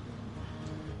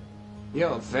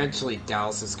 Yo, eventually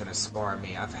Dallas is gonna score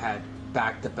me. I've had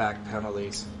back-to-back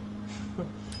penalties.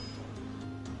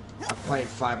 I'm playing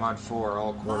 5-on-4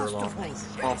 all quarter long,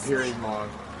 all period long.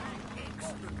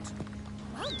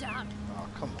 Well done. Oh,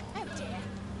 come on.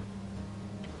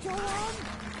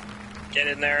 Get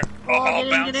in there. Oh, Oh, get in,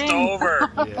 bounced get in.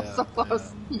 over. Yeah, So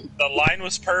close. The line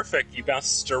was perfect. You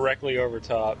bounced directly over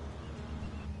top.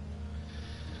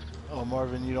 Oh,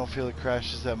 Marvin, you don't feel it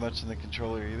crashes that much in the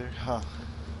controller either? Huh.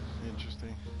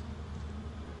 Interesting.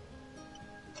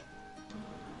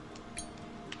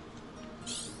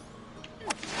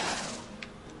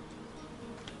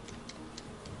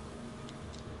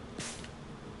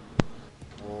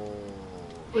 Oh,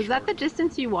 Was that the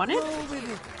distance you wanted?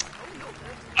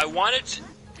 I wanted to...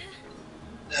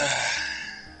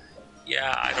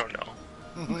 Yeah, I don't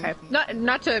know. Okay.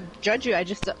 Not to judge you, I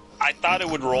just... I thought it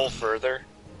would roll further.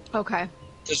 Okay.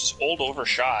 This Old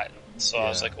overshot. So I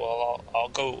was Yeah. like, well, I'll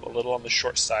go a little on the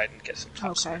short side and get some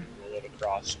top speed Okay. and roll it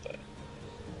across, but...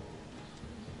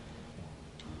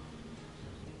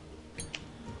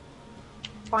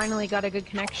 Finally got a good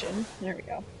connection. There we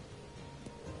go.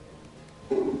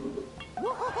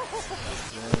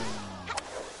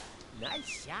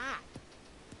 Nice shot.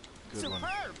 good one.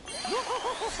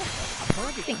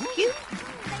 Thank you.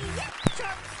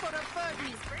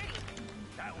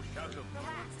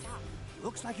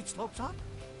 Looks like it slopes up.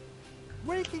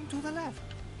 Braking to the left.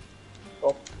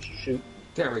 Oh, shoot.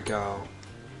 There we go.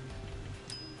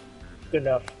 Good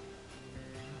enough.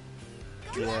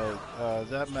 Yeah,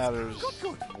 that matters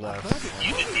less.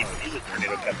 You didn't even need a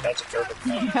tornado cut. That's a perfect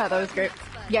one. Yeah, that was great.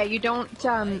 Yeah, you don't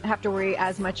have to worry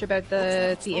as much about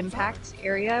the impact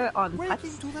area on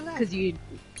putts, because you,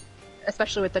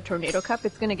 especially with the Tornado Cup,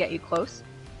 it's going to get you close.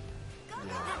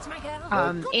 That's my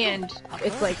girl. And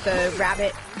it's like the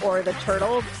rabbit or the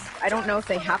turtle. I don't know if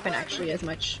they happen actually as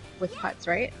much with putts,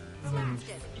 right?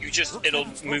 It'll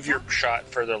move your shot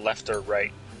further left or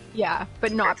right. Yeah,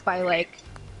 but not by like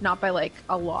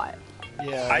a lot.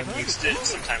 Yeah, I've used it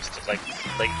sometimes to like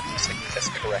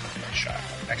test correct my shot.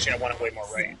 Actually, I want it way more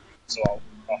right, so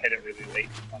I'll hit it really late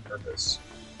on purpose.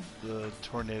 the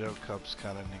tornado cups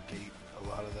kind of negate a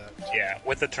lot of that. Yeah,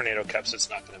 with the tornado cups, it's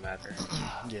not going to matter.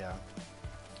 Yeah.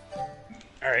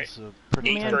 All right, It's a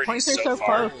pretty Man, birdies points are so so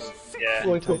far. close. Yeah,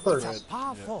 Going to tight first. spread.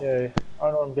 Powerful. Yeah,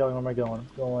 I don't know where I'm going. Where am I going?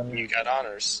 I'm going you got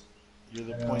honors. You're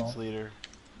the I know. points leader.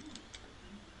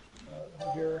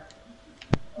 here.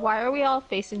 Why are we all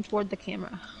facing toward the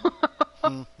camera?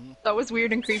 That was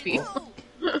weird and creepy.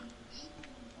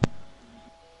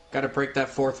 Gotta break that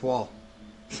fourth wall.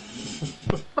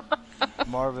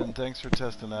 Marvin, thanks for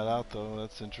testing that out, though.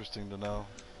 That's interesting to know.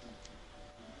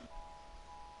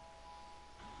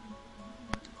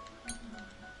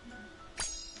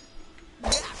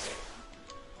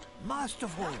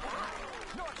 masterful.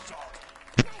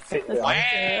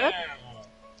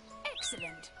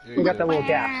 Excellent. We got that little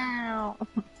gap. Wow.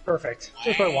 Perfect.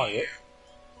 Just where I wanted it.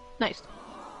 Nice.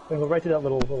 We go right through that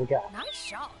little gap. Nice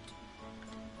shot.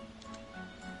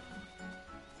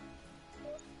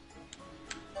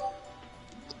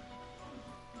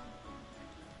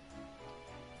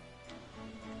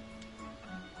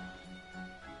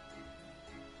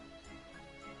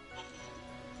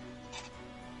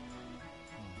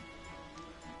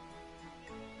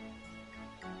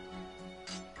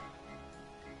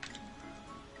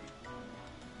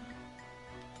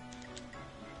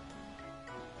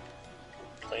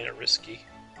 Playing it risky.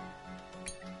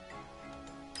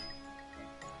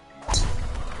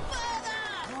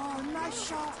 Oh, nice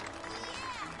shot.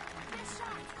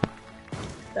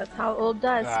 That's how old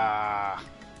does. Ah.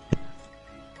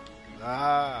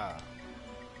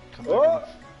 Come back Oh. in the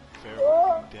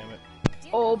fairway. Damn it.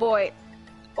 Oh boy.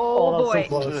 Oh, Oh that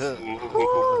boy. was so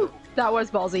close. That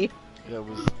was ballsy. That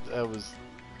was,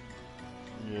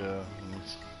 yeah.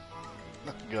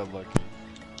 Got lucky.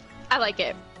 I like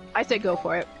it. I say go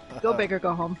for it. Go big or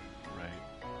go home. Right.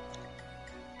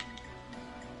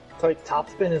 So like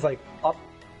topspin is like up.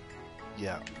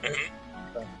 Yeah.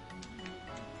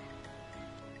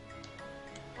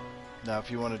 Now,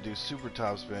 if you want to do super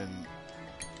topspin,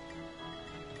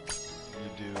 you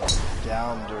do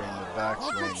down during the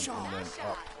backswing and then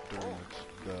up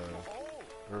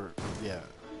during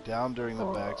down during the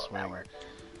backswing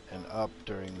and up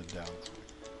during the downswing.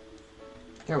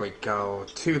 There we go.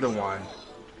 2-1.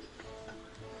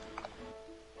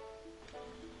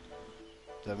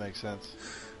 Does that make sense?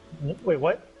 Wait,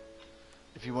 what?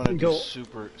 If you want to You do go-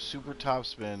 super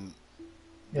topspin,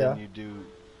 Yeah. then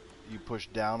you push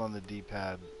down on the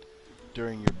D-pad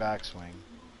during your backswing,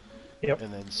 Yep.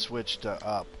 and then switch to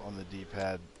up on the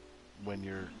D-pad when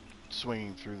you're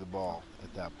swinging through the ball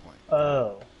at that point.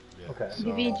 Oh. Yeah, Okay. so-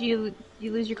 UV, do you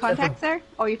lose your contacts there?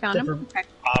 Oh, you found them? Different- Okay.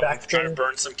 I'm trying to Backspin.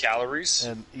 burn some calories.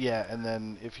 and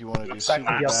then if you want to do Back super to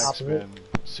the opposite.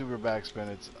 backspin,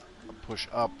 it's a push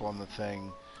up on the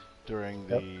thing during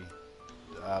Yep.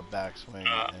 the backswing.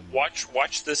 And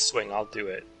Watch this swing. I'll do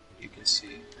it. You can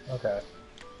see. Okay.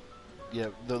 yeah,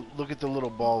 look at the little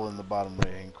ball in the bottom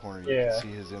right-hand corner. You Yeah. can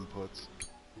see his inputs.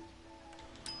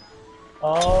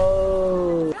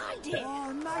 Oh.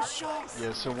 Oh, nice shot.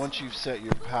 Yeah, so once you've set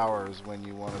your powers, when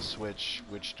you want to switch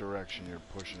which direction you're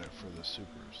pushing it for the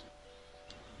supers.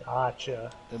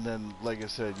 Gotcha. And then, like I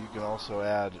said, you can also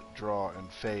add draw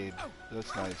and fade.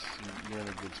 That's nice. You're in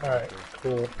a good spot Alright, there.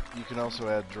 cool. You can also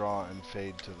add draw and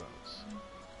fade to those.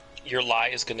 Your lie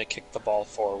is going to kick the ball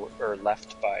forward or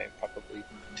left by probably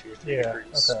 2 or 3 Yeah,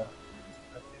 degrees, okay.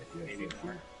 maybe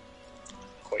more.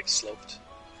 Quite sloped.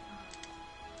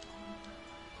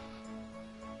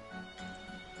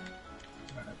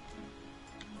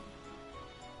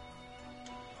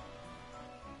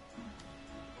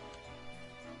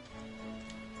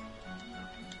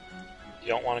 You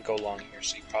don't want to go long here,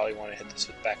 so you probably want to hit this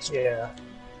with backswing. Yeah.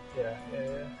 Yeah.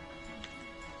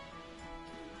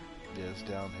 Yeah, it's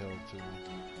downhill too.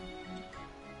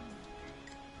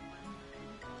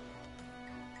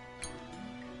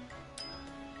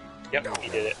 Yep, he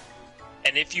did it.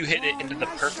 And if you hit it into the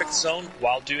perfect zone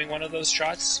while doing one of those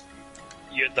shots,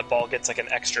 the ball gets like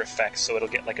an extra effect, so it'll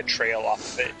get like a trail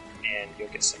off of it, and you'll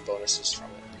get some bonuses from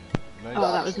it. Nice.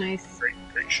 Oh, that was nice.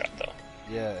 Great shot, though.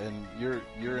 Yeah, and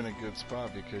you're in a good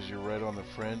spot because you're right on the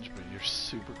fringe, but you're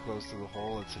super close to the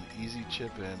hole. It's an easy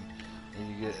chip in,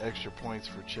 and you get extra points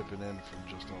for chipping in from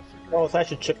just off the green. Oh, so I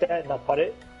should chip that and not putt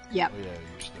it? Yep. Oh, yeah,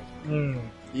 you should definitely.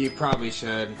 You probably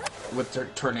should. With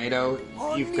Tornado,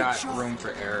 you've got room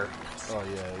for error. Oh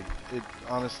yeah, it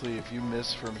honestly, if you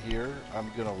miss from here,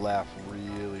 I'm gonna laugh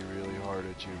really, really hard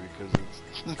at you because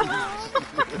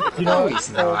it's. You know, No, he's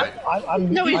not.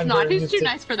 I'm No, he's I'm not. very He's used too to-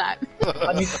 nice for that.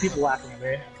 I'm used to people laughing at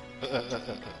me.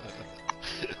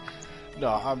 No,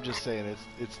 I'm just saying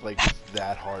it's like it's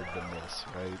that hard to miss,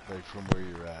 right? Like from where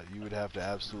you're at, you would have to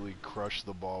absolutely crush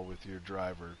the ball with your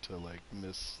driver to like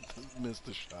miss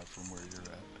the shot from where you're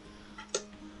at.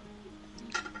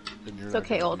 And you're It's not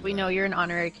okay, gonna old. do We that. know you're an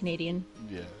honorary Canadian.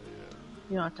 Yeah,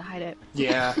 You don't have to hide it.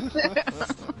 Yeah.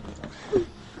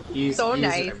 He's So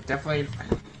nice. Definitely.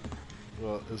 yeah.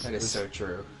 Well, That is so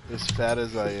true. as fat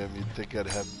as I am, you'd think I'd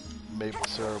have maple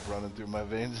syrup running through my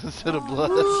veins instead of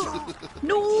blood.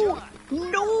 No!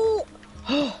 No!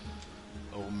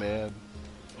 Oh man.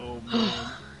 Oh man.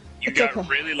 You It's got okay.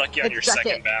 really lucky on It your stuck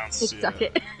second it. bounce. It stuck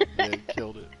it. Yeah, it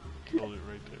killed it. Killed it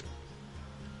right there.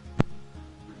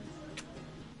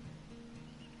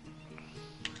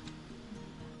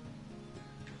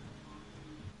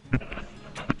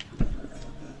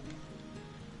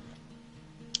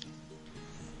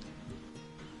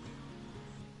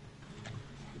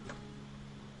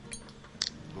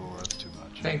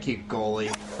 Thank you,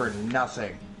 goalie, for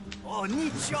nothing. Oh,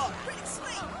 neat shot. That's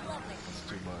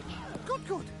too much. Good,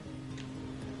 good.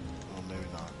 Well, maybe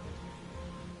not.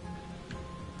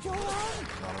 Go on.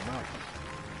 Not enough.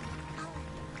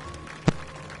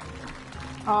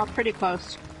 Oh, pretty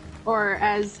close. Or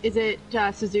as, is it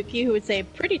Suzuki who would say,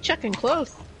 pretty chucking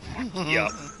close.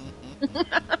 Yup.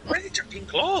 Pretty chucking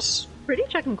close. Pretty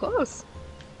chucking close.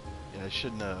 Yeah, I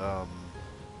shouldn't have,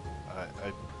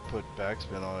 I put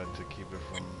backspin on it to keep it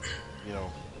from, you know,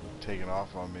 taking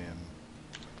off on me, and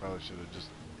probably should have just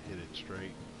hit it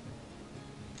straight.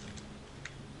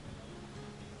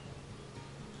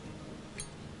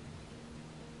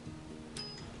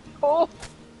 Oh!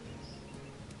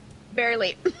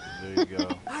 Barely. There you go.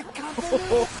 I can't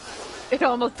believe it. It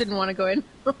almost didn't want to go in.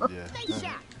 Yeah.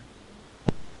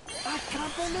 I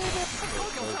can't believe it.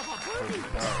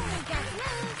 Perfect power.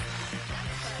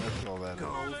 That's all that is.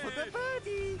 Go for the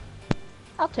birdie.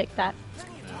 I'll take that.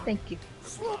 Thank you.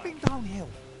 Sloping downhill.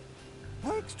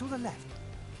 Works to the left.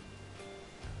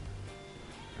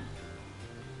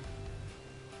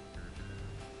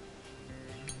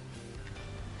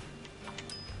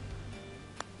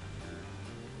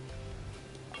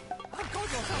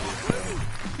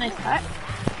 Nice cut.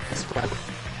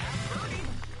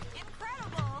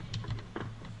 Incredible.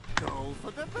 Go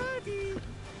for the birdie.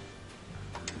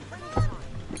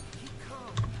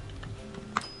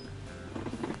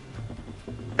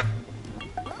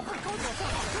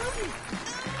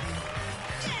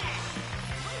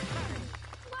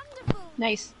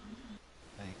 Nice.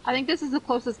 Thank you. I think this is the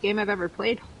closest game I've ever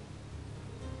played.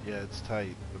 Yeah, it's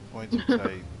tight. The points are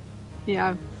tight.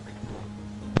 Yeah.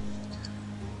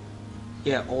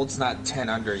 Yeah, old's not 10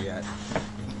 under yet.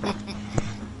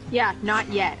 Yeah, not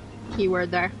yet.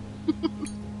 Keyword there.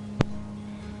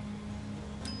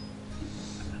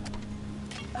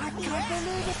 I can't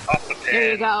believe it. Off the pin.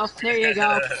 There you go. There you go.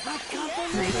 I can't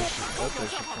believe Nice. That's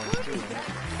extra points too, right?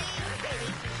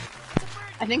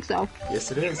 I think so.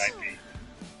 Yes, it is. Might be.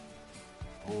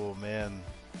 Oh man,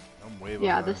 I'm way behind.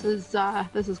 Yeah,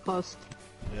 this is close.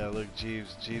 Yeah, look,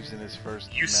 Jeeves in his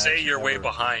first. You say match you're way ever.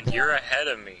 behind. You're ahead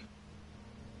of me.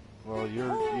 Well, you're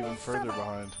even further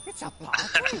behind. it's a par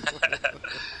three.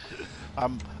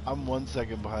 I'm 1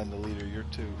 second behind the leader. You're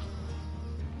 2,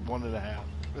 1.5.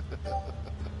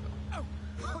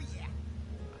 Oh yeah.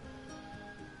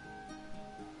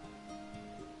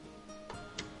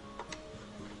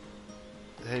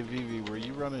 Hey Vivi, were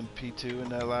you running P2 in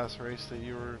that last race that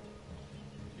you were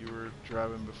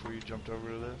driving before you jumped over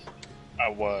to this? I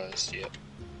was, yep.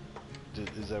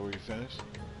 Is that where you finished?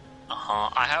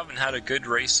 I haven't had a good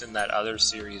race in that other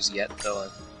series yet, though.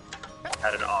 I've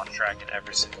had an off track in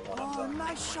every single one of Oh, them.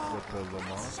 nice shot. With the Le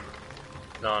Mans?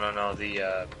 No,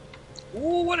 the,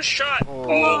 Ooh, what a shot! Oh.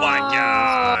 Oh, my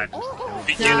god!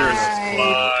 Beginner's Nice.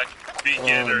 luck!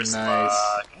 Beginner's Oh, nice.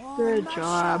 luck! Good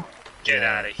job. Get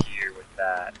out of here with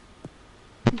that.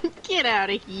 Get out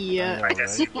of here. I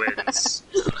guess he wins.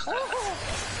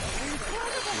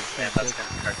 Man, that's gonna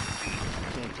hurt the beat.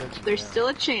 Can't catch you There's now. still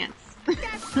a chance.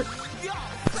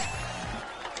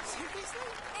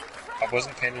 I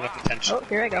wasn't paying enough attention. Oh,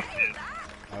 here I go.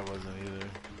 I wasn't either.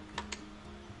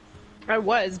 I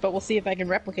was, but we'll see if I can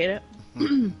replicate it.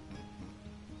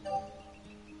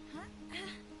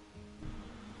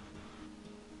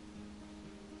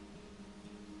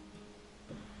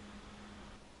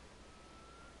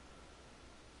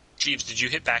 Jeeves, did you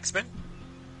hit backspin?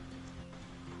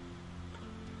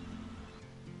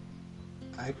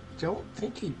 I don't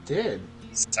think he did.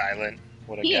 Silent.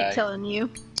 What a He ain't guy. telling you.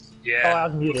 Oh, Yeah. I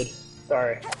was muted.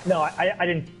 Sorry. No, I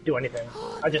didn't do anything.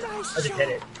 I just hit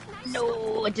it.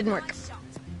 No, it didn't work. It's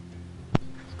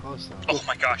close though. Oh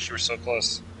my gosh, you were so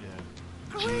close.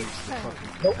 Yeah. Jeeves, the fucking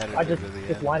Nope. competitor I just to the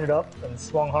just end. lined it up and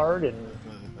swung hard and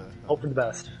hope for the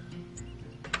best.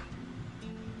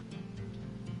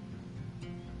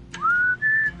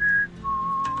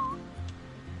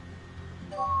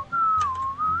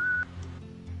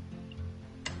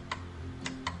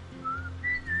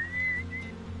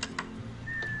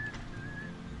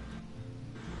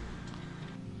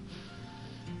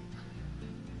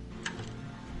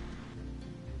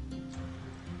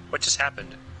 What just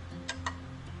happened?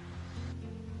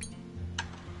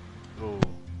 Oh,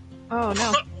 Oh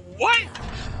no. What?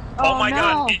 Oh, my no.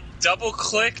 god, it double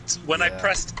clicked when I Yeah.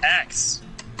 pressed X.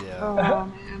 yeah. Oh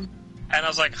man. And I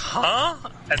was like, huh?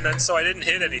 And then so I didn't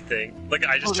hit anything. Like,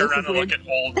 I just Oh, turned this around is and looked weird. at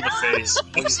old in the face.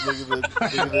 Look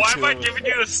at the Why am I two of giving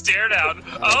you the stare down?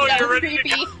 Oh, That you're was ready to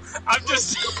creepy. go. I'm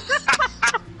just...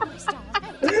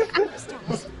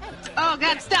 Oh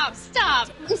god, stop, stop!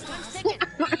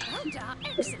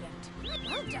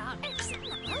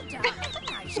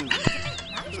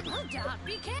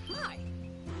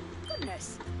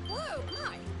 Whoa,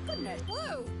 my goodness.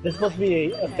 Whoa. This is supposed to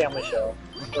be a family show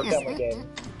or a family game.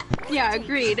 Yeah,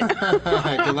 agreed.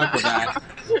 Good luck with that.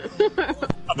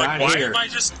 I'm Not like, why here. am I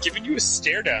just giving you a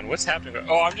stare down? What's happening?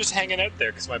 Oh, I'm just hanging out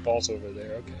there because my ball's over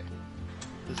there. Okay.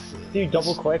 This, So you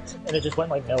double clicked and it just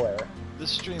went like nowhere.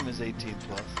 this stream is 18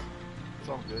 plus. It's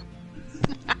all good.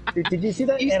 Dude, did you see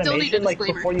that You still need a animation like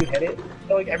disclaimer. before you hit it?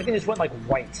 So, like everything just went like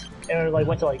white and it like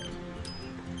went to like.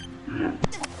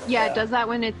 Yeah, it does that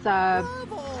when it's like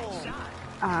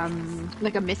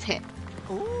a mishit.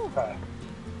 Okay.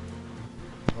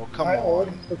 Oh, come All right, old,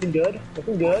 on. looking good,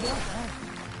 looking good,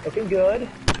 looking good.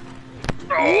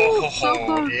 Oh, so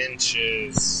close.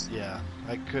 inches. Yeah,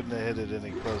 I couldn't have hit it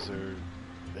any closer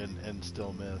and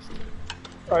still missed.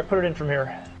 All right, put it in from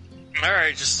here. All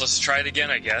right, let's try it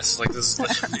again. I guess like this is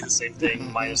literally the same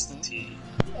thing minus the T.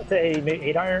 That's a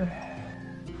 8-iron.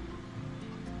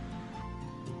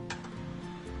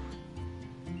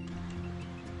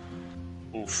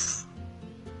 Oof.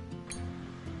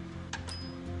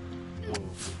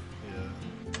 Oof.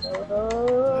 Yeah. I think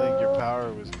Uh, your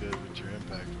power was good, but your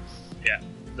impact was Yeah,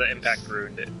 the impact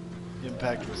ruined it.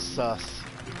 sus.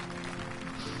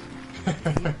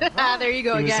 There you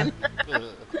go He was- again.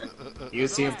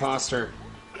 Use the imposter.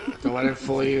 Don't let him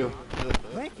fool you.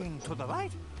 Braking to the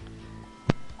right.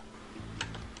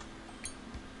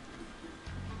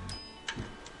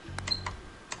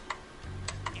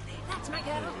 That's my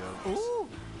There girl. you go. Ooh.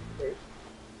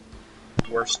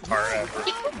 Worst tar ever.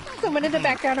 Someone in the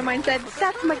background of mine said,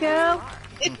 "That's my girl,"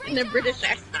 in a British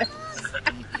accent.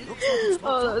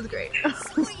 Oh, that was great.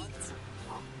 Sweet.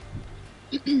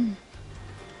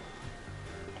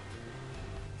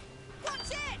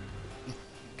 Watch it.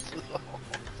 Oh,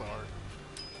 sorry.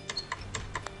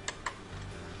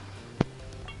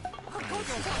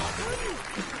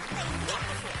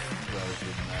 Glad it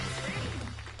didn't matter.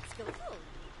 Let's go.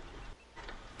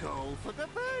 Go for the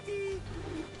birdie.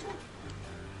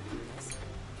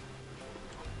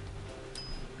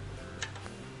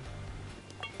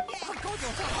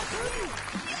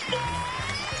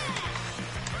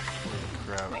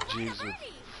 Crap. Jeez, with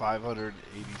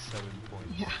 587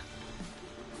 points. Yeah.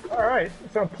 all right,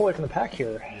 so I'm pulling from the pack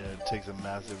here. Yeah, it takes a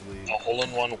massive lead. A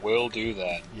hole-in-one will do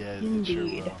that. Yeah, it sure will.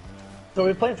 Indeed. Yeah. So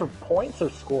we're playing for points or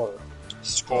score?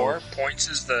 Score points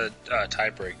is the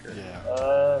tiebreaker. Yeah.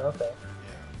 Okay.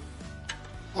 Yeah.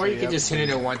 Or So you you can have just to- hit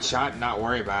it in one shot and not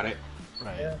worry about it.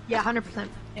 Right. Yeah. Yeah, 100%.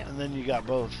 Yeah. And then you got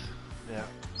both. Yeah.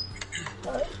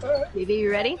 Baby,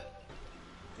 you ready?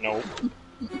 Nope.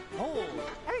 Oh,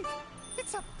 hey,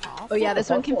 it's a par Oh yeah, this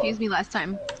one Four. confused me last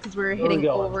time because we were Where we hitting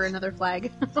going? over another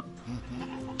flag.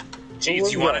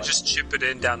 Jeez, you want to going? just chip it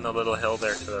in down the little hill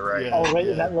there to the right? Yeah. Oh, right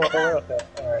in that little hole. Okay.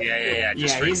 All right. Yeah.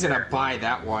 Just Yeah, right he's gonna there. buy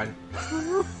that one.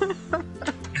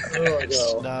 Where do I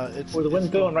go? No, it's. Where the wind's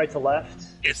it's going right to left.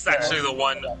 It's actually the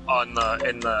one on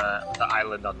the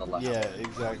island on the left. Yeah,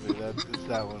 exactly. It's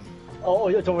that one. Oh,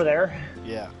 it's over there.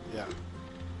 Yeah.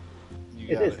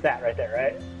 You got It's that right there,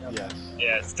 right? Yes.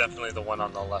 Yeah, it's definitely the one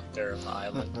on the left there on the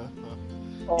island.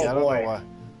 Oh Yeah, I don't boy. know why.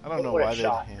 I don't know What a why they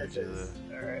shot hand this you is.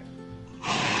 All right.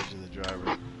 the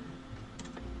driver.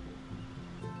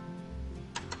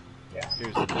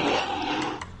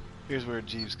 Yeah. Here's where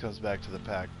Jeeves comes back to the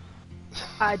pack.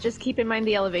 Just keep in mind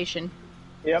the elevation.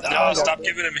 Yep. No, stop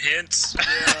giving him hints.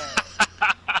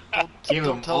 Give him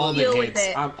Don't tell all him. the Deal with hits.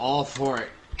 it. I'm all for it.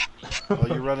 Oh,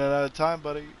 you're running out of time,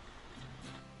 buddy.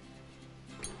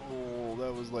 Oh,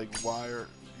 that was like wire.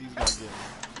 He's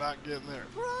not getting there.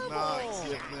 Not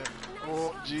getting there.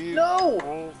 Oh, Jeeves. No!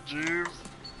 Oh, Jeeves.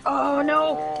 Oh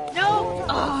no! No!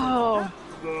 Oh!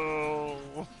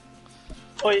 No.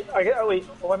 Wait, wait.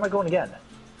 Why am I going again?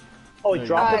 Oh, No,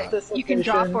 drop you're it not. to this You can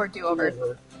location. drop or do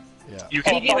over. Yeah. You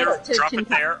can Oh, either to drop tin it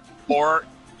cup. there or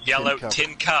yell Tin out cup.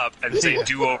 tin cup and say Yeah.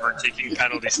 do over, taking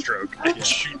penalty stroke, and Yeah.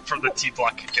 shoot from the T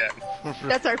block again.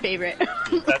 That's our favorite.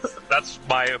 That's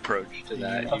my approach to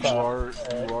that.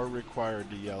 You are required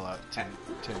to yell out tin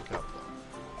cup though.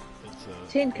 It's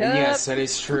a Tin cup. Yes, that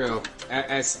is true.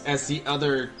 As the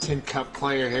other tin cup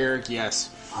player here, yes.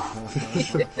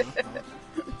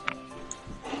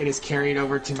 It is carried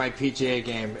over to my PGA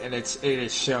game, and it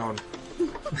is shown.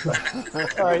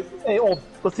 All right. Hey, old.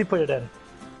 Let's see. Put it in.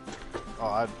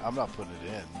 Oh, I'm not putting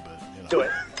it in, but you know. Do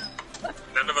it.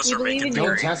 None of us We are believe making in the you.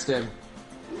 Don't grade. test him.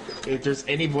 If there's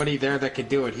anybody there that could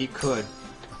do it, he could.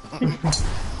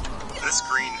 This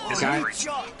green is Guy- a green.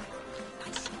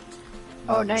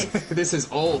 Oh, nice. This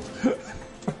is old.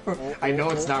 I know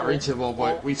it's not reachable,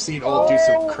 but we've seen old do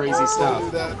some crazy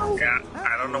stuff. Yeah,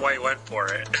 I don't know why you went for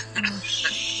it.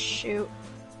 Shoot.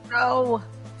 No.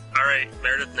 All right,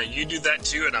 Meredith, now you do that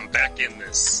too, and I'm back in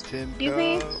this. Tin Excuse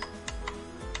me? cup.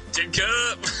 Tin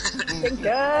cup! Think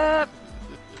up.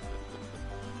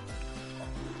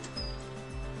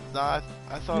 No, I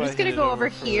thought I'm I just gonna hit it go over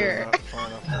further here. enough, far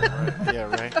enough to the right. Yeah,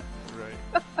 right.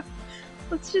 Right.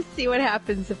 Let's just see what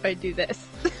happens if I do this.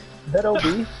 Is that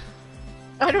OB?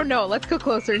 I don't know. Let's go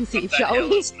closer and see, Up that shall hill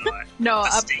we? is not. No, The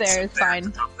up stakes there up is there at fine.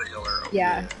 the top of the hill are over.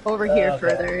 Yeah, over here Okay,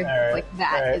 further. alright, Like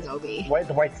that alright. is OB.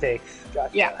 The white stakes.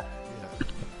 Gotcha. Yeah.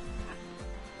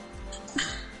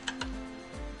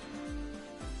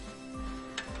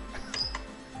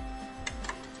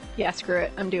 Yeah, screw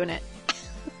it. I'm doing it.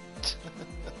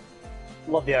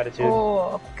 Love the attitude.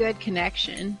 Oh, good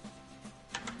connection.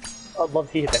 I'd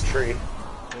love to hit that tree.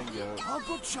 Bingo. A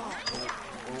good shot.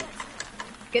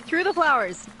 Get through the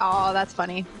flowers. Oh, that's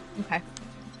funny. Okay,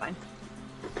 it's fine.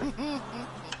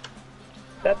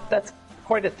 That's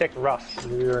quite a thick rough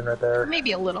you're in right there.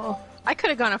 Maybe a little. I could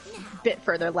have gone a bit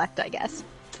further left, I guess.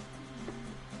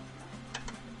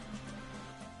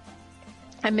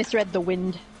 I misread the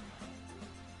wind.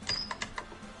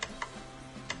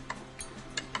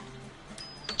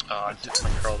 Oh, I did my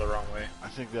curl the wrong way. I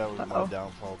think that was my Uh-oh.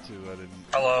 downfall too. I didn't.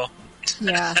 Hello.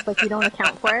 Yeah, like you don't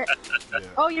account for it. Yeah.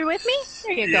 Oh, you're with me?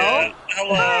 There you Yeah. go.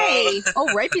 Hello. Hi.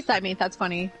 Oh, right beside me. That's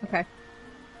funny. Okay.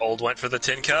 Old went for the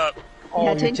tin cup. Oh,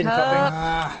 Yeah, you're tin tin cup. cupping.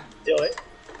 Ah, Do it.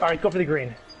 Alright, go for the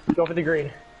green. Go for the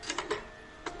green.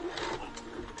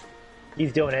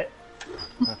 He's doing it.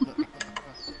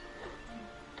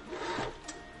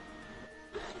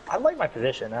 I like my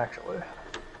position, actually.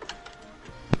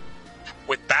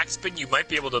 With backspin, you might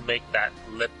be able to make that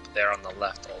lip there on the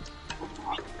left, Old.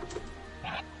 What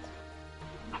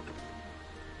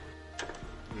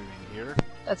do you mean here?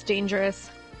 That's dangerous.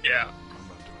 Yeah. I'm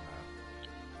not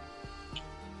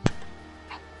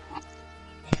doing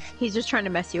that. He's just trying to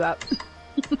mess you up.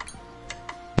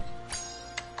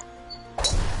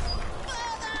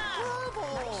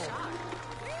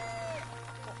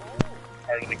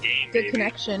 Part of the game, Good baby.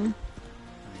 connection.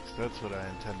 Thanks. That's what I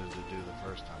intended to do the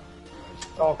first time. I just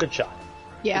Oh, good shot.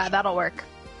 Yeah, that'll work.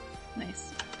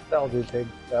 Nice. That'll do, pig.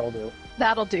 That'll do.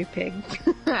 That'll do, pig.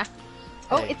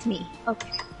 Oh, Hey. it's me. Okay.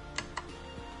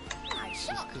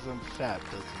 Just because I'm fat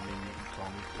doesn't mean you can call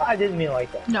me fat. I didn't mean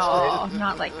like that. No,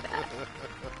 not like that.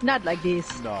 Not like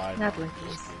this. No, I know. Not like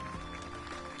this.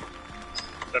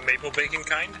 The maple bacon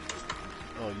kind?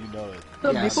 Oh, you know it.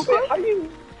 The Yes. maple pie? How do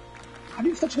you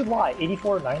have such a good lie?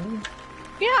 84, 90?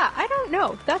 Yeah, I don't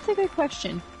know. That's a good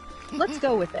question. Let's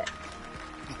go with it.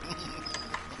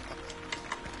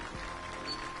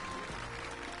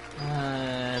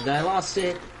 and I lost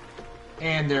it.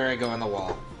 And there I go on the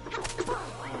wall.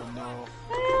 Oh no.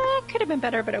 Could have been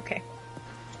better, but okay.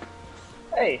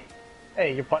 Hey,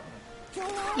 you're putting.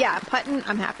 Yeah, putting,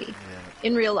 I'm happy. Yeah,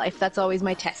 In real life, that's always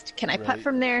my test. Can I putt Right.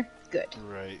 from there? Good.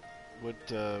 right.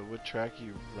 What track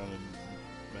you running,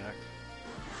 Mac?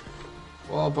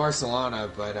 Well, Barcelona,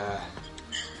 but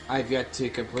I've yet to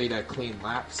complete a clean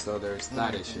lap, so there's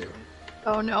that issue.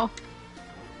 Oh no.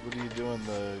 What are you doing?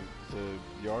 The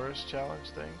Yaris challenge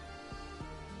thing?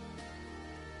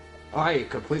 Oh, I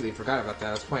completely forgot about that.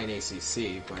 I was playing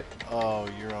ACC, but Oh,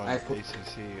 you're on I ACC. put-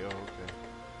 Oh, okay.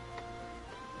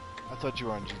 I thought you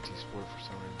were on GT Sport for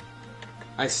some reason.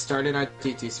 I started on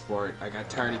GT Sport. I got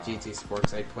tired of GT Sport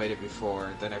because I played it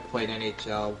before. Then I played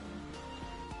NHL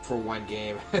for one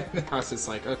game. And I was just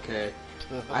like, okay,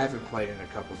 I haven't played in a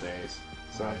couple days,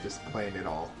 so I'm just playing it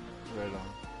all. Right on.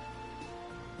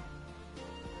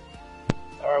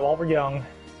 Alright, while we're young.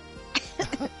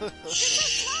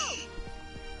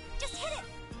 Just hit it.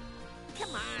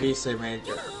 Come on. DC, man,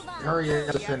 hurry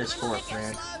up to finish fourth,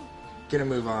 man. Get a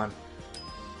move on.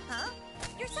 Huh?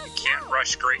 You're so Can't slow.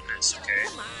 rush greatness, okay?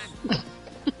 Come on.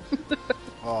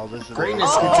 Oh, this is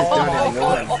Greatness gets it done in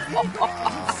one.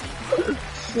 Wow.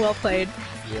 Well played.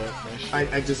 Yeah, nice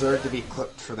shot. I deserve to be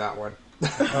clipped for that one.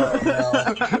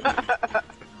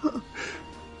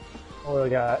 What do we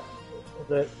got?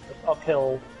 Is it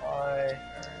uphill?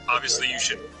 Obviously, you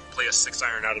should play a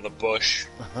 6-iron out of the bush.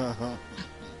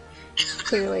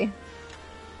 Clearly.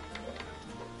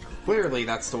 Clearly,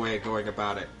 that's the way of going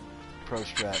about it. Pro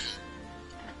strats.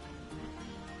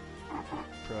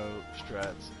 Pro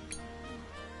strats.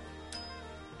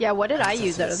 Yeah, what did I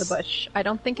use out of the bush? I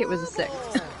don't think it was a 6.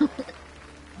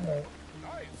 Alright.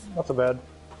 Not so bad.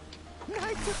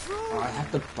 Oh, I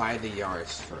have to buy the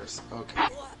Yaris first. Okay. I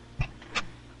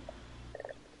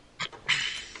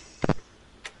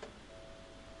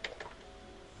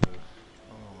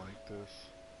don't like this.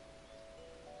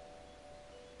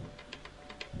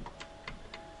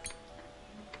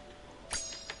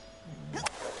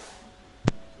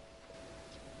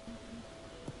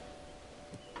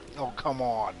 Oh, come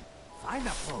on. Fine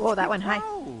approach. Whoa, that went high.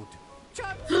 Road.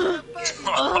 Jump Ugh,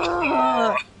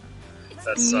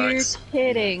 That you're sucks.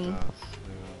 kidding.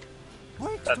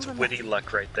 That's witty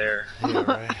luck right there. Yeah,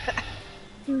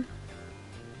 right.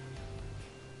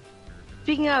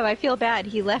 Speaking of, I feel bad.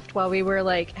 He left while we were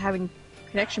like having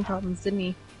connection problems, didn't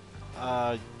he?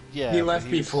 Yeah. He but left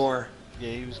was- before.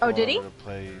 Yeah, he was Oh, going did he? over to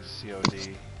play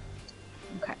COD.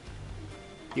 Okay.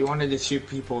 He wanted to shoot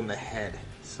people in the head.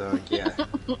 So yeah.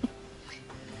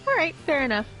 All right, fair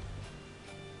enough.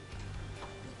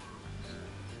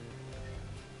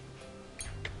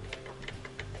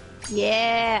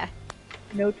 Yeah.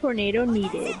 No tornado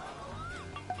needed.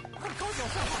 Compose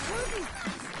yourself accordingly.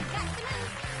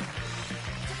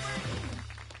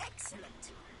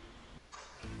 Excellent.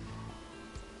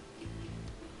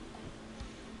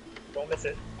 Don't miss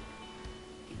it.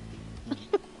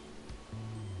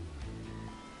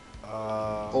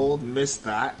 Old missed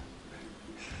that.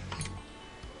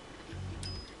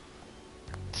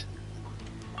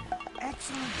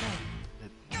 Excellent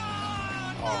game.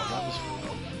 Oh, that was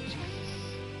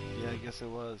for Yeah, I guess it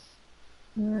was.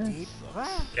 Deep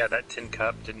breath. Yeah, that tin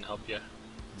cup didn't help you.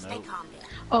 Stay Nope. calm there.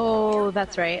 Oh,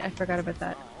 that's right. I forgot about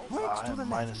that. Brakes I to have the left.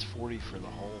 minus 40 for the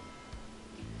hole.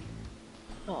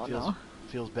 Oh Feels, no.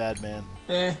 feels bad, man.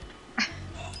 Eh.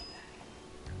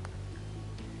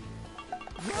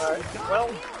 Alright, well.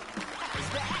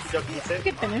 Jump in,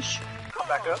 Good finish. come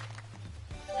back up.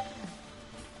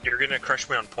 You're gonna crush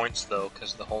me on points though,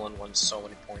 because the hole in one's so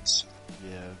many points.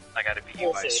 Yeah. I gotta beat you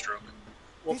We'll by a see. stroke.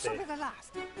 We'll This see. will be the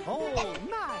last. Oh,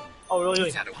 man. Oh,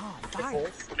 really? Gotta, Par Big 5.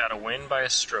 holes? gotta win by a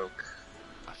stroke.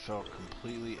 I felt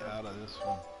completely out of this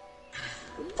one.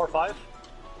 Par 5?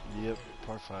 Yep,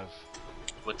 par 5.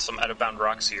 With some out of bound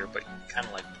rocks here, but you kind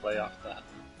of like play off that.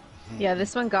 Yeah,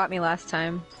 this one got me last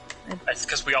time. It's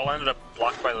because we all ended up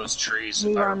blocked by those trees.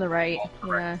 We if were I on the right. recall Yeah.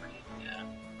 correctly. Yeah.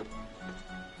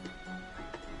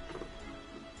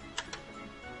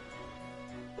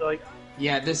 Like,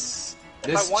 Yeah, this I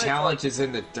wanted to, challenge is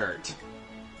in the dirt. if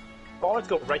I wanted to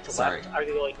go right to Sorry. left, I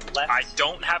could go like left. I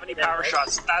don't have any power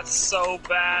shots. That's so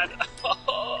bad.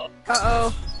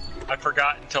 Uh-oh. I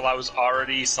forgot until I was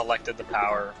already selected the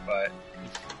power, but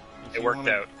If it you worked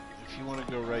wanna- out. If you want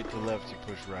to go right to left, you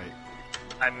push right.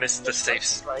 I missed the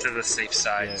safe Right. to the safe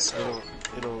side. Yeah, So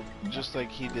it'll just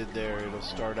like he did there. It'll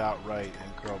start out right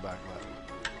and curl back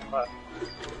left.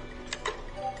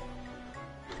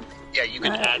 yeah, you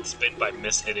can add spin by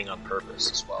mishitting on purpose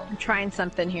as well. I'm trying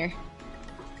something here.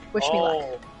 Wish me luck.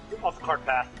 Oh, off the cart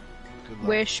path. Good luck.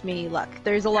 Wish me luck.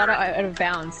 There's a lot of out of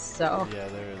bounds, so. Yeah,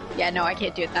 there is. Yeah, no, I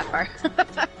can't do it that far.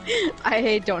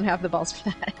 I don't have the balls for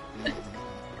that.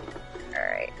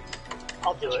 Alright.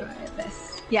 I'll do it. Try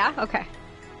this. Yeah? Okay.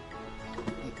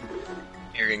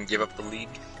 You're gonna give up the lead.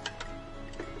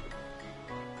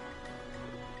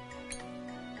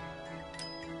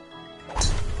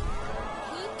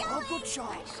 Oh, good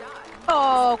shot.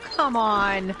 Oh, come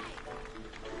on.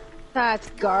 That's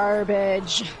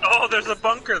garbage. Oh, there's a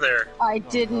bunker there. I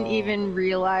didn't even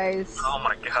realize. Oh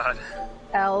my god.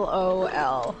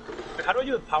 LOL. Wait, how do I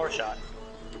do a power shot?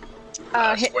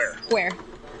 Hit Square. Square.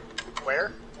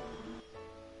 Where?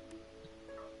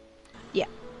 Yeah.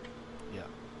 Yeah.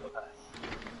 Okay.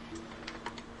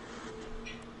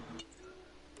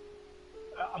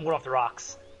 I'm going off the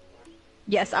rocks.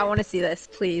 Yes, I want to see this,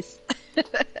 please.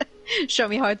 Show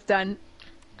me how it's done.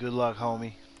 Good luck,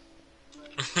 homie.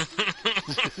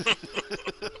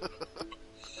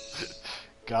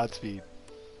 Godspeed.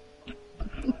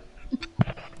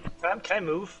 Can I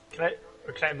move? Can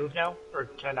I move now? Or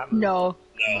can I not move? No.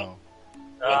 No.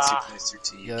 Once you Ah. place your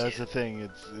tee, Yeah, that's the thing.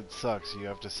 It sucks. You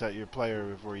have to set your player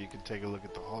before you can take a look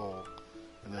at the hole,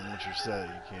 and then once you're set,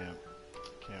 you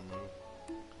can't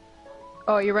move.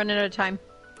 Oh, you're running out of time.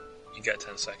 you got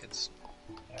 10 seconds.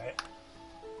 Alright.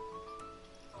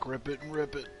 Grip it and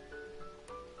rip it.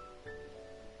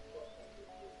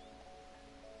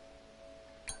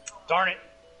 Darn it.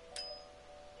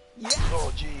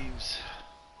 Oh, Jeeves,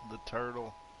 the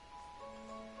turtle.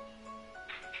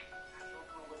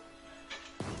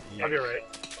 I'll be right.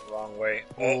 Wrong way.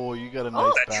 Oh, Oh, you got a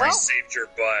nice that tree bounce. saved your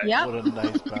butt. Yep. What a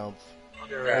nice bounce. I'll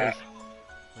be right.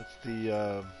 That's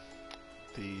the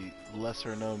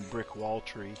lesser known brick wall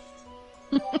tree.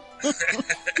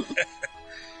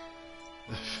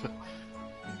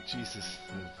 Jesus.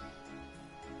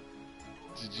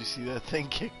 Did you see that thing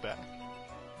kick back?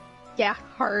 Yeah,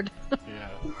 hard. Yeah,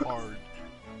 hard.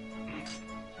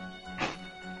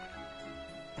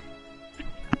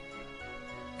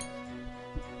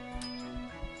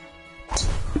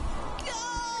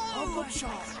 Oh, good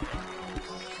shot.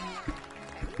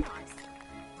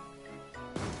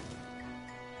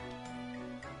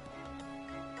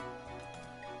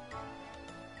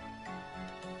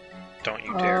 Don't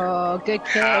you dare. Oh, good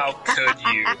kick. How could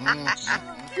you?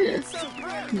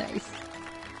 Nice.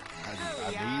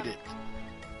 I need it.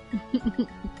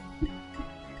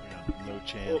 Yeah, no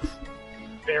chance.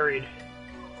 Buried.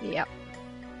 Yep.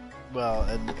 Well,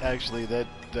 and actually,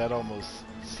 that almost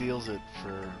seals it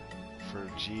for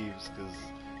Jeeves, because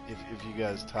if you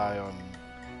guys tie on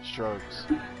strokes,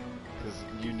 because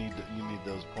you need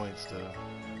those points to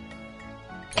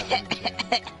have any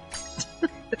chance.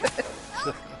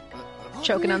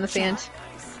 Choking on the sand.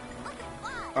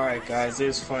 Alright, guys, it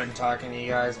was fun talking to you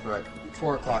guys, but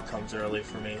 4 o'clock comes early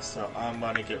for me, so I'm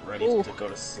gonna get ready Ooh. to go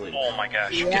to sleep. Oh my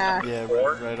gosh. Yeah. Yeah,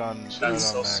 Four? right on That's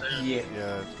so Max. soon. Yeah.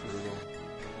 Yeah, it's brutal.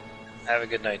 Have a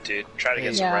good night, dude. Try to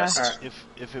get Hey, some Yeah. rest.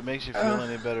 If it makes you feel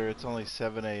any better, it's only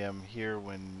 7 a.m. here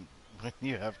when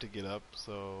you have to get up.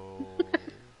 So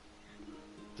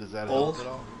does that help at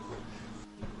all?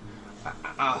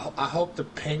 I hope the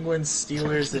Penguins,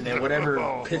 Steelers, and then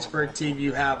whatever Pittsburgh team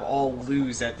you have all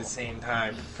lose at the same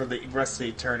time for the rest of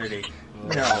eternity.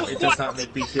 No, it does not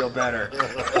make me feel better.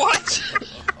 What?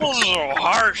 Those are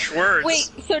harsh words. Wait,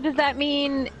 so does that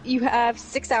mean you have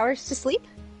 6 hours to sleep?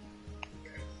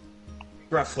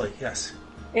 Roughly, yes.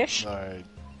 Ish? All right.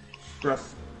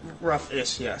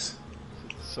 Rough-ish, yes.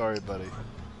 Sorry, buddy.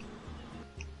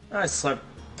 I slept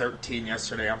 13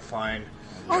 yesterday, I'm fine.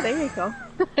 Oh, there you go.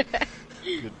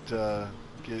 Get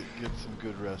some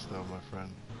good rest, though, my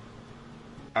friend.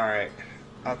 Alright,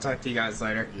 I'll talk to you guys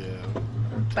later. Yeah.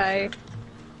 Bye.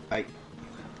 Bye.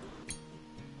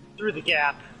 Through the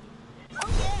gap.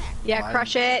 Yeah, Mine-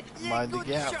 crush it. Mind the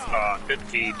gap. Good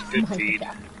feed. Good feed.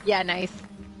 Yeah, nice.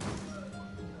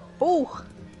 Oh,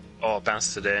 Oh,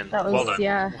 bounced it in. that was, Well done.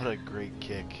 yeah. What a great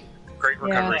kick. Great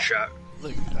recovery Yeah. shot.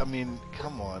 Look, I mean,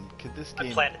 come on. Could this I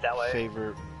game planned it that way.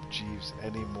 favor Jeeves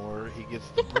anymore? He gets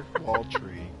the brick wall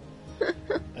tree.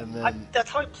 And then That's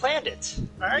how I planned it.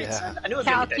 Alright? Yeah. I knew it was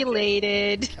gonna be that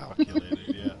Calculated. calculated,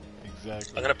 yeah.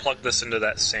 Exactly. I'm gonna plug this into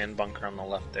that sand bunker on the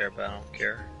left there, but I don't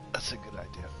care. That's a good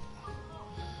idea.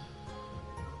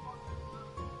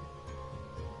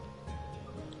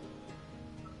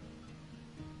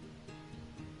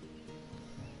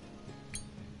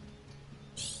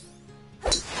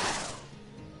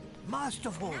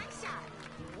 Masterful.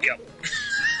 Yep.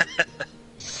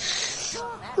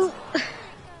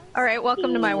 All right,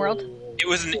 welcome to my world. It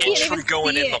was an can't inch even from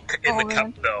going see in the it. in the Oh, cup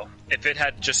man. though. If it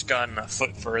had just gone a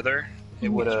foot further, it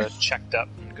would have checked up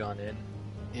and gone in.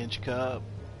 Inch cup.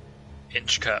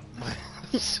 Inch cup.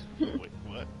 Wait,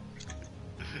 what?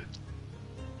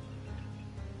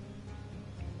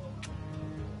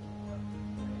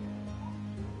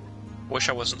 Wish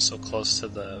I wasn't so close to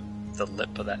the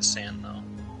lip of that sand though.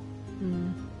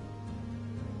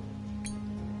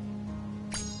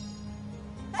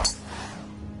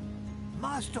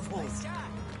 Masterful.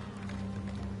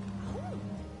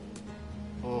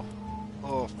 Oh.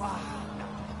 Oh.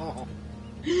 Oh.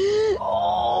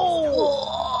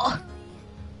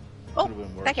 Oh, Could have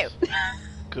been worse. back out.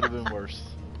 Could have been worse.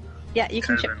 Yeah, you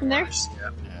can Could've chip been from there. worse, Yeah.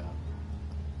 Yeah.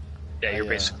 Yeah, you're I,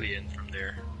 basically in from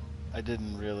there. I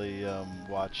didn't really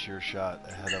watch your shot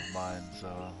ahead of mine, so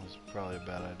it was probably a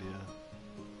bad idea.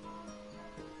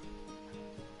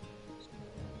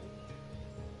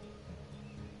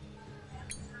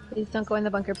 Please don't go in the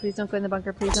bunker. Please don't go in the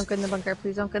bunker. Please don't go in the bunker.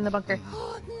 Please don't go in the bunker.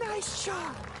 Oh, nice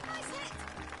shot.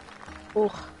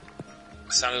 Oh,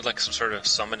 It sounded like some sort of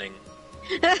summoning.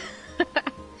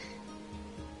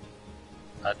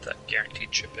 Had that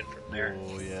guaranteed chip in from there.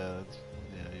 Oh yeah,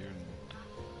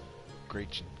 you're in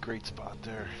great spot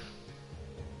there.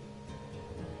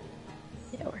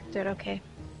 yeah, worked out okay.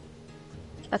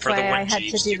 That's For the why I win, had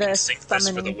to Jeeves, do you can the sink this for the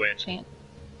summoning win. chant.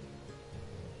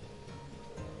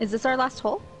 Is this our last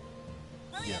hole?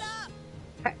 Yes.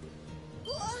 Okay.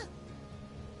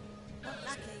 Not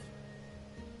lucky.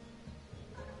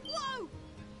 Whoa!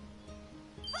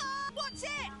 Ah, watch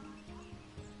it!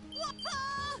 What?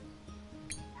 Ah!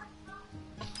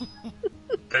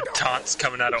 The taunt's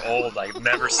coming out of old. I've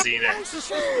never seen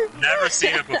it. Never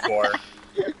seen it before.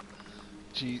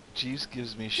 Jeeves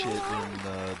gives me shit in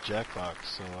Jackbox,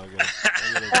 so I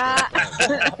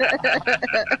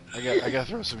gotta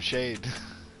throw some shade.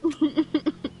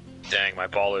 Dang, my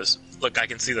ball is. Look, I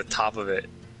can see the top of it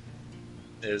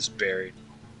is buried.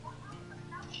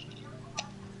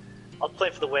 I'll play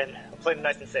for the win. I'll play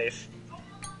nice and safe.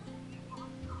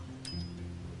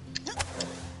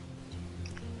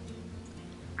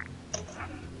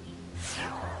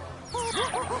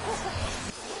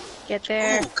 Get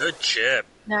there. Ooh, good chip.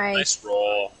 Nice. Nice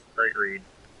roll. Great read.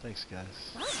 Thanks, guys.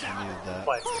 I needed that.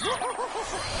 Play. It's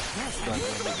not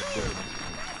gonna make a difference.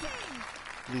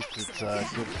 At least it's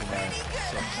good for my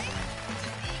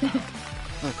self-esteem. Nice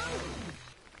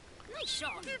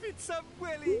shot. Give it some,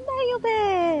 Willie. Nailed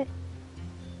it!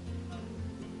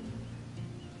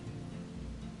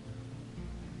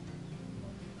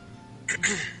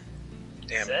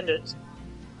 Damn, Send it.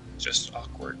 just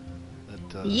awkward.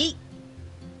 That, Yeet!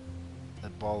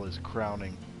 that ball is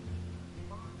crowning.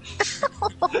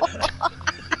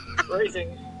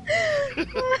 Phrasing.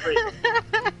 Phrasing.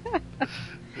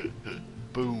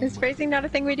 Boom. Is phrasing not a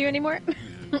thing we do anymore?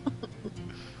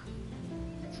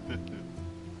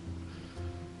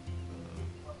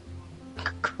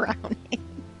 Crowning.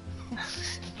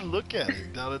 Look at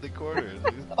it down in the corner.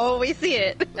 Oh, we see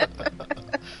it.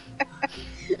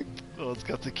 Oh, it's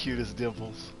got the cutest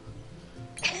dimples.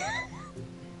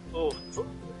 Oh, it's a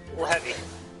little heavy.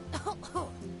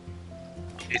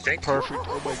 You think? Perfect.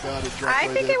 Oh my god, it dropped I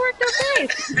right think in. it worked okay.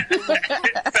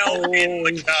 It fell in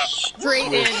the cup.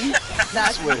 Straight in.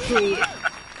 That's Swish. sweet.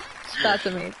 That's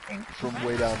amazing. From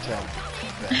way downtown.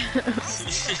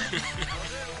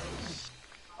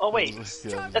 Oh wait,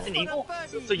 Yeah. that's an eagle.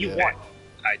 So you Yeah. won.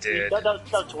 I did.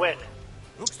 That's win.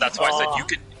 That's why I Oh.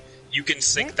 said you can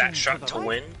sink that shot to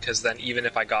win, because then even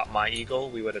if I got my eagle,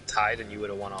 we would have tied and you would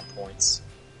have won on points.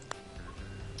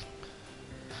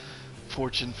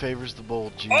 Fortune favors the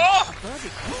bold, G. Oh!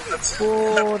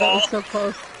 Oh, that was so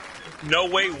close. No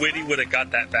way Whitty would have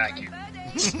got that vacuum.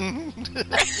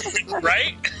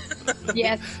 Right?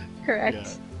 Yes,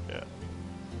 correct. Yeah, yeah.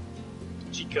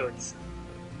 Cheat codes.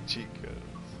 Cheat codes.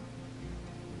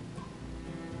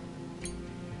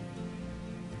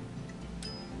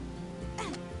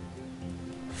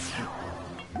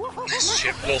 Nice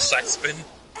chip, little side spin.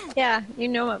 Yeah, you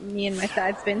know what me and my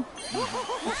side spin.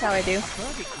 That's how I do.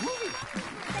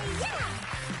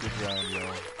 Good round,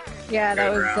 yo. Yeah, that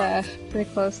Good was round. pretty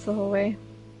close the whole way.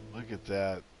 Look at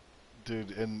that.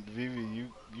 Dude, and Vivi, you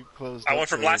closed I up went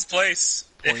from the last place.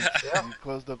 points, Yeah. You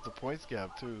closed up the points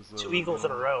gap, too. So, 2 eagles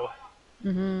in a row.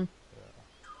 Mm-hmm.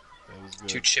 That was good.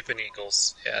 2 chipping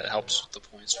eagles. Yeah, it helps with the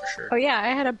points for sure. Oh yeah, I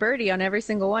had a birdie on every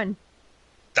single one.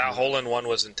 That hole in one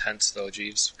was intense though,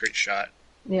 Jeeves. Great shot.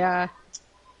 Yeah.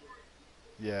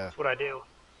 Yeah. That's what I do.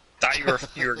 Thought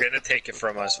you were gonna take it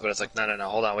from us, but it's like no,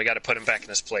 hold on, we got to put him back in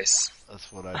his place.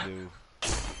 That's what I do.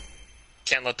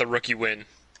 Can't let the rookie win.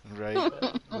 Right?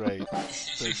 Right.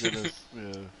 Thank goodness,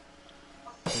 yeah.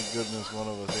 Thank goodness one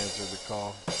of us answered the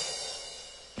call.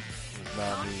 It was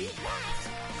not me.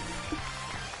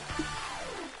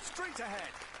 Straight ahead.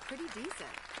 Pretty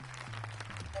decent.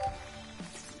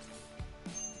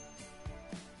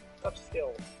 Tough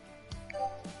skill.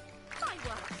 Fine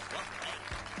work.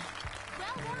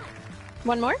 Well done.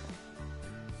 One more?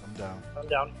 I'm down. I'm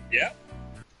down. Yeah.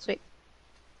 Sweet.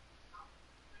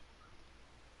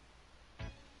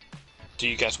 Do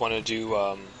you guys want to do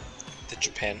the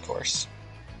Japan course,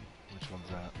 Which one's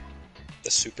that?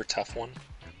 the super tough one?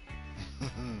 Yeah.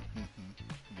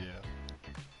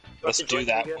 Let's What's do it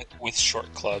that again? with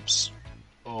short clubs.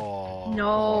 Oh.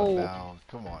 No. Come on now.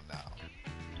 Come on now.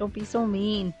 Don't be so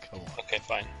mean. Come on. Okay,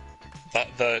 fine.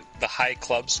 The high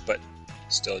clubs, but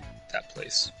still that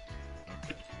place.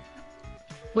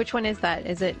 Which one is that?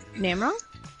 Is it Namro?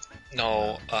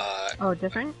 No, Oh,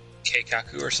 different?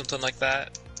 Keikaku or something like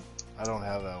that. I don't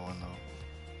have that one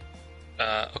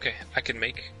though. Okay, I can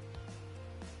make.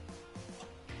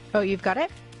 Oh, you've got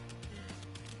it?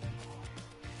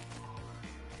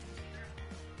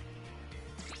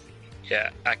 Yeah,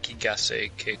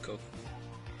 Akigase Keikoku.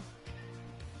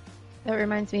 That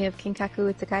reminds me of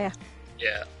Kinkaku Utsukaya.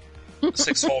 Yeah.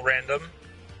 6-hole random.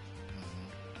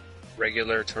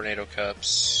 Regular tornado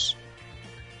cups.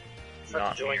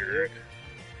 Not join mirrored.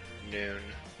 Noon.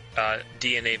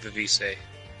 DNA Vivise.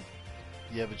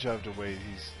 Yeah, but you have to wait.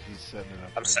 He's setting it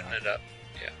up. I'm right setting now. it up.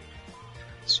 Yeah.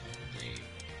 So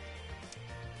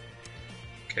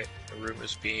okay, the room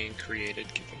is being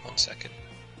created. Give him 1 second.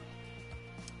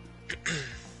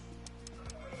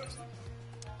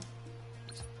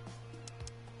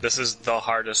 This is the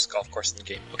hardest golf course in the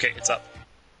game. Okay, it's up.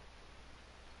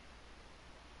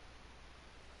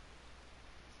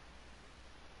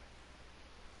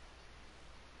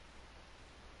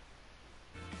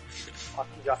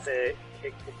 Akigase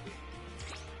Keikoku.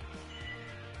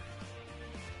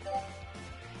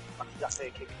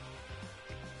 Akigase Keikoku.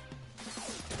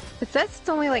 It says it's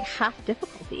only like half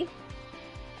difficulty.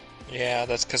 Yeah,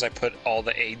 that's because I put all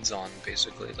the aids on,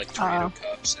 basically, like tornado Oh.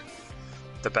 cups and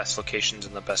the best locations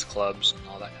and the best clubs and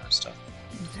all that kind of stuff.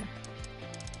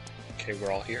 Okay,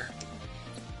 we're all here.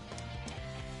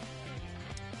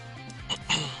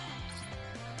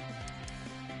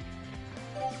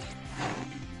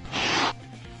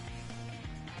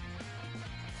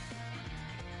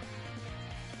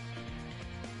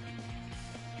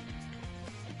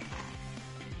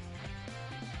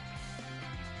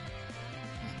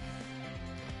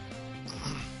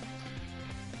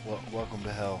 Welcome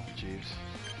to hell, Jeeves.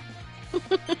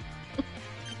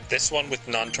 This one with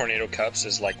non-tornado cups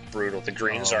is like brutal. The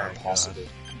greens are impossible.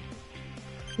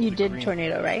 You The did green-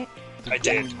 tornado, right? I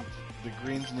did. The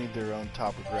greens need their own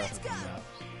topographical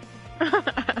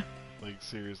maps. Like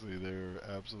seriously, they're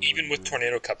absolutely. Even with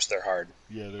tornado cups, they're hard.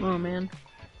 Yeah. They're Oh man.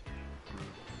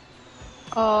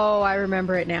 Oh, I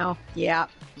remember it now. Yeah.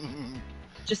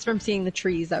 Just from seeing the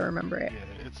trees, I remember it.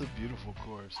 Yeah, it's a beautiful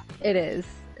course. But It is.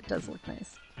 It does look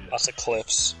nice. Lots of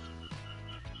cliffs.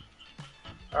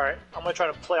 Alright, I'm gonna try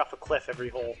to play off a cliff every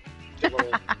hole. Get a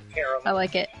little pair of I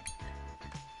like it.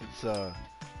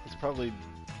 It's probably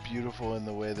beautiful in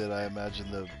the way that I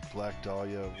imagine the Black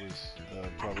Dahlia was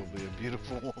probably a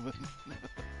beautiful woman.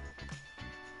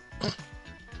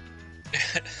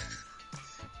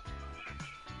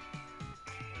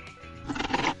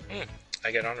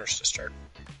 I get honors to start.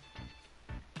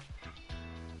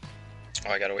 Oh,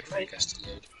 I gotta wait for you guys to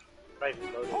load. Right,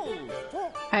 loaded.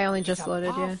 I only just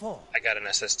loaded, yeah. I got an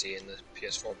SSD in the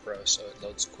PS4 Pro, so it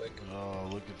loads quick. Oh,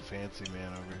 look at Fancy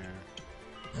Man over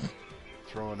here.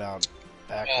 Throwing out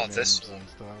Oh, acronyms this and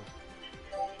stuff.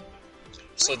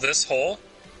 So this hole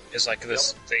is like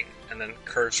this thing, and then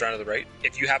curves around to the right.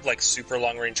 If you have like super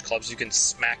long range clubs, you can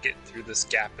smack it through this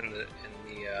gap in the.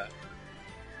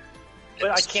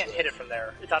 But I can't hit it from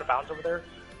there. It's out of bounds over there.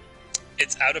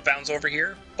 It's out of bounds over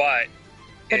here, but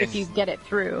If you get it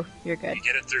through, you're good. you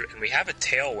get it through, and we have a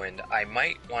tailwind, I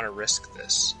might want to risk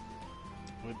this.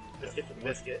 Biscuit to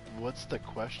biscuit. What's the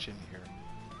question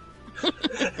here?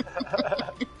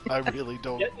 I really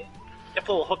don't. You have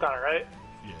a little hook on it, right?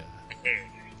 Yeah.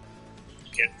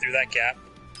 Get it through that gap,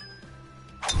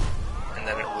 and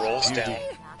then it rolls down.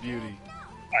 Beauty.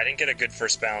 I didn't get a good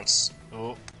first bounce.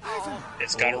 Oh.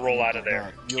 It's got to roll out of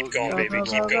there. Keep going, baby. go,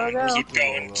 Keep go, going. go, go. Keep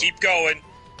going. Keep going.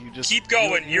 You just Keep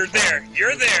going. You're there. fine.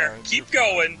 You're there. fine. Keep You're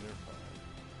fine. going.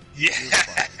 You're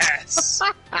fine. Yes.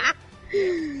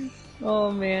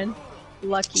 Oh man.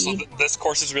 Lucky. So this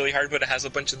course is really hard, but it has a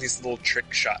bunch of these little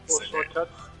trick shots Little in it.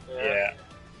 shortcuts. Yeah.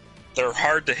 They're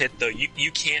hard to hit though.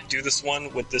 You can't do this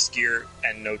one with this gear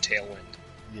and no tailwind.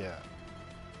 Yeah.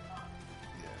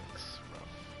 Yeah, it's rough.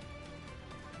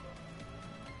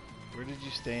 Where did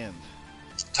you stand?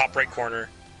 Top right corner,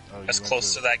 Oh, you as went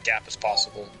close to that gap as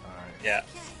possible. Alright. Yeah.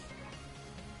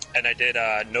 And I did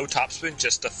no topspin,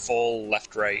 just a full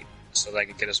left right, so that I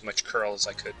could get as much curl as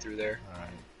I could through there. Alright.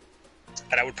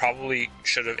 And I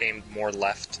should have aimed more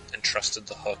left and trusted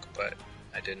the hook, but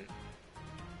I didn't.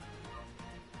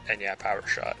 And yeah, power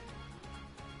shot.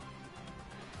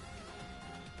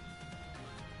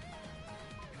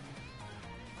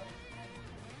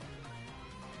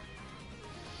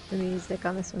 The music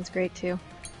on this one's great too.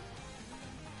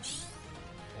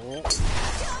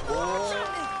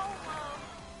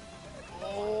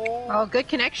 Oh, good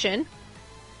connection.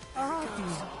 Oh,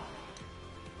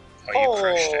 you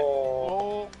crushed it.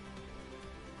 Oh.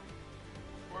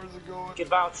 Where's it going? Get a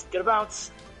bounce. Get a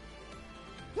bounce.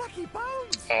 Lucky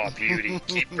bounce. Oh, beauty.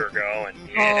 Keep her going.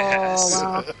 Yes. Oh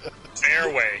wow.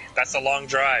 Fairway. That's a long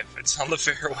drive. It's on the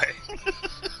fairway.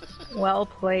 Well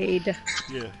played.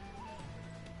 Yeah.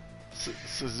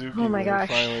 Suzuki Oh my when he gosh.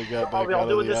 finally got Are back we all out of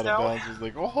doing the this out now? of bounds. Was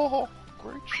like, oh,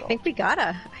 great I shot. think we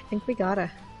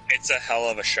gotta. It's a hell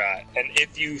of a shot. And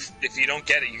if you don't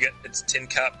get it, it's tin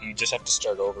cup. You just have to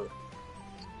start over.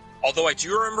 Although I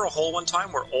do remember a hole one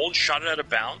time where Old shot it out of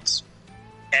bounds,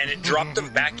 and it dropped him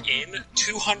back in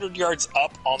 200 yards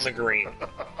up on the green.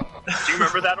 Do you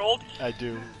remember that, Old? I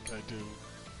do.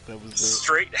 That was the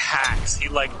Straight hacks. He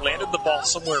landed the ball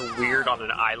somewhere weird on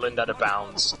an island out of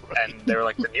bounds, and they were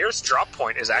like, the nearest drop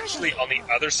point is actually on the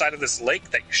other side of this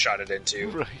lake that you shot it into,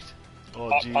 right.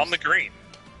 Oh, on jeez. the green.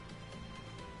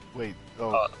 Wait.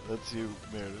 Oh, that's you,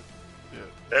 Meredith. Yeah.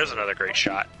 There's another great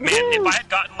shot. Man, if I had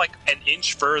gotten like an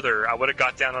inch further, I would have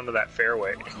got down onto that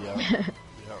fairway. Yeah. Yeah.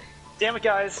 Damn it,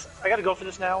 guys. I gotta go for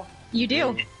this now. You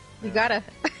do. You gotta.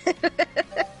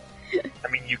 I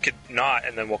mean, you could not,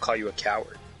 and then we'll call you a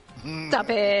coward. Stop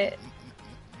it.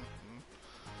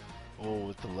 Oh,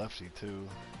 with the lefty too.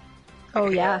 Oh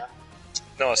yeah.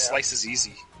 No, a slice is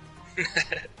easy. Yeah.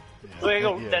 So I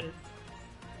go Yeah. then.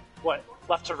 What?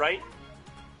 Left to right?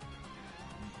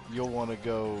 You'll want to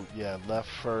go, left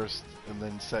first, and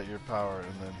then set your power,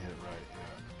 and then hit right.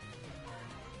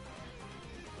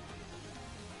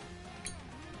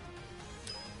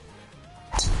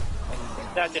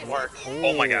 That didn't work. Yeah.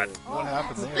 Oh my God. What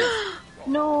happened there?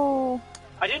 No.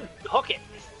 I didn't hook it.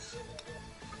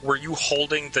 Were you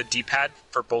holding the D-pad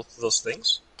for both of those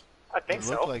things? I think It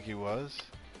looked so. like he was.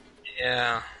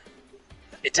 Yeah.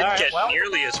 It didn't Alright, get well-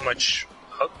 nearly as much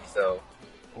hook, though.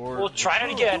 Or We'll try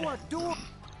it again. Do it.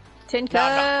 Tin No,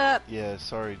 no. cup. Yeah,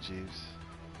 sorry, Jeeves.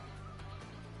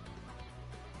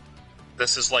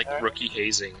 This is like rookie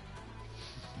hazing.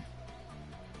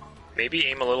 Maybe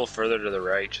aim a little further to the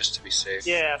right just to be safe.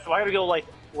 Yeah, so I gotta go like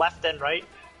left and right.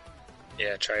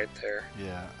 Yeah, try it there.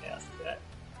 Yeah. Yeah, let's do that.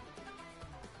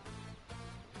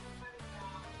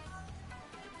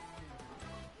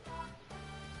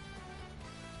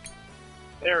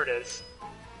 There it is.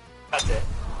 That's it.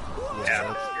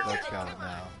 Yeah, that's got it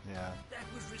now. Yeah. That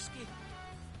was risky.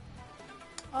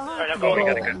 Alright, I'm Oh, we going.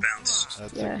 got a good bounce.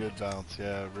 That's Yeah. a good bounce.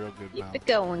 Yeah, real good Keep bounce. it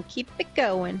going. Keep it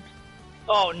going.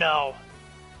 Oh no.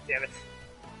 Damn it.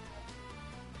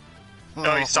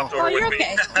 No, he stopped Oh, over you're with me.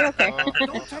 okay. You're okay.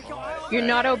 Don't take your eye off You're it.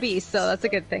 not obese, so that's a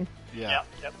good thing. Yeah. Yep,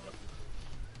 yep.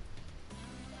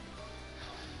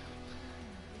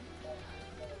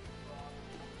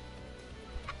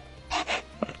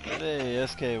 Hey,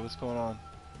 SK, what's going on?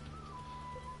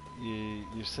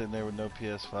 You're sitting there with no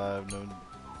PS5, no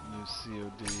new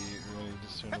COD, or any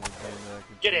discernible game that I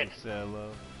can Get in. say I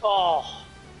love. Oh.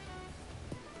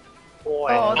 Boy.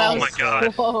 Oh, that Oh was my God. That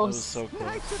was close. so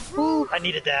close. Ooh. I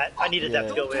needed that. I needed that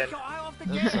to go in. Take your eye off the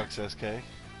game. That sucks, SK.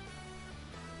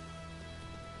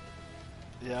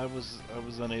 Yeah, I was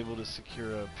unable to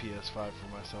secure a PS5 for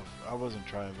myself. I wasn't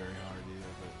trying very hard either,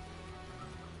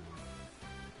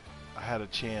 but I had a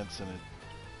chance and it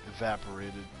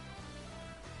evaporated.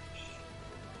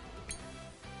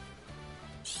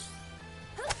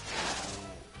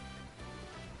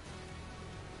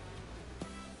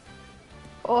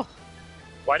 Oh,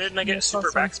 Why didn't I get That's super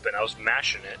awesome. backspin? I was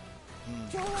mashing it.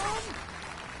 Go on.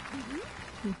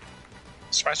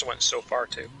 Surprised it went so far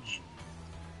too.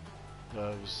 It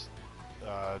was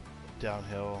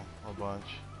downhill a bunch.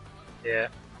 Yeah.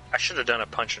 I should have done a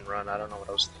punch and run. I don't know what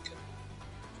I was thinking.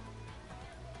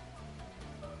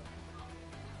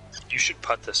 You should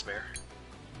putt this, Mare.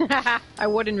 I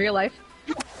would in real life.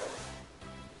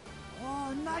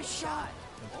 Oh, nice shot.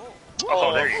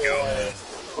 Oh, there you go.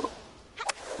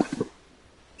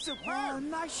 Oh,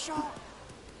 nice shot.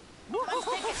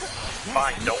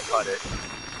 Fine, don't putt it.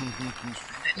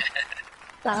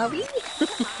 Sorry.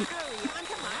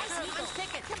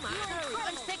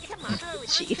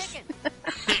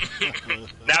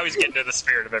 Now he's getting to the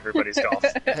spirit of everybody's golf.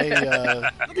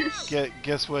 Hey,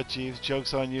 guess what, Jeeves?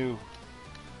 Joke's on you.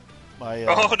 My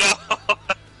Oh no!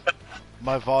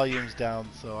 my volume's down,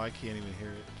 so I can't even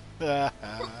hear it.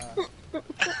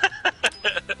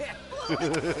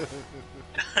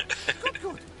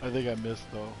 I think I missed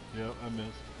though. Yep, I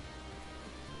missed.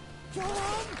 Go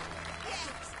on.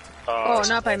 Oh,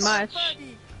 not by much.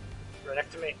 Right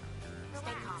next to me.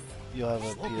 You'll have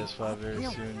a PS5 very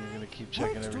soon. You're gonna keep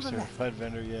checking every certified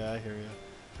vendor. Yeah, I hear you.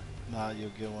 Nah,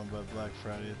 you'll get one by Black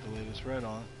Friday at the latest. Right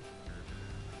on.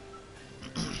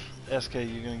 SK,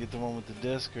 you gonna get the one with the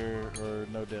disc or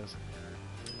no disc?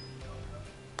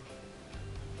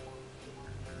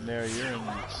 Mary, you're in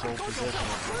sole possession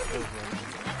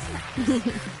of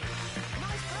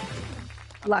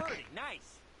the Luck.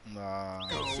 Nice. Nah.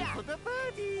 Shot for the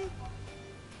birdie.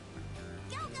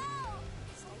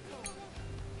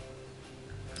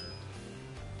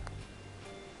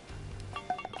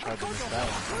 I tried to miss that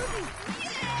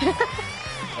one.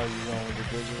 Oh, you going with the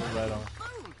digital? Right on.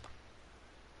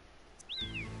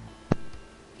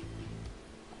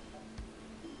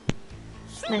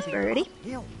 Nice birdie.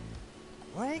 Hill.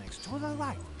 Breaks to the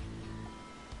right.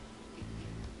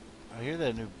 I hear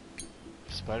that new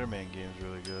Spider-Man game's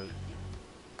really good.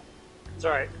 It's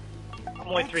alright. I'm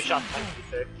only 3 shots behind to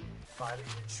be safe. Fine.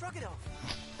 Shrug it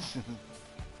off.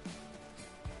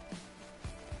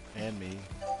 And me.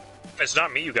 It's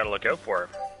not me you gotta look out for.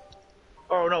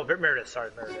 Oh no, Meredith. Sorry,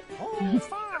 Meredith. Oh,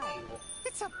 fine.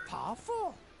 It's a par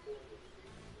 4.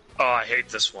 Oh, I hate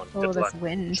this one. Oh, Good this luck.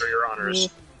 wind. For your honors.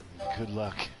 Good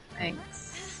luck.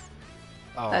 Thanks.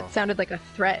 Oh, That sounded like a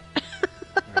threat.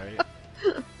 right.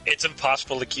 It's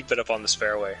impossible to keep it up on this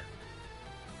fairway.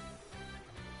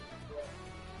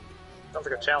 Sounds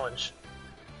like a challenge.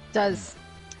 Does.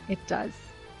 It does.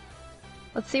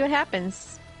 Let's see what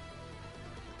happens.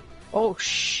 Oh,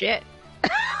 shit.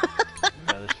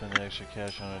 Rather spend the extra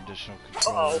cash on additional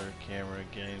controller, camera,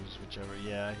 games, whichever.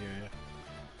 Yeah, I hear you.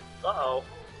 Uh-oh.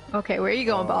 Okay, where are you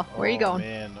going, Ball? Where are you going?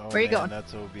 Man, Where are you going?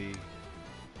 That's OB.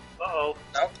 Uh-oh.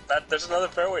 Oh, there's another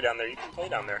fairway down there. You can play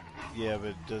down there. Yeah,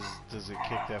 but does it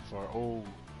kick that far? Oh,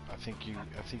 I think you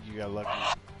got lucky.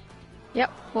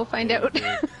 Yep, we'll find Yeah, out. dude.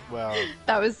 Well,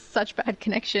 That was such bad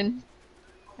connection.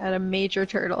 At a major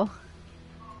turtle.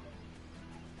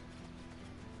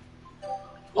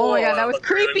 Oh my god, that was looked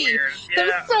really creepy! weird. That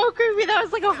Yeah. was so creepy, that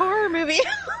was like a horror movie!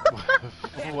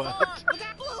 what?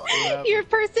 Your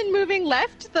person moving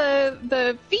left,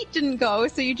 the feet didn't go,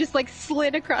 so you just like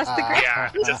slid across the ground.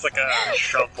 Yeah, just like a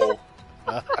shuffle.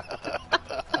 That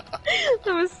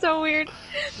was so weird.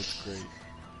 That's great.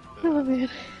 Oh man.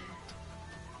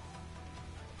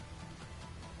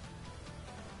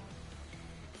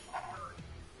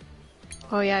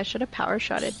 Oh yeah, I should have power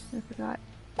shotted. I forgot.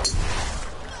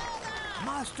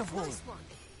 Masterful.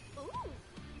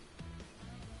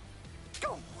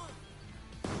 Go.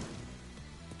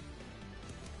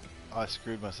 Oh, I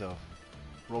screwed myself.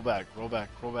 Roll back, roll back,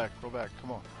 roll back, roll back.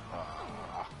 Come on.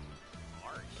 Ah.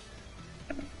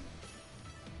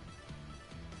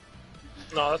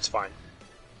 No, that's fine.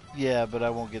 Yeah, but I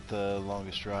won't get the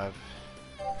longest drive.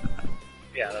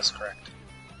 Yeah, that's correct.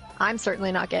 I'm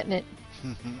certainly not getting it.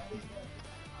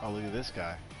 Oh, look at this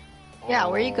guy. Yeah,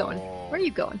 where are you going? Oh. Where are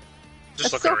you going?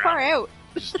 Just That's looking so far around. out.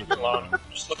 Just looking Alone. around.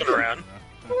 Just looking around.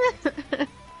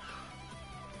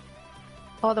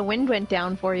 Oh, the wind went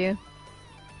down for you.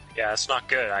 Yeah, it's not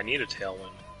good. I need a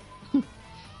tailwind.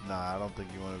 Nah, I don't think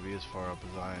you want to be as far up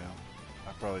as I am.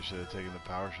 I probably should have taken the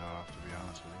power shot off, to be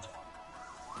honest with you.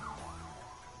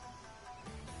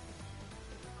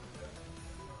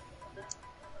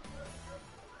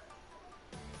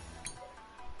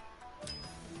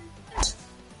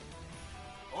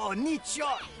 Oh, neat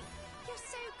shot. You're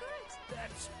so good.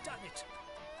 That's done it.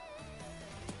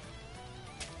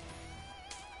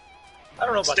 I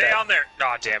don't know about Stay that. on there.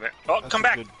 Aw, damn it. Oh, That's come a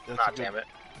back. good- that's Aw, a good- damn it.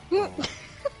 Oh,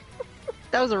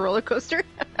 That was a roller coaster.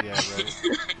 yeah, right. I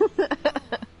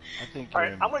think you're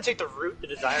Alright, in. I'm gonna take the route the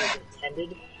designer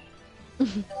intended.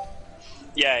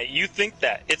 Yeah, you think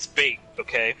that. It's bait,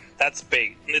 okay? That's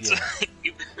bait. It's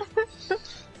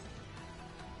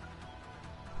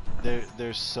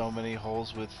There's so many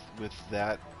holes with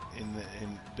that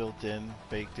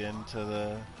baked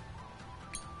into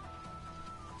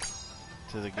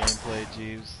the gameplay,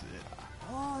 Jeeves.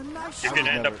 Oh, nice You're shot.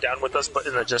 gonna end up down with us, but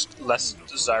in a just less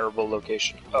desirable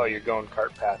location. Oh, you're going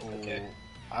cart path. Okay.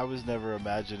 I was never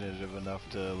imaginative enough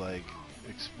to like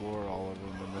explore all of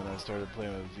them, and then I started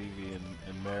playing with Vivi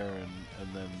and Mare,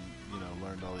 and then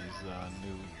learned all these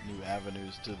new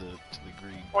avenues to the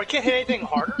green. Oh, I can't hit anything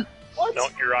harder? What? No,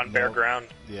 you're on bare Nope. ground.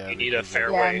 Yeah, You need a because of-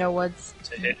 fairway Yeah, no woods.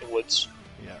 to hit woods.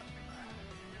 Yeah.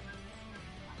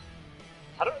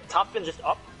 How do top spin just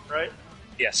up, right?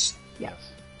 Yes. Yeah.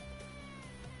 Yes.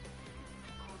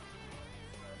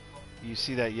 You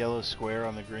see that yellow square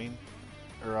on the green,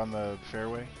 or on the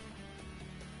fairway?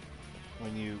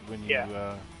 When you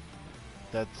Yeah.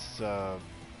 that's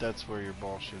where your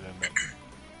ball should end up.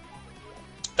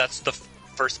 That's the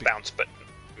first bounce, but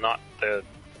not the...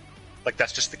 Like,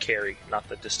 that's just the carry, not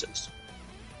the distance.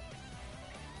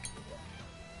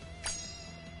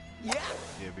 Yeah.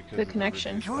 Yeah, because Good of the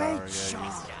connection. reduced Great power,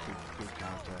 shot. good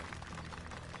contact.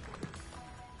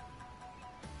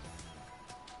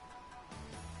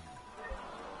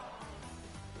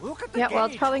 Look at the Yeah, well,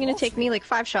 it's gauge. probably going to take me like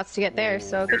 5 shots to get there,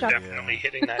 so You're good job. definitely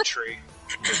hitting that tree.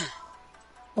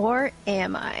 Or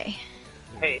am I?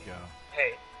 There Hey. you go.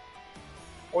 Hey.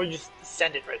 Or you just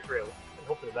send it right through and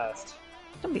hope for the best.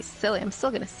 Don't be silly, I'm still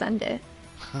going to send it.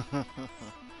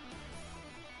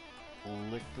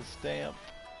 Lick the stamp.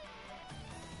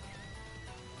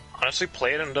 Honestly,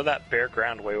 play it under that bare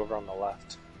ground way over on the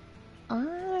left.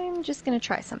 I'm just going to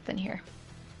try something here.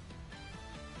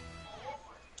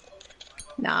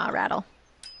 Nah, rattle.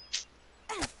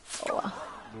 Oh, well.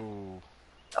 Ooh.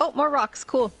 Oh, more rocks,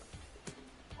 cool.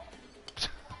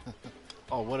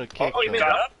 Oh, what a kick! Oh, you though.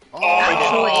 got up?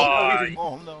 Actually.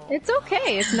 Oh no. It's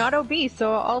okay, it's not OB,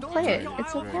 so I'll play it.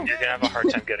 It's okay. You're gonna have a hard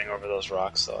time getting over those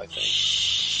rocks, though, I think.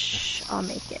 Shh, I'll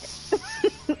make it.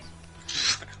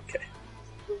 Okay.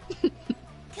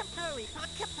 Come hurry,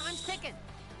 time's ticking.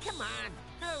 Come on,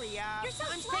 hurry up. You're so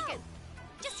time's slow. Ticking.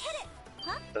 Just hit it.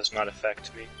 Huh? Does not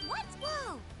affect me. What?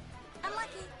 Whoa!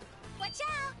 Unlucky. Watch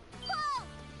out! Whoa!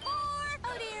 Four!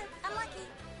 Oh dear, unlucky.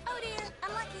 Oh dear,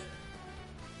 unlucky.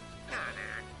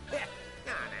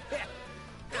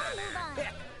 Gotta move on.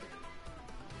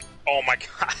 Oh my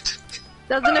god.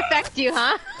 Doesn't affect you,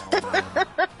 huh? Oh, man.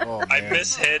 Oh, I man.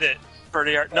 mishit it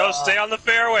pretty hard. No, stay on the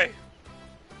fairway.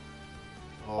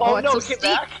 Oh, it's no, so get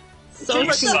steep. back! So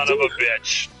You steep. son of a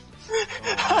bitch.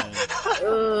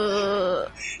 Oh,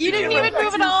 You didn't even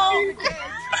move at all.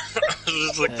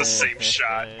 This is like the same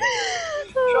shot.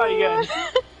 Try again.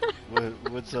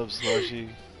 What's up, Slushy?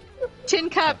 Tin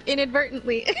cup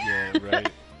inadvertently. Yeah, right.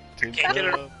 Can't get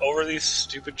it over these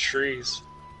stupid trees.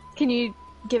 Can you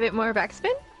give it more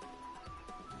backspin?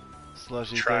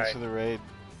 Slushy, Try. thanks for the raid.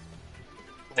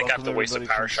 I think I have to Welcome waste a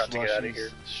everybody power from shot to get out of Slushy's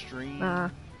here. Stream. Uh,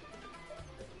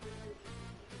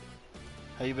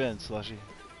 How you been, Slushy?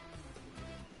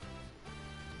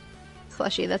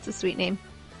 Slushy, that's a sweet name.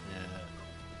 Yeah.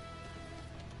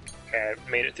 Okay, I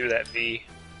made it through that V.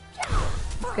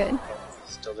 Good.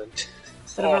 Still didn't.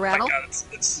 Bit of a Oh my rattle? god,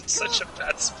 it's such a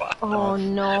bad spot. Oh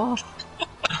no.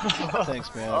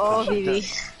 Thanks, man. I Oh, appreciate Vivi.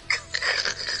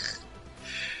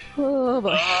 Oh boy.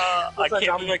 I Looks like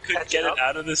can't I'm believe I couldn't catching get it up.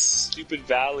 out of this stupid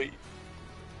valley.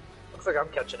 Looks like I'm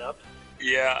catching up.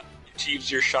 Yeah,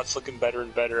 Jeeves, your shot's looking better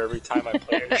and better every time I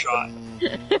play a shot.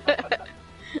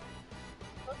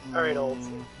 Alright, old.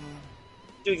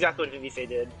 Do exactly what Vivi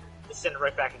did. Just send it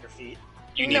right back at your feet.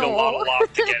 You need No. a lot of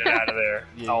loft to get it out of there.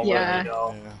 Yeah, I'll Yeah. let you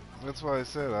know. Yeah. That's why I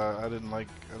said I didn't like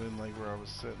where I was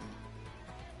sitting.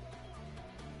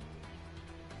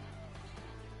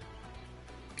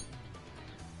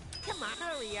 Come on,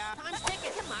 hurry up. Time's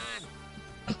ticking. Come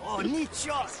on. Oh, neat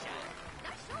shot.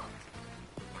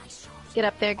 Get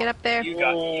up there, get up there. You're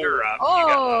up. You got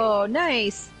Oh,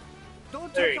 nice.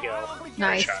 Don't There take you a go. while with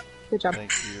Nice. shot. Good job.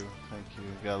 Thank you.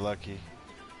 Got lucky.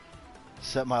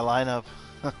 Set my lineup.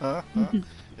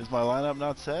 Is my lineup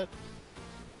not set?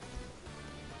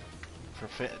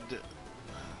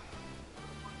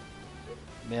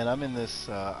 Man, I'm in this.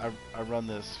 I run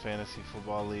this fantasy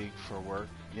football league for work.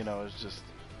 You know, it's just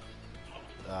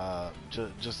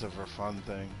just a for fun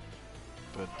thing.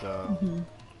 But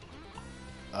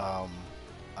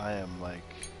I am like,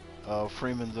 oh,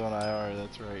 Freeman's on IR.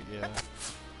 That's right. Yeah.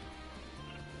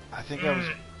 I think I was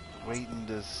waiting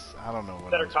to. I don't know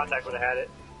what. Better contact would have had it.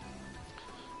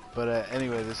 But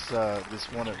anyway, this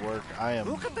one at work, I am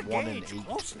Look at the 1 and gauge 8.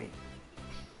 closely.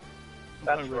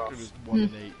 That's My rough. record is 1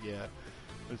 and 8. Yeah,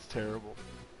 it's terrible.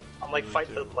 I'm like Really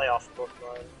fighting for the playoffs in both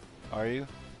mine. Are you?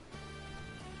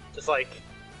 Just like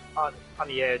on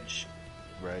the edge.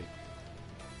 Right.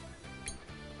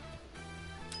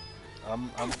 I'm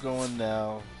going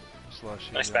now.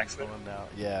 Slushy. Nice I'm backspin. going now.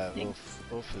 Yeah, Thanks.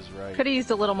 Oof is right. Could have used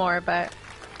a little more, but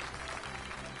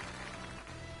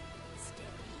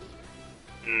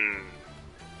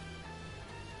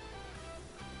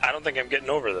I don't think I'm getting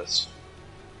over this.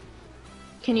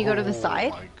 can you go to the Oh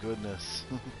side? my goodness.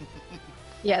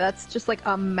 Yeah, that's just like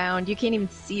a mound. You can't even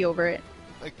see over it.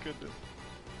 I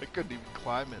couldn't even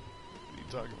climb it. What are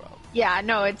you talking about? Yeah,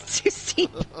 no, it's too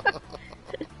steep.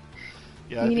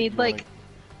 Yeah, I You think need like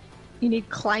you need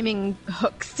climbing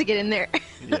hooks to get in there.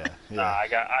 Yeah, yeah. I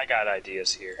got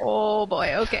ideas here. Oh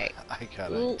boy, okay. I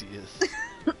got Ooh. ideas.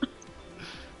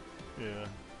 Yeah.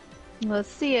 Let's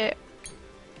see it.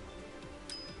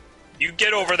 You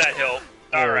get over that hill.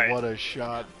 Oh, All right, what a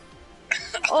shot.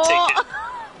 Oh, take it.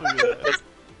 Look at that.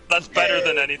 That's better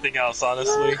than anything else,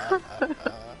 honestly.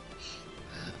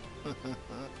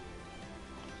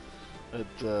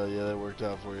 Yeah, that worked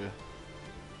out for you.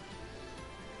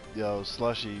 Yo,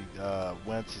 Slushy,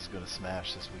 Wentz is gonna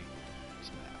smash this week.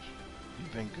 Smash.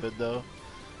 You've been good though.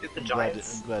 Get the I'm glad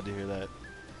Giants. to hear that.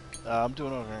 I'm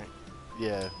doing alright.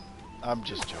 Yeah, I'm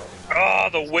just joking. Oh,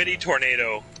 the witty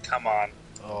tornado. Come on.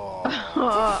 Oh,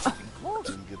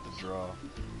 didn't get the draw.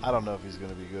 I don't know if he's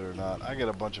gonna be good or not. I got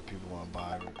a bunch of people on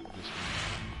bye this week.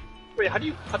 Wait, how do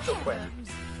you cut so quick?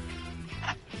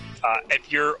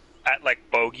 If you're at like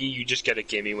bogey, you just get a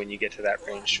gimme when you get to that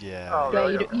range. Yeah. Oh, yeah,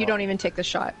 really? you don't even take the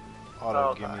shot. Auto Oh,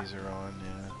 okay. gimmies are on.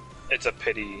 Yeah. It's a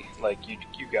pity. Like you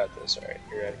got this. All right,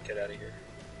 you're out. Get out of here.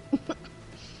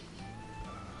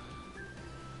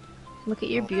 Look at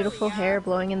your beautiful hair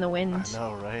blowing in the wind. I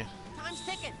know, right? Time's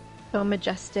ticking. So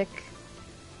majestic.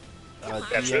 Yeah,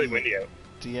 it's really windy out.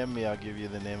 DM me, I'll give you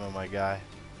the name of my guy.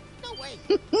 No way.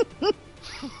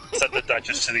 Said the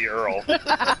Duchess to the Earl.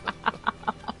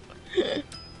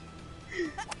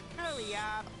 Hurry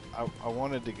up. I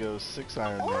wanted to go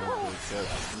 6-iron there, but that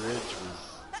bridge was,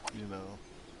 you know,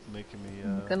 making me,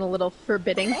 Looking a little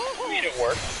forbidding. Made it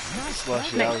work.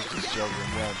 Slushy. I was just joking.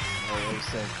 I was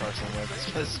saying Carson Wentz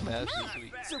is gonna smash this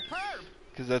week. Superb.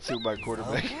 Because that's who my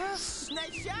quarterback is.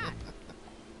 Nice shot.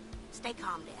 Stay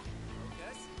calm there.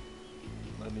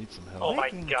 I need some help. Oh my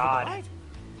Breaking to the god. right.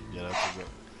 Yeah, that's a good.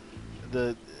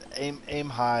 The aim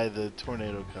high. The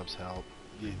tornado cups help.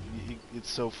 It's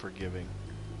so forgiving.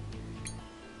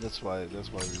 That's why we run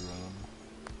them.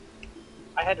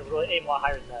 I had to really aim a lot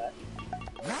higher than that.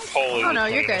 Holy. Oh no,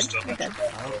 you're tornado good. stuff. You're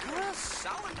good.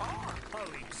 Solid bar. How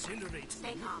exhilarating.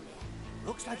 Stay calm there.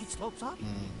 Looks like it slopes up.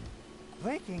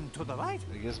 Breaking to the right.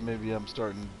 I guess maybe I'm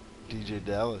starting DJ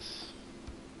Dallas.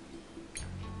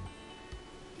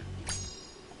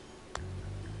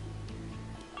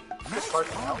 This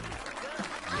part's out.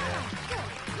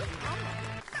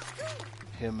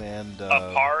 Him and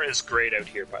A par is great out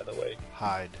here, by the way.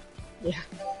 Hyde. Yeah.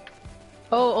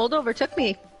 Oh, Old overtook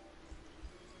me.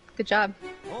 Good job.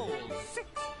 Oh, 6.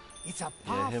 It's a Yeah,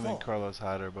 par him and four. Carlos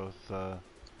Hyde are both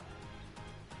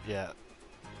Yeah.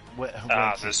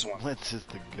 This one. Wentz is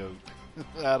the goat.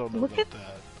 I don't know Look about at-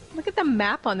 that. Look at the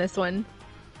map on this one.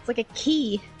 It's like a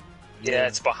key. Yeah,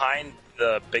 it's behind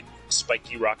the big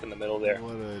spiky rock in the middle there.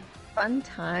 What a... Fun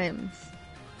times.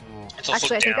 Oh. It's also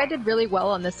Actually, I think I down. did really well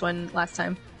on this one last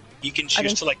time. You can I choose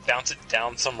think- to like bounce it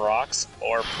down some rocks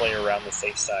or play around the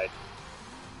safe side.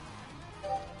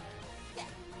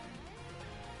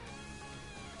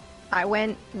 I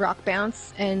went rock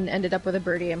bounce and ended up with a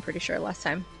birdie, I'm pretty sure, last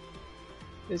time.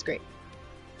 It was great.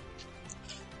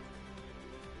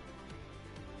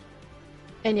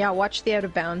 And yeah, watch the out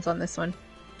of bounds on this one.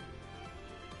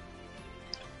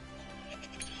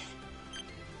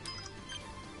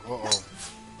 Uh-oh.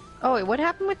 Oh, wait, what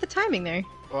happened with the timing there?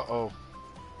 Uh-oh.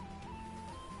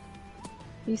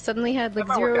 You suddenly had like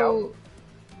That might work zero...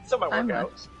 Still might work I'm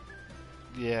out.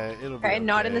 Yeah, it'll be Okay,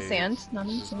 not in the okay. sand. It's Not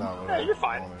in the just sand. not what Yeah, I you're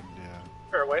fine. wanted, yeah.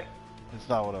 Fairway. It's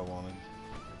not what I wanted.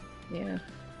 Yeah.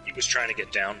 He was trying to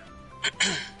get down.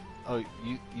 Oh,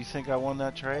 you think I won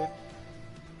that trade?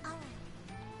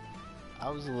 I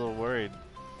was a little worried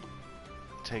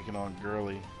taking on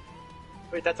Gurley.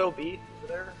 Wait, that's OB over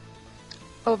there?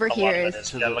 Over A lot here of it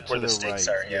is... is. Yeah, look where the stakes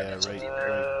right. are. Yeah, Yeah, that's right, deep.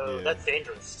 right, yeah. That's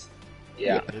dangerous.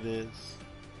 Yeah. It is.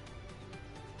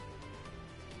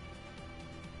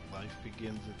 Life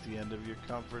begins at the end of your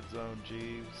comfort zone,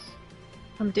 Jeeves.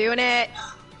 I'm doing it!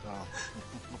 Oh.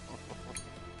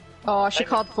 Oh, she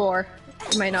called 4.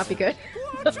 It might not be good.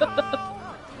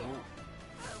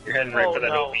 You're heading right Oh, for that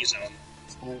no. OB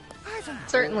zone.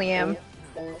 Certainly am.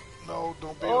 No,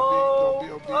 don't be Oh, OB, don't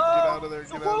be OB, get out of there,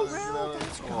 get out of there, get out of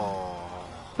there. Oh.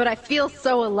 But I feel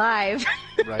so alive.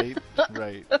 Right,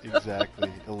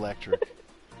 exactly. Electric.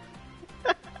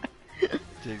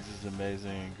 Diggs is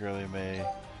amazing, and Gurley may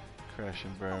crash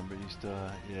and burn, but you still,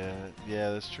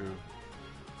 yeah, that's true.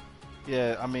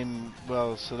 Yeah, I mean,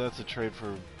 well, so that's a trade for,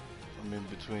 I mean,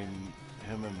 between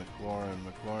him and McLaurin.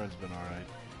 McLaurin's been alright.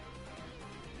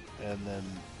 And then,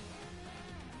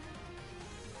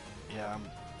 yeah,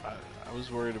 I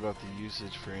was worried about the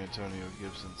usage for Antonio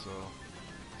Gibson, so,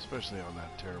 especially on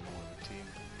that terrible of a team.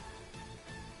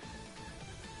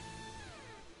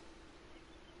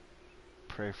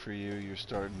 Pray for you, you're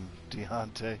starting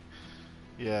Deontay.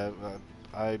 Yeah,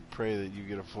 I pray that you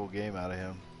get a full game out of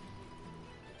him.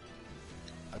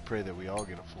 I pray that we all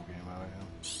get a full game out of him.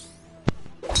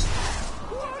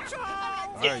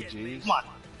 Alright, Jeeves. Come on.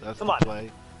 That's Come the on.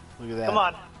 play. Look at that. Come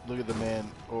on. Look at the man.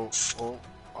 Oh,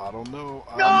 I don't know.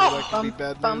 No! That could be Bump,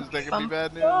 bad news. bump, That could be bump.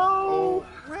 bad news. No.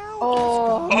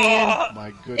 Oh, man.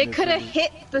 My goodness. It could have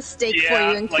hit the stake for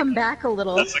Yeah, you and like- come back a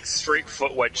little. That's like straight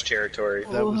foot wedge territory.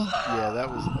 That was, that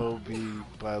was OB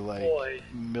by like Boy.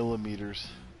 millimeters.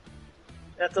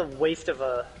 That's a waste of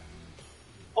a...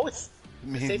 Oh, it's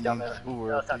Me safe down means there. the No,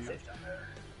 world it's not to you. safe down there.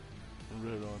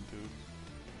 Right on, dude.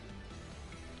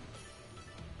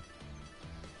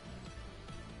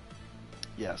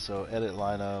 Yeah, so edit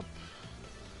lineup.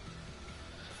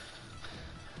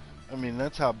 I mean,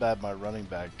 that's how bad my running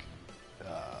back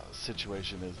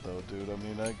situation is, though, dude. I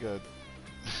mean, I got...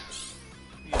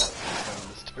 yeah, I'm going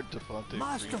to start Devontae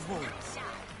Masterful.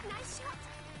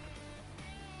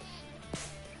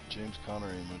 James Conner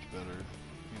ain't much better.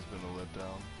 He's been a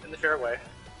letdown. In the fairway.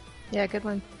 Yeah, good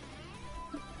one.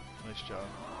 Nice job.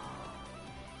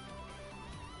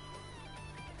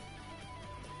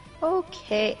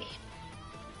 Okay.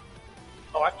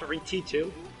 Oh, I have to re-tee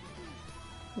too?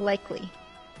 Likely.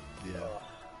 Yeah.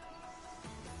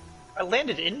 I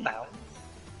landed inbound.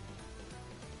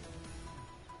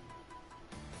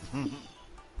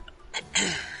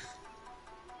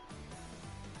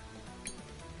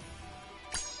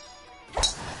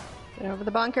 Get over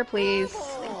the bunker, please.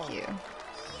 Thank you.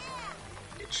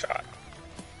 Good shot.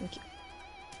 Thank you.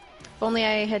 If only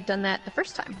I had done that the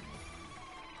first time.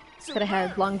 Could have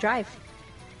had long drive.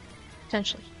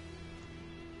 Potentially.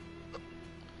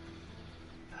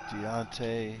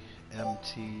 Deontay,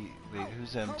 MT. Wait,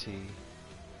 who's MT?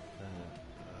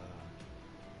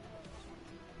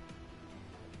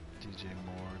 DJ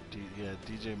Moore. Yeah,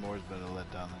 DJ Moore's been a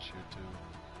letdown this year too.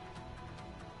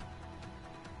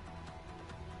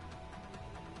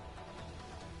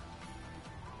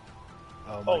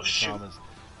 Oh, Michael shoot. Thomas,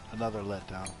 another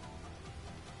letdown.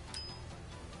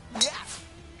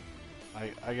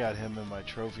 I got him in my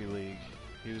trophy league.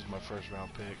 He was my first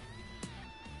round pick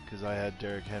because I had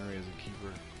Derrick Henry as a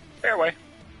keeper. Fairway.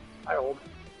 I hold.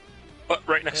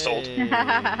 Right next to old. Hey,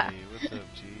 what's up,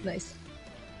 G? Nice.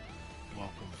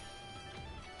 Welcome.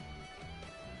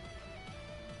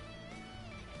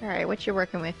 Alright, what you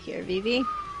working with here, Vivi?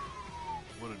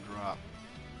 What a drop.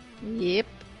 Yep.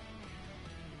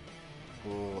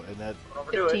 Cool, and that, Don't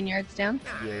overdo 15 it. yards down.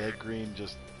 yeah, that green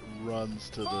just runs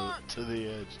to the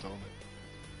edge, don't it?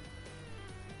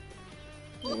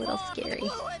 A little scary.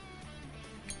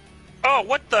 Oh,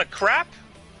 what the crap?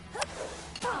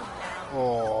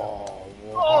 Oh,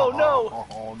 Oh, no.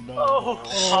 Oh no!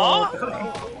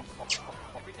 Oh,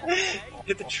 Huh?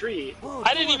 hit the tree.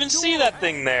 I didn't even see that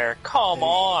thing there. Come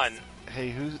on. Hey,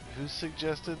 who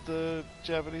suggested the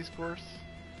Japanese course?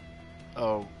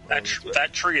 Oh, That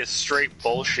tree is straight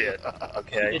bullshit. They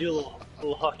Okay. do a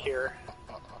little huck here.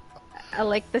 I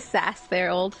like the sass there,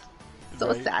 old. So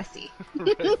Right. sassy.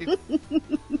 right.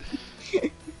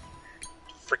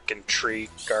 Freaking tree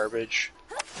garbage.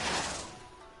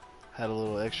 Had a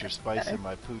little extra spice in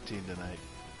my poutine tonight.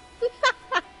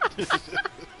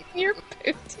 Your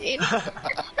poutine.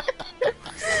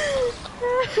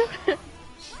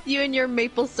 You and your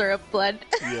maple syrup blend.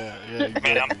 Yeah,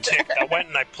 Man, I'm ticked. I went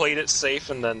and I played it safe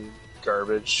and then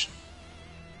garbage.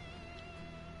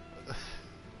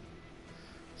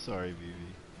 Sorry, Vivi.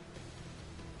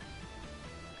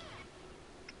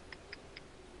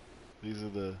 These are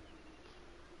the...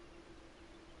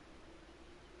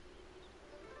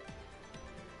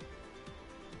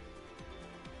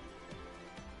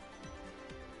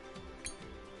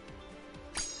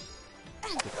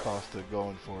 the cost of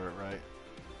going for it, right?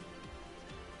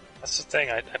 That's the thing.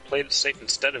 I played it safe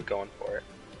instead of going for it.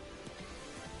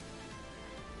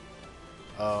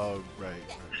 Oh, right.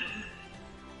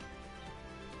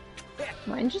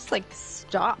 Mine just like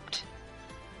stopped.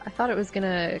 I thought it was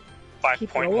gonna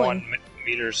keep 5.1 rolling.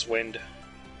 meters wind.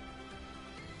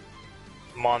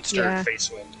 Monster Yeah. face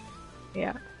wind.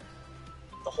 Yeah.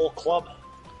 The whole club.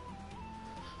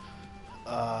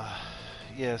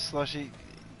 Yeah, Slushy,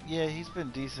 yeah, he's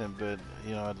been decent, but,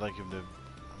 you know, I'd like him to,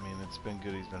 I mean, it's been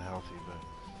good he's been healthy, but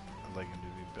I'd like him to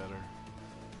be better.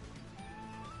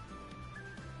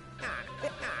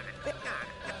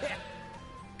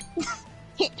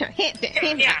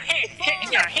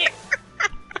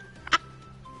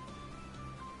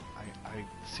 I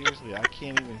seriously, I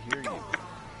can't even hear you.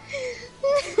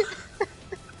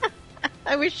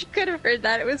 I wish you could have heard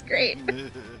that. It was great.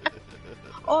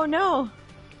 Oh no,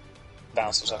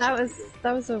 Bounce was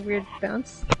that was a weird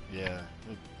bounce. Yeah,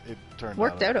 it turned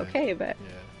Worked out okay, but Yeah.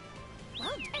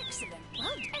 Well, excellent.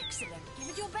 Well, excellent. Give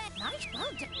it your best. Nice.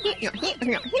 Well,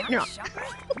 Nice.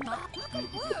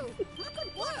 Whoa. Good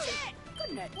whoa.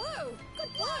 Good net. Whoa. Good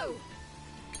whoa.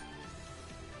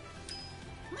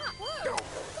 Whoa.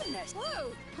 Good net.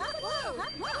 Whoa. Whoa.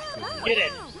 Whoa. Get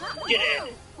in. Get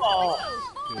in.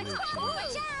 Oh. Good hit,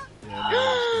 Chief. Yeah, no,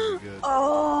 that was good.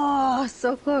 oh,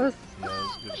 so close. Yeah, that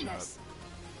was a good shot.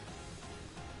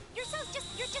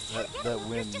 You're just That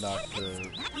wind knocked the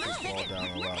ball down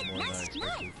a lot more than I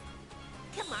expected.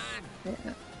 Come on.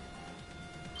 Yeah.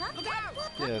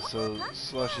 Yeah, so,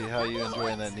 Slushy, how you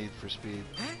enjoying that Need for Speed?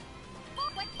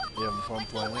 You having fun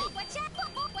playing it?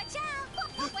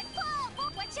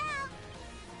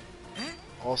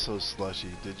 Also, Slushy,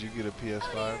 did you get a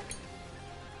PS5?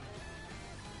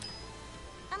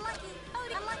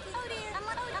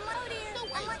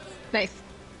 Nice.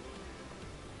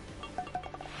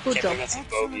 Good Can't job. believe that's a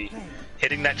bogey.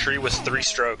 Hitting that tree was 3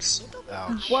 strokes.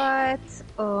 Ouch. What?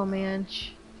 Oh man.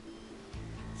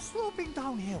 Sloping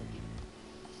downhill.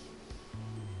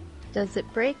 Does it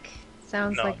break?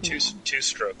 Sounds No, like two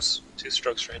strokes. 2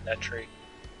 strokes for hitting that tree.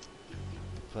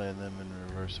 Playing them in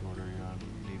reverse order. You're on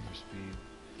Need for Speed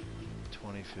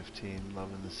 2015.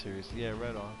 Loving the series. Yeah,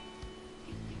 right on.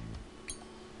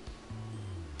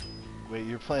 Wait,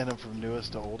 you're playing them from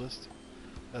newest to oldest?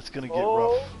 That's gonna get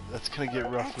rough. That's gonna get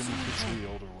rough when you get to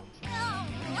the older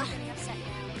ones.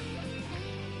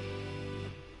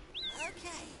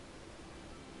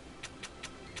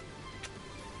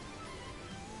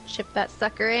 chip that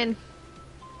sucker in.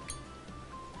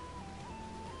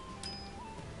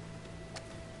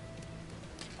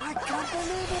 I can't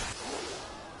believe it.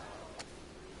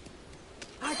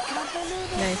 I can't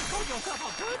believe it.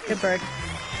 Nice. Good bird.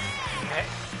 Okay.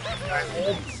 Alright,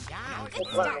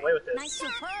 we'll run away with this.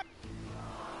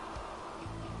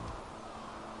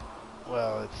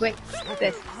 Well, it's Wait,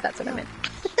 this. That's what I meant.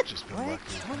 just been lucky.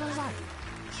 To the right.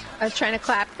 I was trying to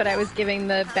clap, but I was giving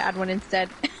the bad one instead.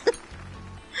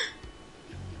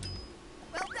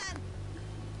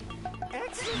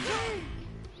 Excellent.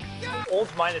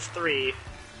 Old's -3.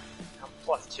 I'm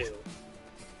 +2.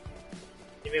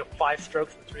 You make 5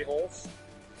 strokes in 3 holes?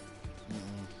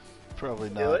 Probably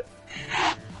Do not. it?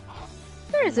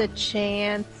 There's a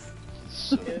chance.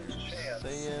 So, There's a chance.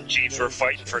 saying Chiefs, we're there's a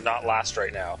fighting for not last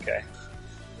right now, okay?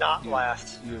 Not You-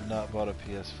 last. You have not bought a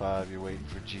PS5. You're waiting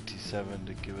for GT7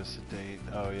 to give us a date.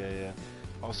 Oh yeah, yeah.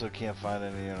 Also can't find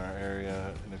any in our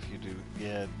area, and if you do,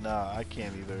 yeah, nah, I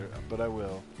can't either, but I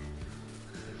will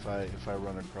if I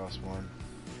run across one.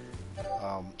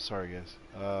 Sorry guys.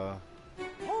 No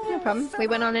problem. We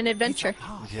went on an adventure.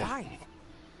 Yeah.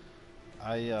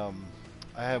 I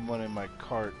had one in my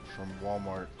cart from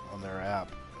Walmart on their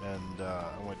app, and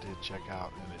I went to check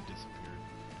out, and it disappeared.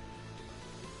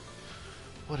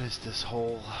 What is this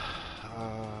hole?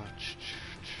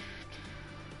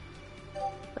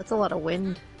 That's a lot of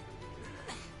wind.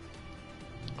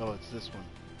 Oh, it's this one,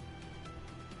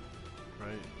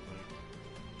 right?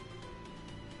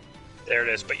 There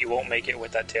it is, but you won't make it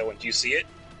with that tailwind. Do you see it?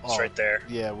 It's right there.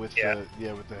 Yeah, with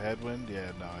the headwind.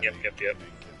 Yeah, no. Yep.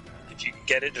 If you can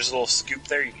get it, there's a little scoop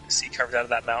there. You can see carved out of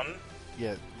that mountain.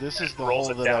 Yeah, this is the rolls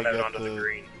hole it that down I out got onto the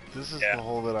green. This is the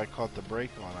hole that I caught the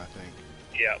brake on, I think.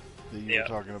 Yep. That you were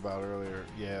talking about earlier.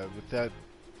 Yeah, with that,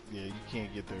 yeah, you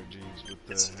can't get there, Jeeves. With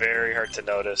the It's very hard to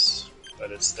notice,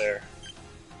 but it's there.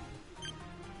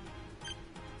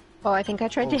 Oh, I think I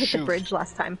tried to hit the bridge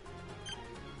last time.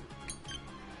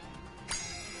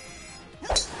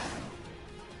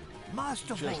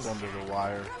 Just under the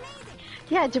wire.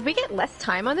 Yeah, did we get less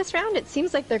time on this round? It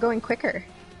seems like they're going quicker.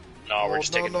 No, we're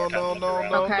just taking more time. No.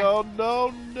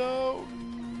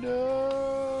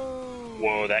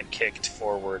 Whoa, that kicked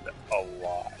forward a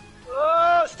lot.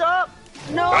 Oh, stop!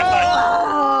 No!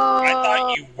 I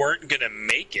thought you weren't gonna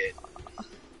make it.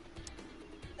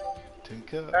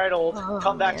 Alright, old.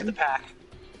 Come back to the pack.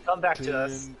 Come back to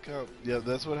us. Yeah,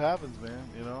 that's what happens, man.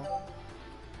 You know?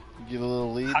 You get a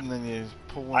little lead and then you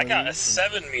pull one. I got a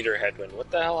 7-meter headwind.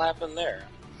 What the hell happened there?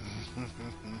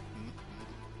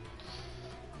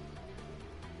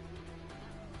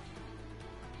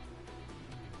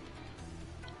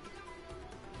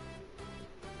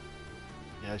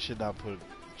 Yeah, I should not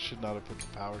have put the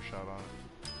power shot on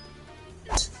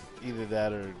it. Either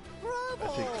that or I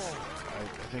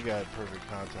think I had perfect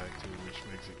contact too, which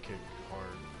makes it kick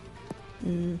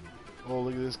hard. Oh,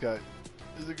 look at this guy.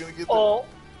 Is it gonna get there?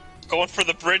 Going for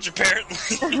the bridge apparently.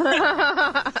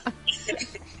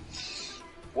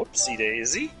 Whoopsie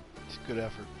daisy. It's a good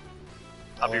effort.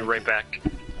 I'll be right back.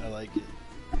 I like it.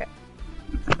 Okay.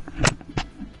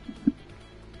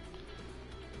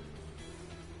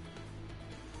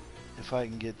 If I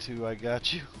can get 2, I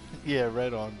got you. Yeah,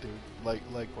 right on, dude.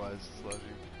 Likewise, Slushy.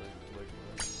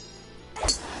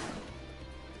 Likewise.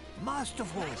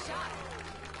 Masterful.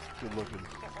 Good looking.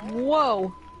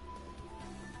 Whoa!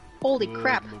 Holy Good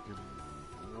crap! Looking.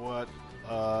 What?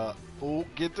 Oh,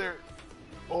 get there!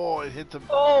 Oh, it hit the.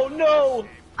 Oh no!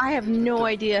 I have no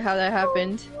idea how that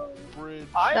happened. Bridge.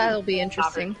 That'll be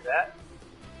interesting.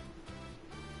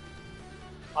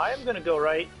 I am gonna go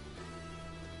right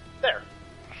there.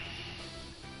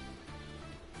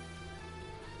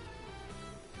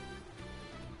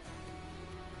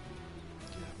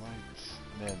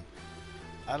 Man,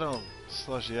 I don't,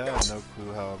 Slushy, I have no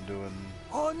clue how I'm doing.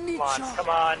 Come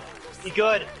on. You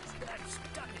good?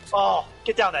 Oh,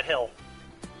 get down that hill.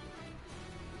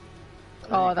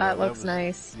 Oh, that looks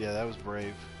nice. Yeah, that was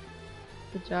brave.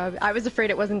 Good job. I was afraid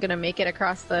it wasn't going to make it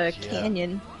across the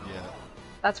canyon. Yeah.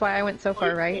 That's why I went so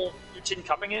far, right? You're tin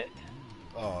cupping it?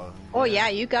 Oh, yeah,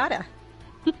 you gotta.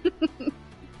 That's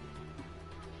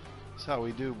how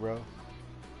we do, bro.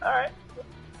 Alright.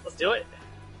 Let's do it.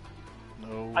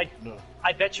 No.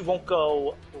 I bet you won't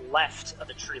go left of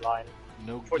the tree line.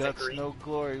 No guts, no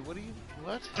glory. What?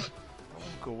 I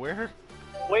won't go where?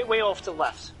 Way off to the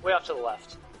left. Way off to the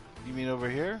left. You mean over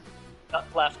here?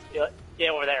 Left. Yeah,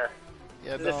 over there.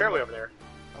 Yeah, There's a fairway over there.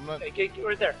 I'm not. Get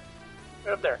right there.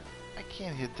 Right up there. I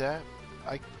can't hit that.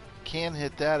 I can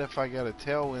hit that if I got a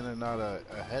tailwind and not a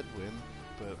headwind.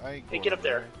 But I ain't going get up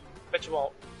there. Bet you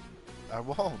won't. I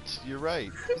won't. You're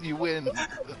right. You win.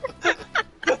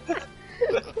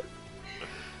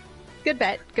 Good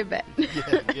bet. Good bet.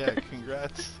 Yeah.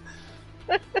 Congrats.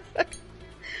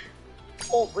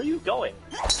 Oh, where are you going?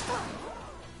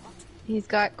 He's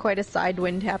got quite a side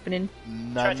wind happening.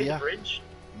 Trying to take the bridge?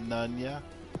 Nunya.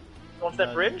 Going for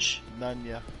that bridge?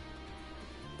 Nunya.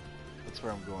 That's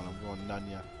where I'm going. I'm going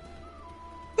Nunya.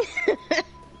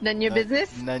 None your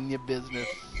business? None your business.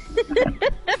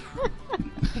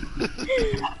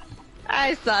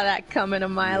 I saw that coming a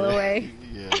mile away.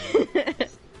 Yeah.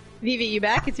 Vivi, you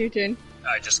back? It's your turn.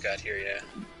 I just got here, yeah.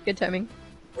 Good timing.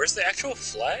 Where's the actual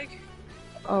flag?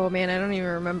 Oh man, I don't even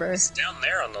remember. It's down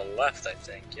there on the left, I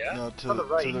think, yeah? No, on the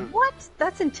right. What?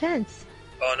 That's intense.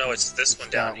 Oh no, it's this one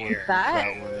down here. That?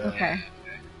 That one, yeah. Okay.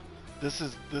 This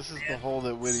is the hole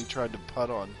that Whitty tried to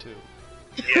putt on too.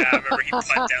 Yeah, I remember he putt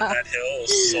down that hill. It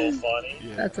was so funny.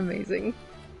 Yeah. That's amazing.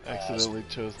 Accidentally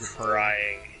chose the putt.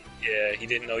 Crying. Yeah, he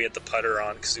didn't know he had the putter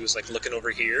on because he was like looking over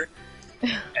here,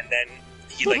 and then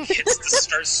he like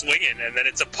starts swinging, and then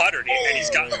it's a putter, and he's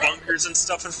got bunkers and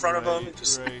stuff in front of him.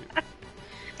 Just,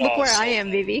 Look where I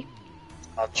am, baby.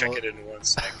 I'll check it in 1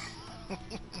 sec.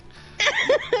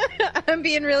 I'm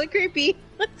being really creepy.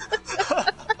 I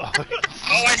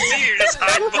see you just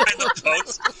hiding behind the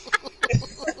post.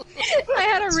 I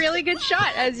had a really good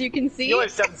shot, as you can see. You only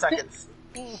have 7 seconds.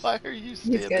 Why are you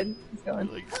standing? He's good. He's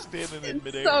going. Like standing in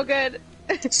midair. So good.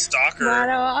 Stalker. I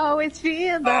don't always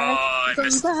feel bad.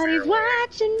 Somebody's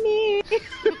watching me.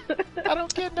 I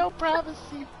don't get no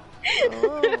privacy.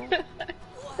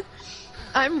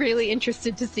 I'm really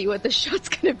interested to see what the shot's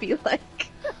gonna be like.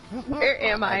 Where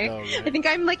am I? know, right? I think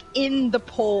I'm like in the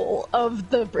pole of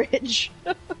the bridge.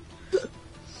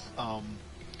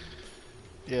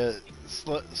 Yeah,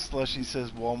 Slushy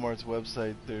says Walmart's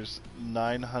website, there's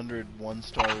 900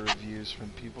 one-star reviews from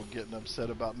people getting upset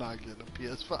about not getting a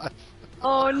PS5.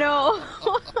 Oh no.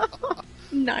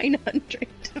 900.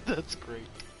 That's great.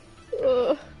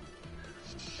 Ugh.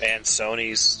 Man,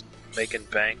 Sony's making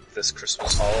bank this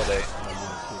Christmas holiday.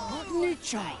 Good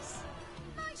choice.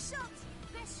 Nice shot.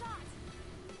 Best shot.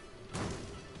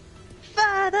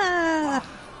 Father!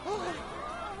 Oh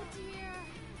dear.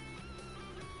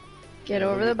 Get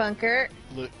over the bunker.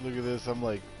 Look at this, I'm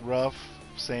like, rough,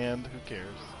 sand, who cares?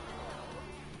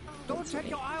 Don't take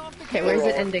your eye off the Okay, where's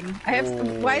it ending? I have.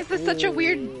 Why is this such a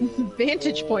weird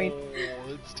vantage point?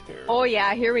 It's terrible. Oh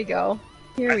yeah, here we go.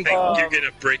 Here I we think go. you're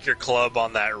gonna break your club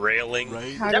on that railing.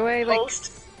 Right? How do I like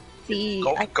see?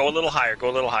 Go a little higher. Go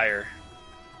a little higher,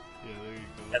 Yeah, there you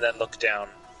go. and then look down.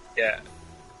 Yeah.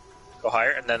 Go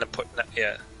higher, and then put.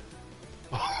 Yeah.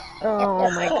 Oh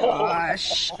my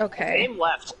gosh. Okay. Aim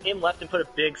left and put a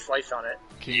big slice on it.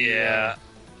 Yeah.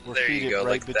 Or There feed you it go,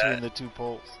 right like between that. the two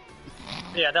poles.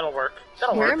 Yeah, that'll work.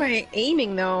 That'll Where work. am I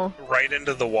aiming though? Right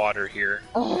into the water here.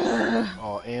 Ugh.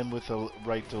 Oh, and with the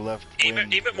right to left. Aim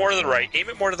it more to the right. Aim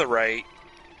it more to the right.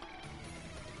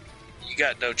 You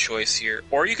got no choice here.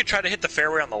 Or you could try to hit the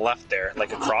fairway on the left there,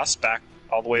 like across, back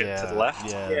all the way to the left.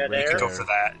 Yeah, Yeah, right there. You could go there. for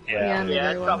that. Yeah, Yeah. no, Yeah,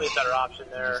 very it's well. probably a better option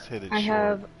there. Just hit it I short.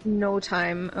 have no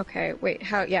time. Okay, wait.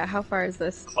 How far is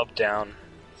this? Club down.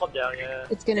 Club down, yeah.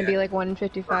 It's gonna be like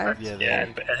 155. Yeah, Yeah,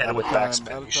 and hit it with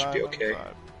backspin. You should be okay.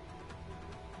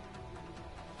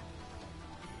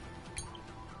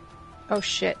 Oh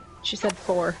shit. She said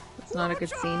 4. It's not a good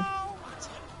scene. Ah,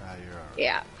 you're alright.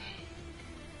 Yeah.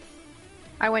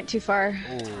 I went too far.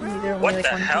 Only What like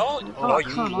the 150. hell? Oh, You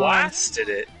come on. blasted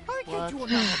it. I can do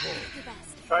another ball.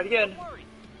 Try it again.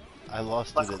 I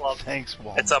lost Left it. club. Thanks,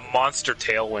 Walmart. It's a monster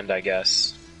tailwind, I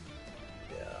guess.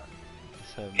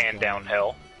 And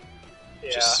downhill.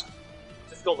 Yeah. Just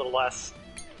go a little less.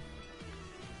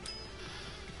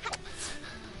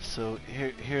 So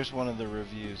here's one of the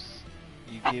reviews.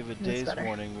 You gave a That's day's better.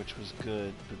 warning, which was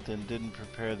good, but then didn't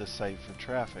prepare the site for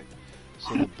traffic.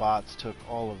 So the bots took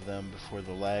all of them before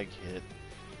the lag hit,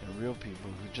 and real people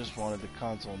who just wanted the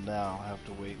console now have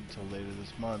to wait until later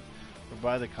this month or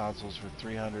buy the consoles for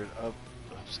 $300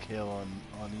 upscale on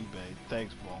eBay.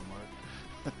 Thanks,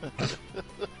 Walmart.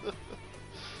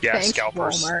 yeah, Thanks,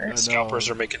 scalpers. Walmart. I know. Scalpers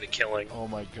are making a killing. Oh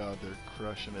my god, they're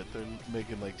crushing it. They're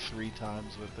making like 3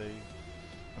 times what they...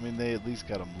 I mean, they at least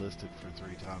got them listed for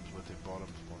 3 times what they bought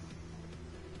them for.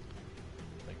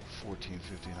 Like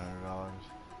 $1,400–1,500.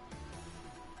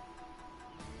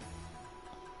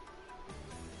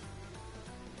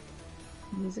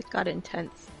 Music got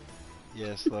intense.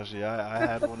 Yeah, Slushy, I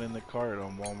had one in the cart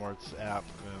on Walmart's app,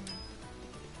 and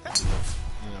ended up,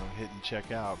 hitting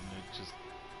checkout, and it just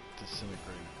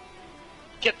disintegrated.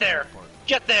 Get there! Apart.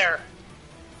 Get there!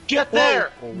 Get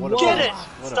there! Oh, what a Get bounce. it!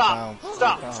 What a Stop! bounce. What a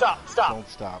Stop! bounce. Stop! Stop! Don't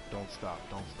stop, don't stop,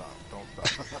 don't stop, don't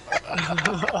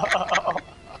stop.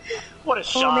 What a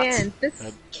shot! Oh man, this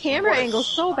That- camera what a angle's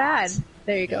so bad.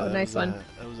 There you go, Yeah, that nice was one.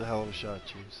 That was a hell of a shot,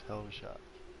 Chiefs. Hell of a shot.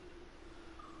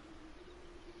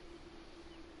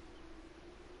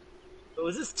 Oh,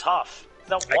 this is tough.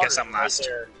 That I guess water's I'm last.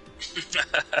 Right there.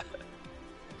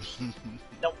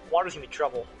 That water's gonna be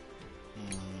trouble.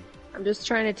 I'm just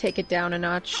trying to take it down a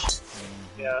notch.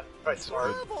 Yeah, probably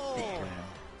smart. Good plan.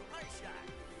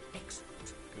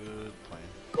 Excellent. Good plan.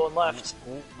 Going left.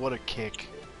 Oh, what a kick.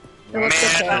 It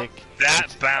looks Man, okay. Kick.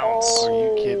 that bounce. Are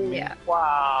you kidding me? Yeah,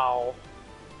 Wow.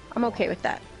 I'm okay with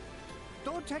that.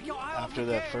 Don't take your eye off After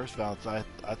the that game. first bounce, I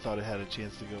thought it had a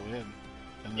chance to go in.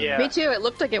 And then, Yeah. Me too, it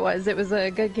looked like it was. It was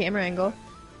a good camera angle.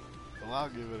 Well, I'll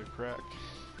give it a crack.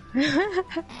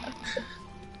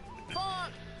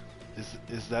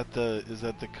 Is that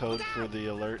the code for the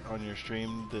alert on your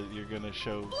stream that you're gonna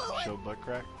show butt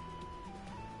crack?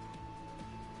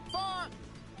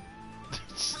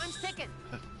 Time's ticking.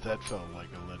 That felt like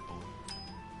a lead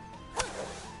balloon.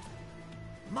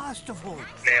 Masterful.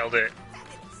 Nailed it.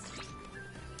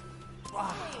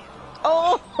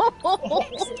 Oh!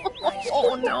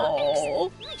 Oh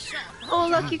no! Oh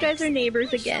look, you guys are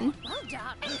neighbors again. Well done.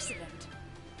 Excellent.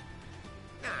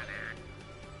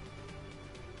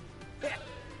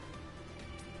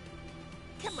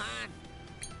 Come on.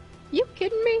 You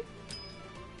kidding me?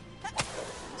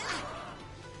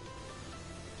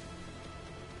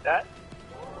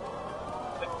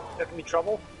 That can be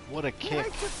trouble. What a kick!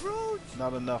 Like the fruit.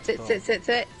 Not enough. Sit, though. sit, sit,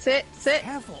 sit, sit, sit.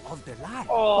 Careful of the line.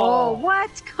 Oh, what?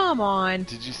 Come on.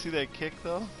 Did you see that kick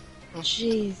though?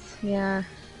 Jeez, yeah.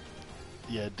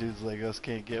 Yeah, dudes like us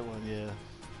can't get one. Yeah,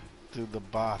 dude, the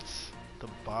bots.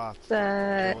 It's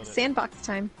killing it. sandbox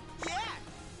time.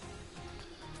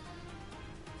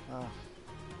 Oh.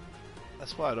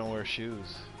 That's why I don't wear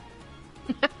shoes.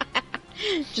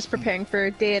 Just preparing for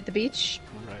a day at the beach.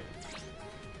 Right.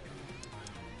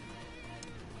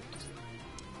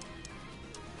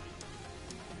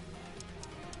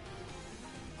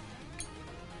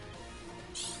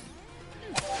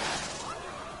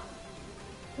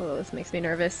 Oh, this makes me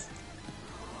nervous.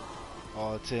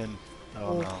 Oh, it's in.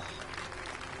 Oh Oof. no.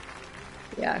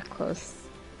 Yeah, close.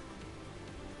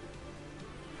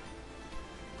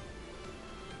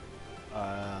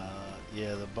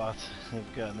 Yeah, the bots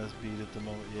have gotten us beat at the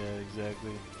moment. Yeah,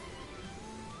 exactly.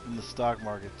 In the stock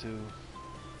market too.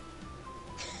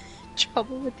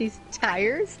 Trouble with these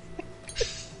tires?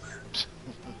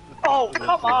 Oh,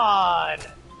 come on!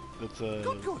 It's a.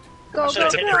 Good. Go, It's go,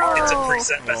 a go!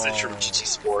 preset message from GT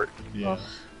Sport. Yeah.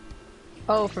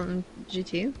 Oh, from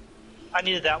GT? I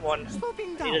needed that one.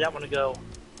 Sloping I down. needed that one to go.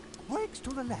 Brakes to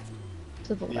the left.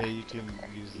 To the Yeah, left. you can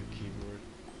use the keyboard.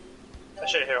 I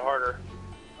should have hit it harder.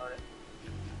 Darn it.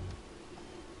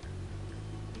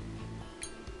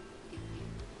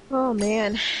 Oh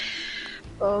man.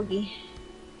 Bogey.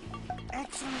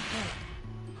 Excellent.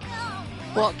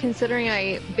 Well, considering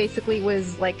I basically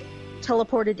was like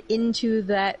teleported into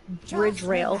that bridge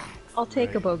rail, I'll take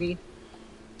a Right. bogey.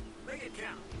 Make it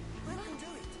count. We can do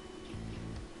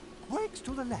it. Brakes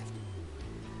to the left.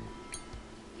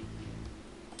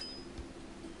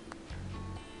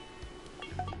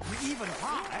 We even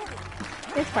par.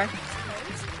 It's fine.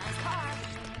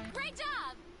 Great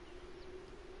job.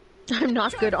 I'm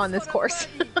not good on this course.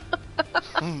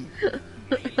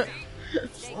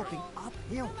 Sloping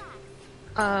uphill.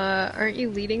 Aren't you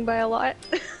leading by a lot?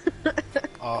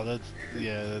 Oh, that's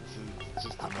it's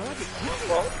just another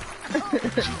Well,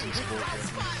 GT Sport.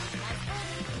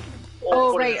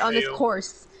 Oh, what right, is it on for this you?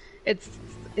 course. It's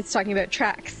talking about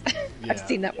tracks. I've Yeah.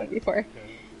 seen that one before.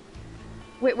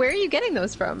 Wait, where are you getting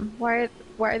those from? Why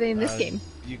are they in this game?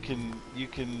 You can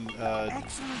Excellent.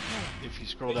 if you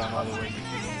scroll down all the way, you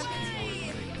can use the keyboard and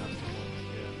make custom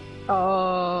ones.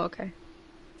 Oh, okay.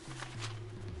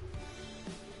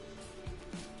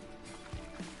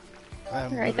 Yeah.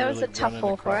 I'm Alright, that was a literally tough running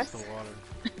hole for across us. the water.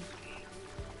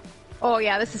 Oh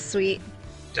yeah, this is sweet.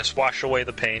 Just wash away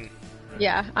the pain.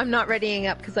 Yeah, I'm not readying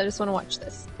up because I just want to watch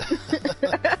this.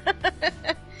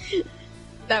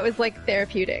 That was like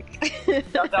therapeutic.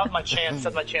 that was my chance.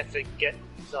 That's my chance to get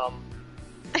some.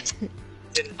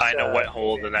 Didn't, I know what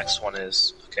hole the next one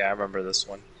is. Okay, I remember this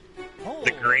one.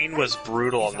 The green was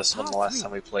brutal on this one the last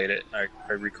time we played it, I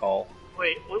recall.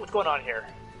 Wait, what's going on here?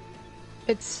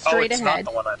 It's Oh, straight it's ahead.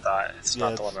 not the one I thought. It's Yeah,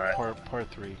 not the one I part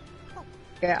 3.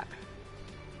 Yeah.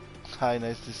 Hi,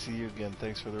 nice to see you again.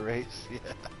 Thanks for the race. Yeah.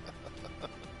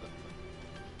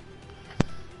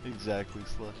 Exactly,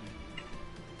 Slushy.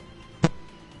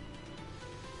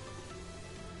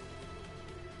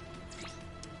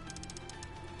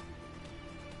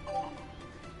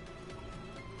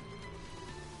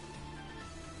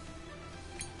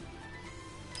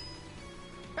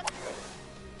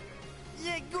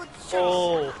 Yeah, good shot.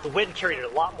 Oh, the wind carried it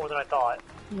a lot more than I thought.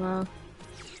 Wow.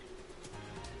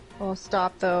 Oh,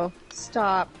 stop though.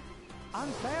 Stop.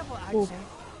 Unplayable, I'd Ooh. say.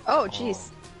 Oh, jeez.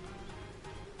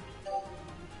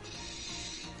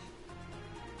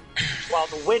 Wow,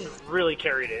 the wind really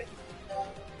carried it.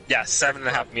 Yeah,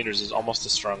 7.5 meters is almost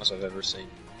as strong as I've ever seen.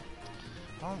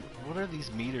 What are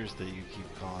these meters that you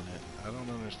keep calling it? I don't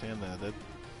understand that. That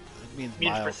means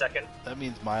Meters per miles. second. That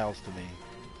means miles to me.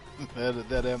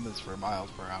 that M is for miles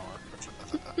per hour.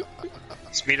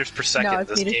 It's meters per second. No, it's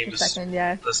this meters game per is second,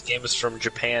 yeah. this game is from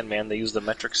Japan, man. They use the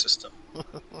metric system.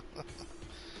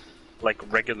 Like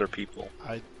regular people.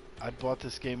 I bought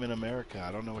this game in America.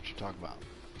 I don't know what you're talking about.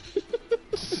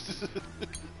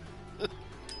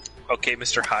 Okay,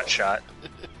 Mr. Hotshot.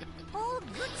 Oh,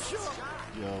 good shot.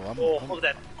 Yo, Oh, look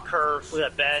at that curve. Look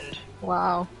at that bend.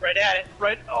 Wow. Right at it.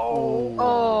 Right. Oh.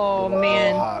 Oh, little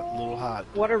man. hot, little hot.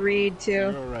 What a read,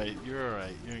 You're too. alright, you're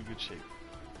alright. You're in good shape.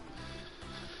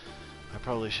 I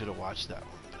probably should have watched that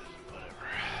one, but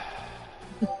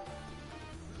whatever.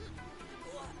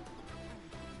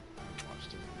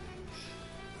 Watched everything.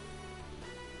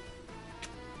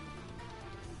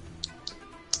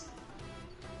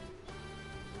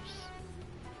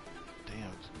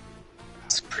 Damn.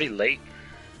 It's pretty late.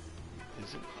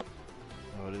 Is it?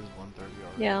 Oh, it is 1:30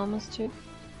 already. Yeah, almost 2.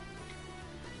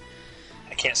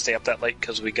 I can't stay up that late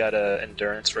because we got a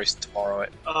endurance race tomorrow at.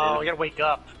 Oh, we gotta wake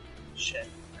up. Shit.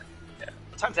 Yeah.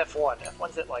 What time's F1?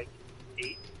 F1's at like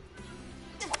 8.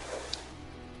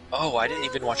 Oh, I didn't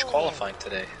even watch qualifying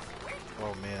today.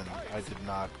 Oh man, I did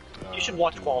not. You should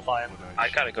watch do qualifying. what I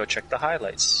should. gotta go check the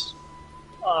highlights.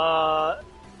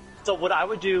 So what I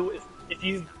would do if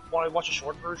you want to watch a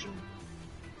short version,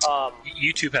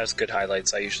 YouTube has good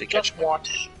highlights. I usually catch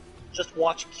just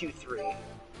watch Q3.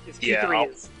 Because Q3 Yeah,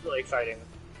 is really exciting.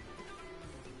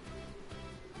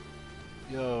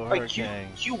 Yo, Like Hurricane.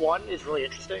 Q1 is really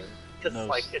interesting because No.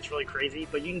 like it's really crazy,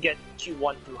 but you can get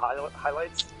Q1 through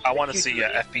highlights. I want to Q3 see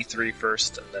FP3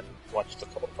 first and then watch the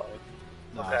qualifying.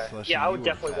 Nah, Okay. Slushy, Yeah, I you would were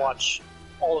definitely fat. watch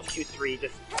all of Q3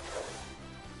 just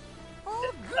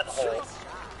Oh, as a whole. you're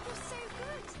so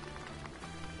good.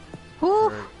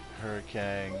 Whew.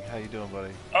 Hurricane, how you doing,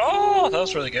 buddy? Oh, that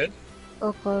was really good.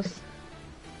 So close.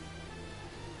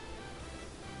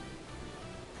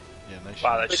 Yeah, nice. Wow,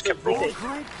 shot. that just kept rolling.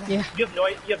 Yeah. You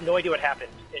have no idea what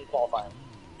happened in qualifying.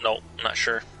 Nope, not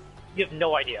sure. You have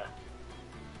no idea.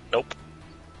 Nope.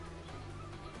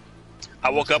 I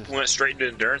woke up and went straight into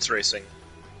endurance racing.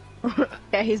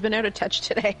 Yeah, he's been out of touch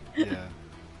today. Yeah.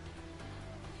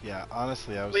 Yeah,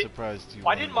 honestly, I was Wait, surprised you.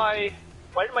 Why wanted didn't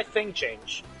to my thing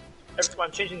change? Every time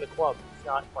I'm changing the club, it's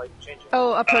not like changing.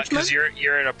 Oh, approach mode? Because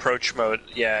you're in approach mode.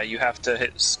 Yeah, you have to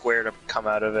hit square to come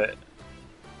out of it.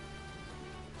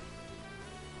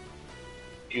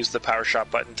 Use the power shot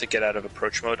button to get out of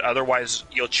approach mode. Otherwise,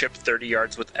 you'll chip 30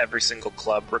 yards with every single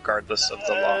club, regardless of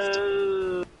the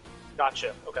loft.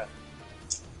 Gotcha. Okay.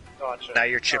 Gotcha. Now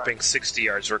you're chipping Alright. 60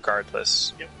 yards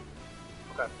regardless. Yep.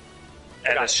 Okay.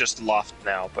 And Got it's it. just loft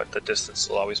now, but the distance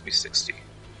will always be 60.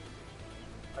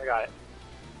 I got it.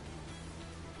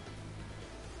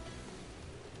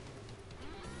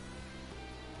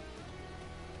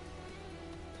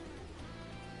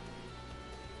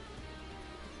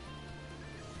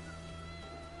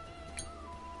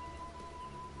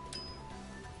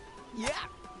 Yeah.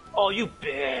 Oh, you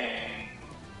big.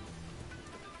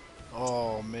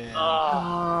 Oh man.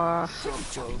 Aw. So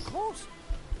close.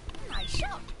 Nice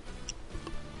shot.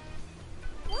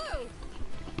 Whoa.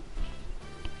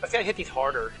 I think I hit these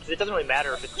harder because it doesn't really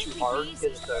matter if it's too hard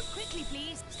because the Quickly,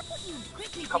 please.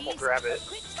 Quickly, couple please. grab it.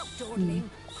 Quick, stop dawdling.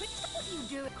 Quick, stop what you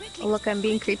do. Quickly. Oh, look, I'm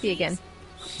being creepy again.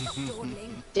 Stop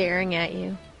dawdling. Staring at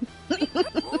you. Big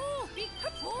careful. Big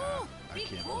careful. I Big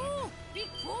can't careful. Big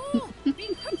careful. Big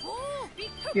careful. Big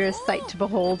careful. You're a sight to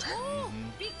behold.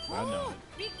 Big I know it.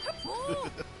 Big careful.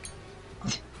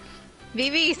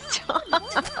 Vivi, stop!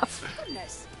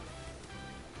 Goodness.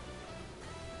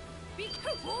 Be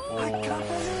careful! Oh,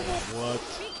 what?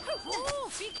 Be careful!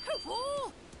 Be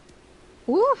careful!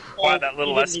 Woof! Wow, that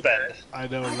little you S didn't bend. I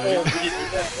know, Oh, right? you didn't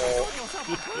need that roll.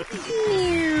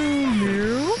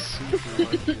 Super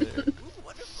lucky there.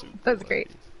 Super That was great.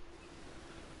 lucky.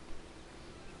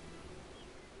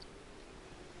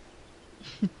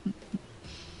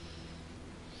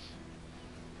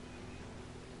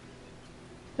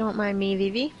 Don't mind me,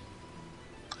 Vivi.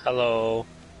 Hello.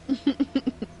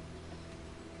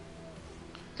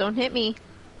 Don't hit me.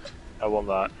 I will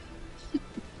not.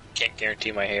 Can't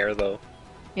guarantee my hair though.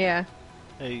 Yeah.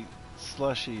 Hey,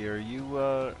 Slushy, are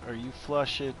you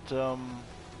flush at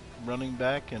running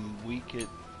back and weak at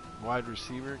wide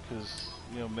receiver? Because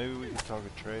maybe we could talk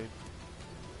a trade.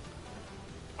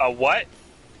 What?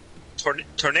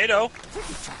 Tornado?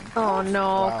 Oh no,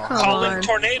 Wow. come Calling on.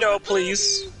 tornado,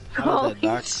 please. How did that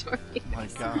knock? Sorry. My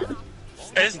God.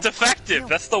 It's defective.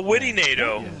 That's the witty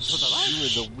NATO. Yes,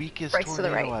 you are the weakest Breaks to the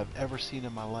tornado right. I've ever seen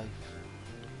in my life.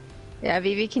 Yeah,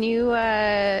 Vivi, can you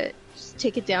just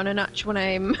take it down a notch when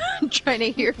I'm trying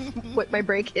to hear what my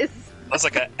break is? That's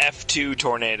like a F2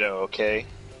 tornado, okay?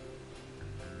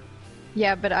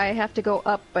 Yeah, but I have to go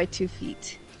up by 2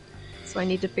 feet. So I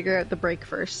need to figure out the break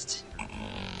first.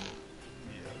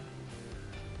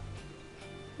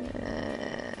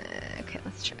 Okay,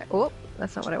 let's try. Oh,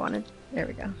 that's not what I wanted. There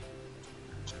we go.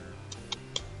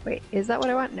 Wait, is that what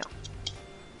I want? No.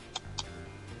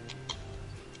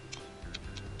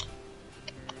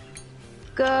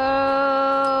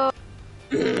 Go!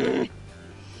 You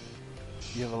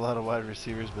have a lot of wide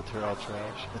receivers, but they're all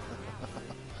trash.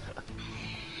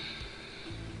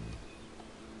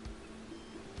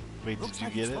 Wait, did you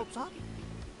get it?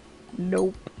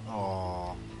 Nope.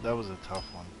 Oh, that was a tough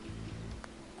one.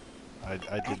 I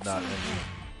did not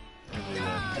envy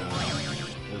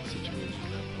that situation.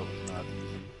 That was not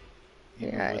easy.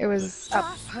 Even Yeah, with it was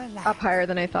up higher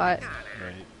than I thought.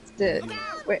 Right.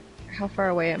 Wait, how far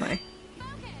away am I?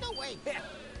 No way.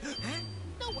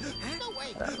 No way. No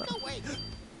way. No way.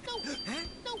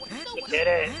 No way. You did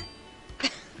it.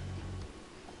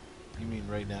 You mean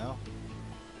right now?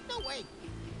 No way.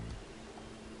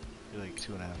 You're like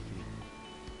 2.5 feet.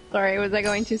 Sorry, was I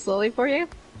going too slowly for you?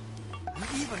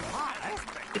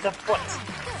 It's a foot.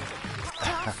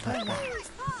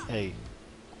 Hey.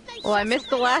 Well, I missed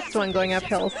the last one going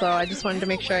uphill, so I just wanted to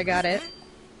make sure I got it.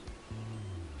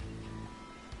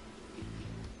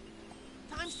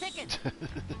 Time's ticking.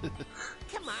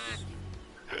 Come on.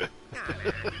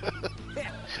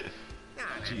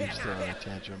 Jeeves throwing a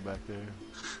tantrum back there.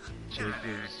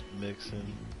 Jacobs, Mixon,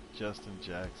 Justin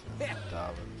Jackson,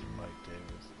 Dobbins, and Mike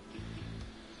Davis.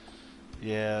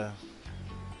 Yeah.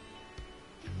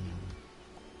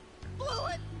 Blew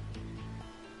it.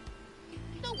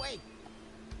 No way.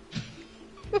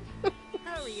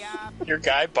 Hurry up. Your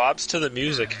guy bobs to the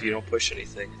music if you don't push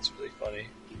anything. It's really funny.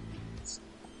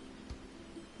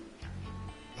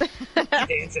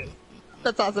 Dancing.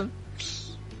 That's awesome.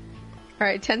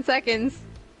 Alright, 10 seconds.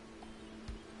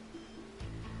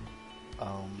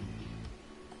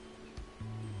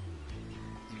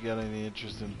 You got any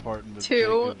interest in parting with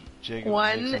 2, Jacob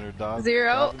 1, Mixon or Dobbins?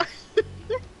 0.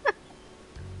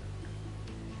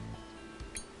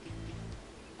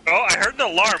 Oh, I heard an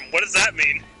alarm. What does that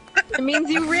mean? It means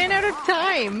you ran out of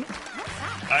time.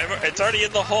 It's already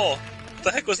in the hole. What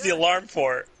the heck was the alarm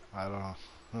for? I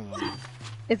don't know.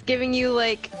 It's giving you,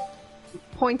 like,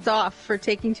 points off for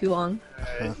taking too long.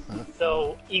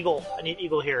 So, Eagle. I need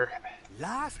Eagle here.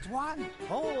 Last one.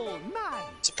 Hole 9.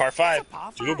 It's a par 5.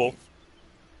 Doable.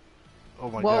 Oh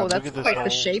my Whoa, god, that's look at this quite hole.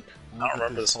 the shape. I don't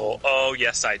remember this hole. Oh,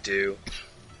 yes, I do.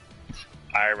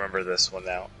 I remember this one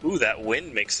now. Ooh, that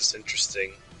wind makes this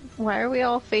interesting. Why are we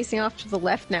all facing off to the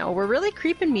left now? We're really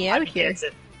creeping me out here.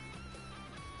 Dancing.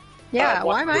 Yeah,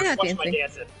 why am I not watch dancing? my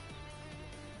dancing.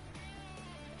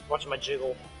 Watch my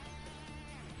jiggle.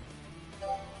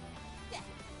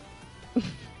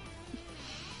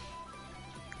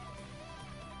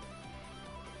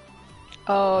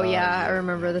 Oh yeah, I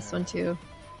remember this one too.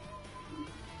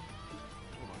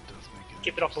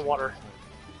 Keep it off the water.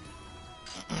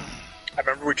 I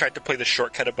remember we tried to play the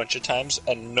shortcut a bunch of times,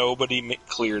 and nobody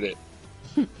cleared it.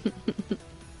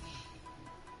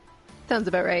 Sounds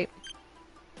about right.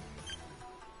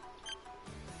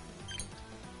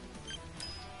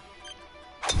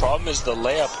 Problem is the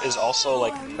layup is also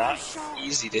like not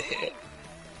easy to hit.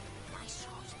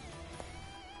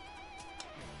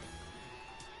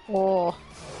 Oh,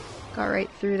 got right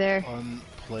through there.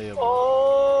 Unplayable.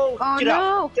 Oh, Oh, get no.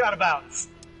 out! Get out of bounds.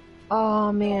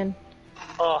 Oh man.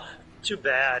 Oh, too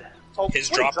bad. Oh,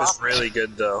 His what drop a is really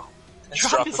good though. His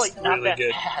Drop is like not that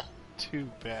bad. Too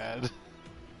bad.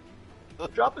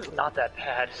 Drop is not that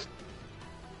bad.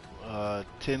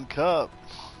 Tin cup.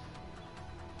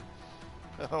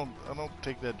 I don't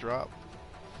take that drop.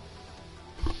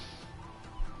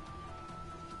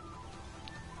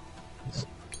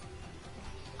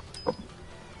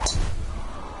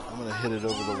 I'm gonna hit it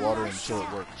over the water until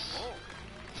it works.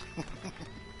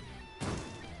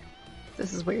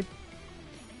 This is weird.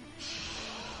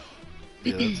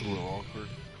 Yeah, that's a little awkward.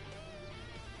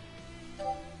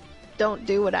 Don't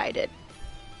do what I did.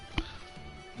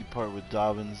 You part with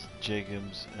Dobbins,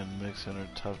 Jacobs, and Mixon are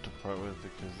tough to part with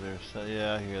because they're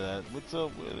yeah, I hear that. What's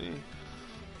up, Willie?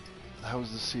 How was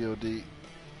the COD?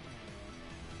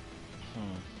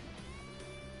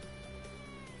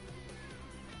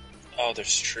 Oh,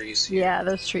 there's trees here. Yeah,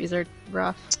 those trees are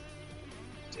rough.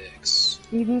 Dicks.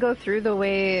 You can go through the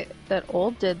way that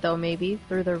Old did, though, maybe,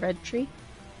 through the red tree.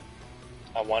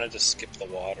 I wanted to skip the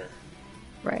water.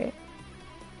 Right.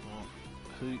 Well,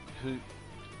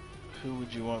 who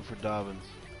would you want for Dobbins?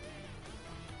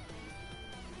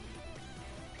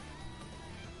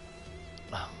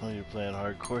 Oh, you're playing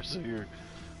hardcore, so you're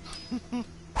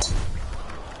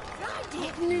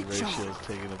ratio's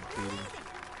taking a beating.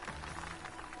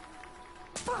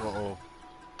 Uh-oh.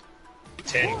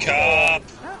 Tin cup!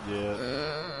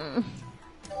 Yeah.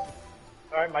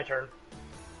 Alright, my turn.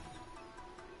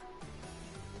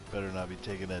 Better not be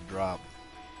taking that drop.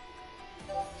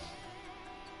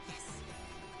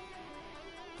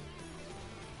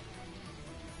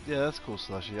 Yeah, that's cool,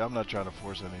 Slushy. I'm not trying to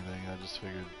force anything. I just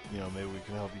figured, maybe we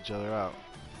can help each other out.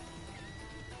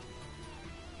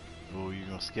 Oh, you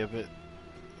gonna skip it?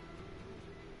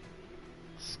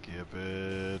 Skip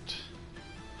it.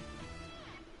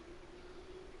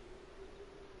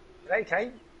 Can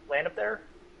I land up there?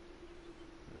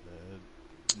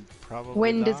 Probably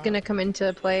Wind is not. gonna come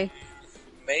into play.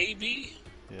 Maybe.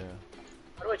 Yeah.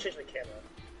 How do I change the camera?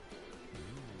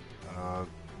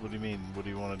 What do you mean? What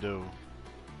do you want to do?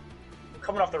 I'm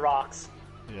coming off the rocks.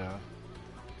 Yeah.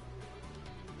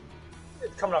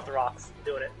 It's coming off the rocks. I'm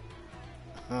doing it.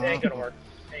 It ain't gonna work.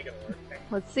 It ain't gonna work.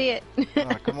 Let's see it. Oh,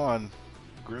 come on.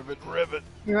 Rivet, rivet.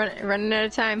 You're running out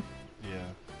of time. Yeah.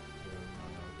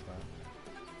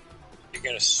 You're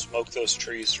gonna smoke those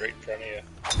trees right in front of you.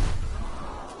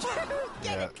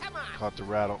 Yeah. Caught the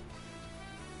rattle.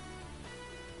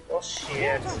 Well,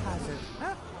 shit.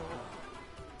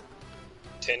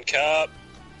 Tin cup.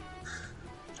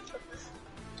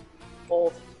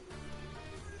 Hold.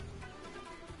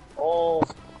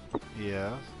 Hold.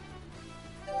 Yeah.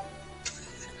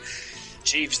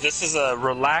 Jeeves, this is a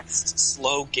relaxed,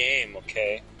 slow game,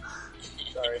 okay?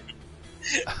 Sorry.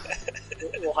 A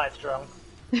little high strung.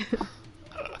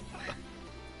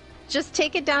 Just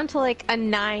take it down to like a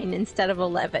 9 instead of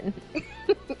 11.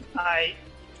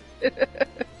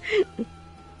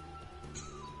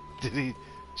 Did he,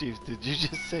 Chief? Did you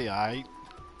just say I?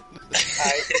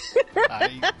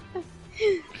 I.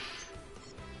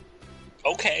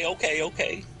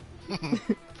 Okay.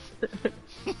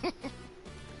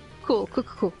 Cool.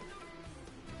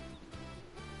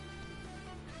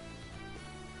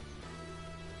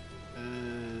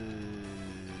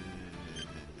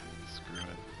 Screw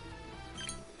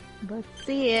it. Let's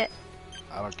see it.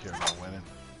 I don't care about winning.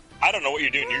 I don't know what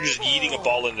you're doing. You're just yeeting a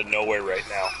ball into nowhere right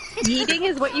now. Yeeting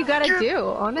is what you gotta do,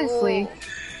 honestly.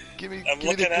 I'm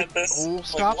looking at this. Oh, like,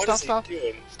 stop! what is he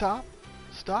doing? Stop!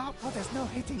 Oh, there's no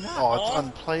hitting that. Oh, it's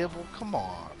unplayable. Come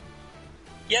on.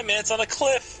 Yeah, man, it's on a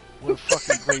cliff. What a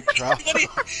fucking great drop. How are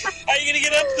you gonna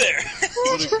get up there?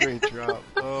 What a great drop.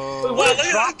 Oh, Wow, look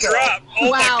at that drop. Oh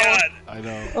Wow. my god. I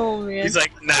know. Oh man. He's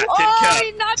like, nah, tin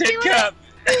you're not cup. Tin doing cup.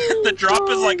 The drop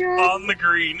Oh is my like God. on the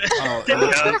green. Oh, Tin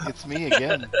cup. it's me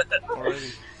again.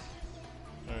 Already.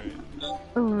 Alright.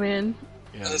 Oh man.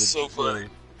 Yeah, That's so funny.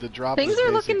 The drop Things is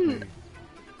are looking- basically-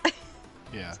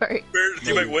 Yeah. Sorry. Meredith,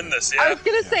 you might win this, I yeah? was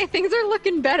gonna say things are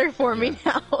looking better for me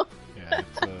now. Yeah,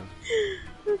 it's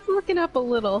It's looking up a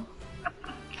little.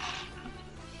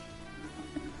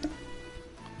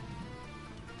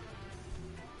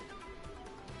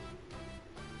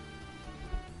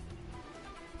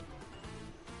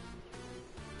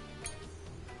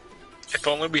 If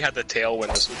only we had the tailwind,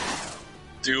 this would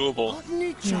be doable.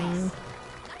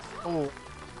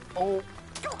 Oh,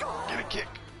 get a kick.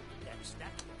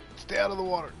 Stay out of the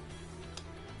water.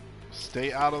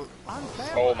 Stay out of.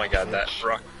 Oh my god, that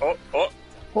rock. Oh.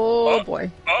 Oh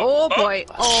boy. Oh boy.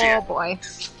 Oh shit. boy.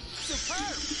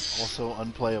 Also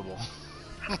unplayable.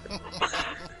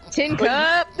 Tin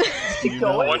cup. You I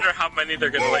know it. wonder how many they're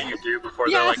gonna let you do before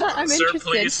Yeah, they're like, I'm sir, interested.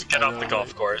 please get off the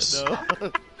golf course. No.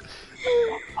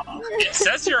 It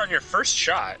says you're on your first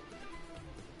shot.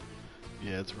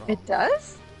 Yeah, it's wrong. It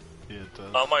does? Yeah, it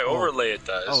does. On my overlay, it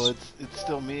does. Oh, it's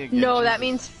still me again. No,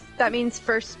 Jesus. that means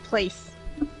first place.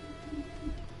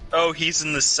 Oh, he's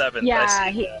in the 7th. Yeah,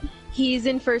 I see. he's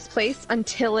in first place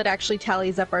until it actually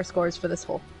tallies up our scores for this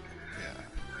hole. Yeah.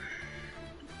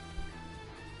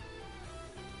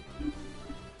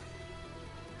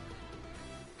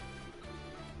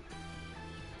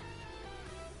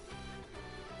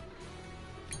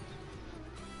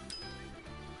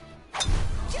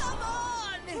 Come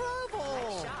on!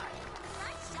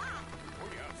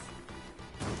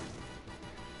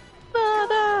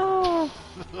 Bravo!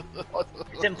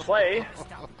 It didn't play.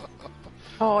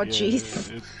 Oh, Yeah,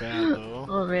 jeez. it's bad though.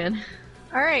 Oh, man.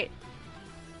 Alright.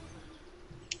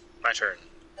 My turn.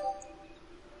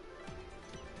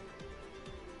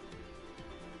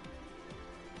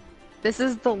 This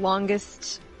is the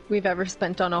longest we've ever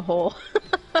spent on a hole.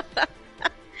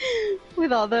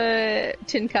 With all the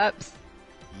tin cups.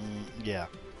 Yeah.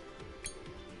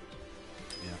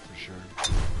 Yeah, for sure.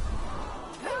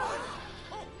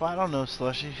 Well, I don't know,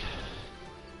 Slushy.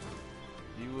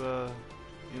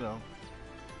 You know,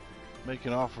 make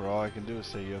an offer. All I can do is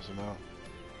say yes or no.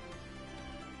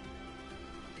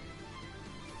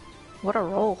 What a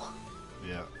roll.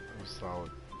 Yeah, it was solid.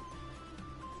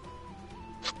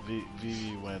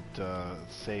 Vivi went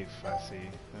safe, I see.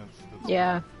 That's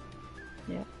Yeah.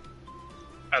 Yeah.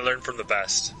 I learned from the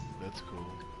best. That's cool.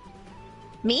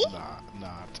 Me?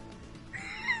 Not.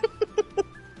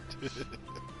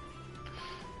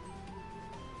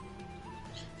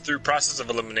 Through process of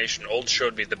elimination, Old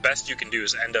showed me the best you can do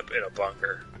is end up in a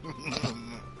bunker.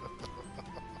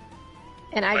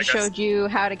 And I showed you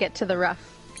how to get to the rough.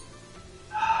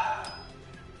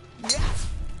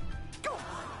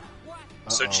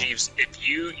 So, Jeeves, if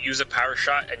you use a power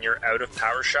shot and you're out of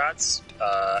power shots,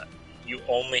 you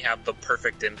only have the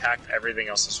perfect impact. Everything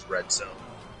else is red zone.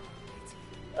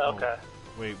 Okay.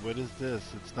 Wait, what is this?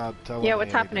 It's not telling me Yeah,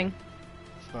 what's anything. happening?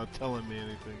 It's not telling me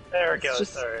anything. There it It's goes.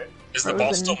 just Alright. Is the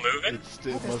ball still moving? It must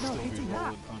still be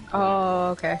rolling. Oh,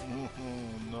 okay.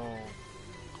 No.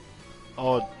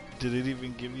 Oh, did it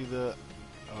even give you the...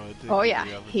 Oh, it did Oh give yeah,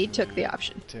 you he took the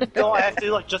option. No, I have to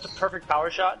do like just a perfect power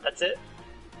shot. That's it.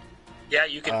 Yeah,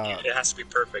 you can. It has to be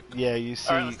perfect. Yeah, you see...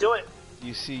 Alright, let's do it.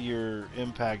 You see your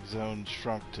impact zone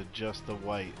shrunk to just the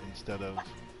white instead of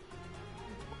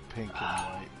pink and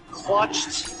white.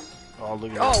 Clutched. Oh,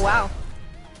 look at Oh that. wow.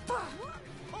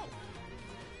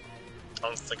 I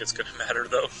don't think it's gonna matter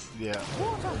though. Yeah.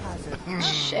 Water hazard.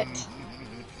 Shit.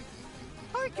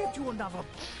 I get you another.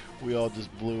 We all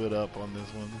just blew it up on this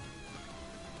one.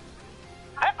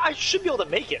 I should be able to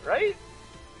make it, right?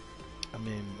 I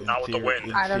mean, in Not with the wind.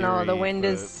 in I don't know, the theory, wind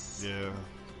but, is- Yeah.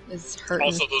 Is hurting.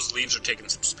 Also, those leaves are taking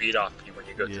some speed off you when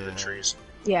you go through the Yeah. trees.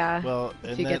 Yeah. Well,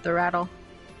 if and you that, get the rattle.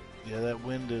 yeah, that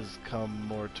wind has come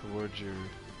more towards your...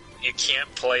 You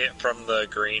can't play it from the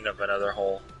green of another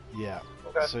hole. Yeah.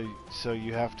 Okay. So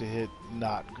you have to hit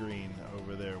not green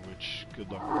over there, which good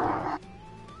luck with that.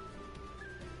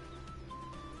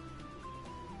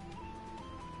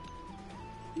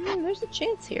 There's a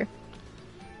chance here.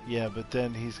 Yeah, but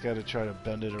then he's got to try to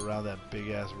bend it around that big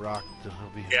ass rock that'll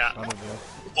be in Yeah. front of him.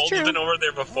 Only been over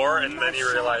there before, and then he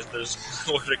realized there's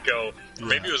nowhere to go. Or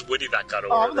maybe it was Woody that got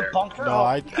over Oh, I'm in the there. bunker. No, Oh,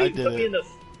 I please did put me it. in the-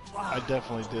 I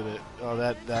definitely did it. Oh,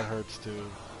 that hurts too.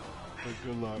 But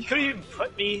good luck. You could even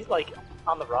put me like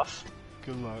on the rough.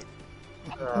 Good luck.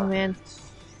 Oh man.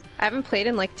 I haven't played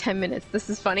in like 10 minutes. This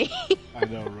is funny. I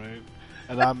know, right?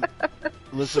 And I'm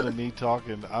listen to me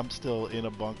talking. I'm still in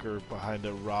a bunker behind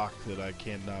a rock that I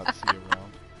cannot see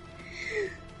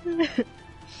around.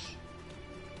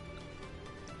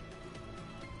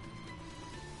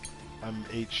 I'm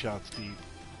 8 shots deep.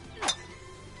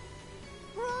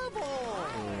 Bravo!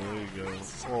 Oh, there you go.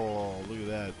 Oh, look at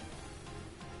that.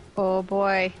 Oh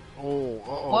boy. Oh,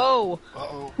 uh-oh. Whoa.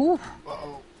 Uh-oh. Whew.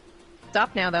 Uh-oh.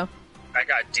 Stop now though. I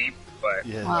got deep, but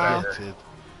Yeah, Wow. that's it.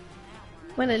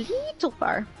 Went a little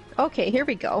far. Okay, here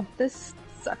we go. This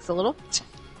sucks a little.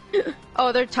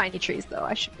 Oh, they're tiny trees though.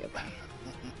 I should be able.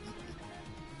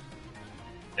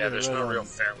 yeah, there's right no on. real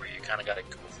fairway. You kind of got to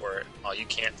go for it. Oh, you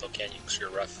can't though, can you? Because you're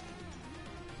rough.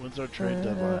 When's our trade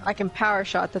deadline? I can power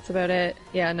shot. That's about it.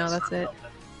 Yeah, no, that's it.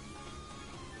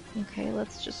 Okay,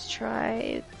 let's just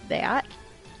try that.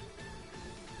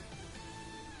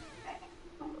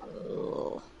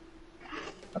 Ugh.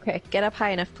 Okay, get up high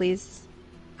enough, please.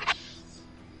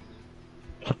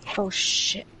 Oh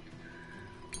shit.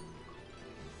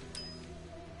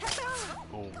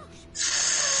 Oh.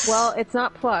 Well, it's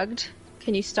not plugged.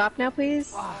 Can you stop now,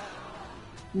 please?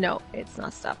 No, it's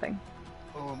not stopping.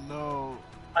 Oh no.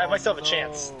 I might still have a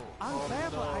chance. Unfair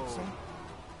action.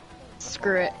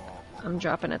 Screw it. I'm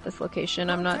dropping at this location.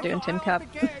 I'm not doing Tin Cup.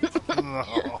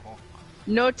 No.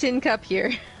 No Tin Cup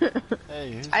here.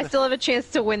 Hey, who's I that, still have a chance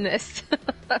to win this.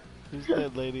 who's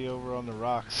that lady over on the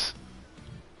rocks?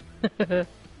 This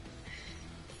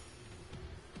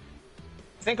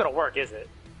ain't gonna work, is it?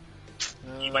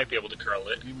 You might be able to curl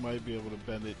it. You might be able to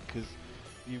bend it because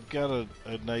you've got a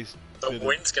nice The bit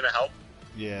wind's gonna help.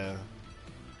 Yeah,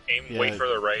 Aim way Yeah.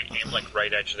 further right. Aim like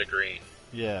right edge of the green.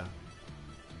 yeah.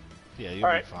 Yeah, you'll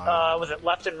Alright, be fine. was it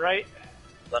left and right?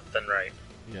 Left then right.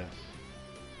 Yes.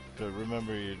 But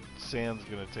remember, your sand's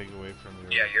gonna take away from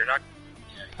your Yeah, you're not.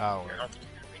 power. I don't think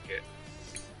you're gonna make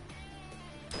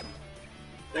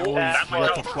it. Oh, that he might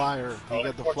got the help. flyer. He Oh,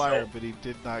 got the watch flyer, out. but he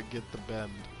did not get the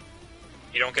bend.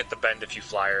 You don't get the bend if you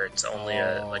flyer. It's only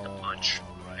like a punch.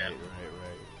 Oh, right, Yeah. right,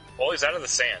 Well, he's out of the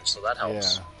sand, so that right.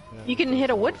 helps. Yeah. You can hit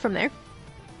a wood from there.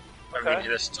 I mean,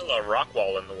 there's still a rock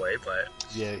wall in the way, but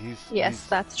Yeah, he's Yes, he's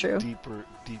that's true. deeper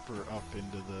up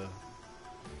into the.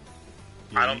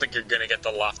 I don't think you're gonna get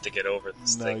the loft to get over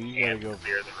this No, thing. you gotta and go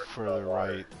clear the further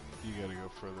water. right. You gotta go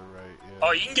further right. Yeah.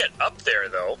 Oh, you can get up there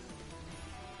though.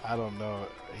 I don't know.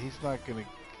 He's not gonna.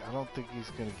 I don't think he's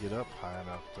gonna get up high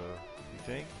enough to. You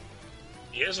think?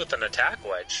 He is with an attack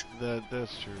wedge.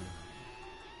 That's true.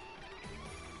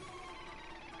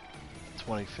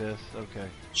 25th. Okay.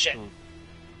 Shit. So,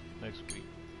 next week.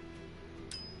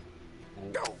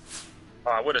 Oh,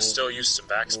 I would have still used some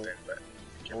backspin, but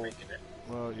you're making it.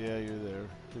 Well, yeah, you're there.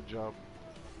 Good job.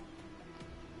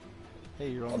 Hey,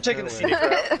 you're on. I'm taking the fairway.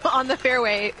 scenic route. On the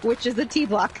fairway, which is a T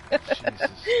block.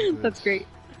 Jesus, That's great.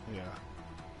 Yeah.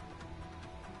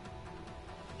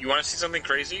 You want to see something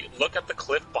crazy? Look at the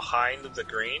cliff behind the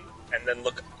green, and then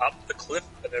look up the cliff,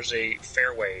 and there's a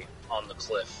fairway on the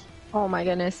cliff. Oh my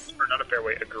goodness. Or not a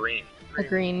fairway, a green. A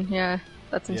green, yeah.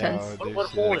 That's intense. What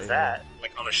hole is that?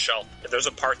 Like on a shelf. There's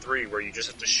a par 3 where you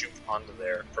just have to shoot onto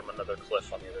there from another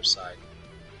cliff on the other side.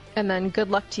 And then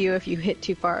good luck to you if you hit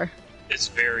too far. It's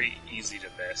very easy to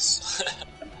miss.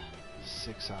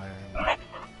 6 iron.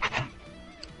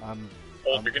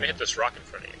 You're gonna hit this rock in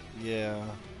front of you. Yeah.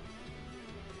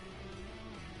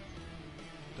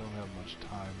 Don't have much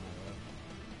time left.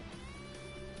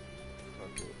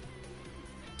 Fuck it.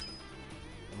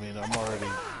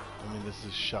 I mean, this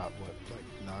is shot, what, like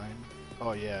 9?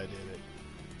 Oh yeah, I did it.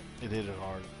 It hit it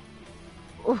hard.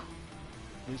 Ooh.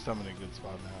 At least I'm in a good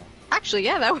spot now. Actually,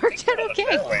 yeah, that worked out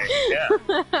okay.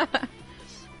 Yeah.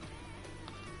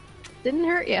 Didn't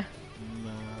hurt you.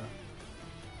 Nah.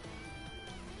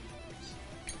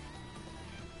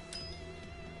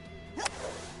 That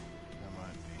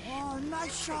might be. Oh,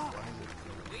 nice shot. Why is it?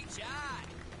 Sweet shot.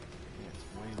 Yeah, it's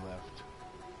way left.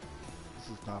 This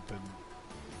has not been.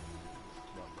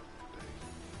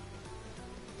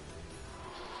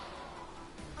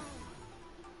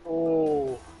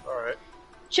 Oh, alright.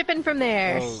 Chipping from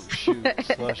there. Oh shoot,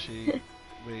 slushy.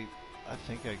 Wait, I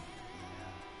think I.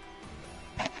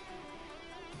 Yeah.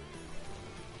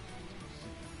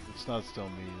 It's not still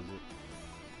me, is it?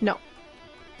 No.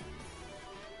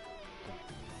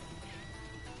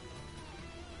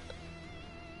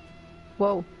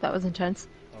 Whoa, that was intense.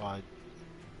 Oh,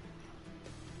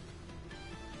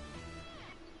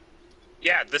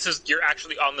 Yeah, you're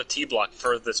actually on the tee block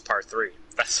for this par 3.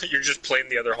 You're just playing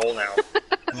the other hole now.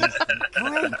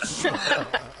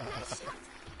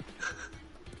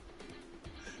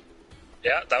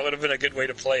 Yeah, that would have been a good way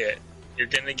to play it. You're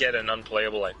gonna get an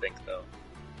unplayable, I think, though.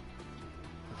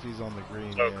 if he's on the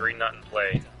green. Oh, yeah. green not in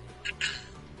play.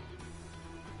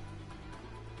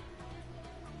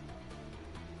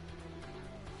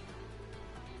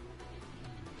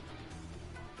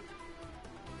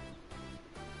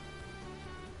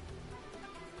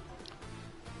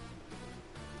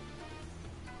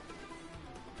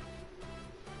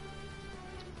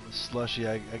 Slushy,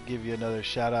 I give you another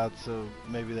shout out, so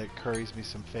maybe that curries me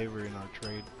some favor in our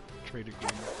trade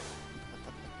agreement.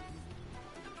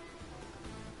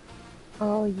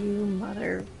 Oh, you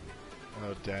mother.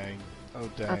 Oh dang. Oh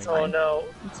dang. That's Oh fine. no.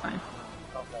 It's fine.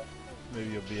 Okay. Maybe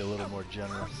you'll be a little more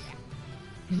generous.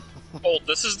 Oh,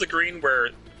 this is the green where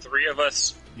 3 of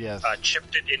us Yes.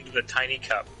 chipped it into the tiny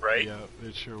cup, right? Yeah,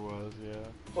 it sure was, yeah.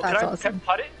 Well, That's can I awesome.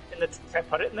 put it in the? Can I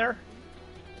put it in there?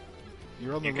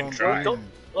 You're on the You can wrong try. green.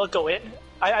 Will it go in?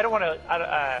 I don't want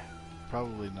to.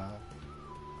 Probably not.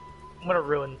 I'm gonna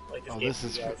ruin like this Oh, game. this for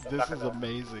is you guys. I'm this not is gonna-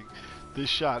 amazing. This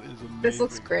shot is amazing. This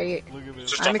looks great. Look at this.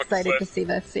 Just I'm off a excited cliff. to see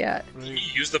this, yeah. Can you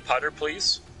use the putter,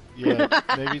 please? Yeah,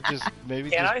 maybe Can just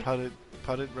I?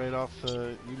 put it right off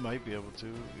the. You might be able to.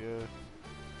 Yeah.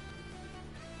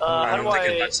 How I do don't think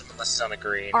I? unless it's on a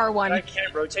green. R1. Can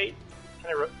I rotate? Can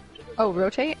I rotate? Oh,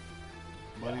 rotate?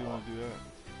 Why do you want to do that?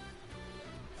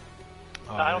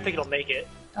 Oh, I don't there think you it'll make it.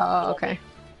 Oh, okay.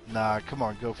 go. Nah, come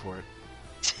on, go for it.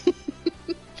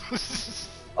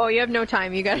 Oh, you have no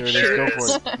time. You gotta There it shoot.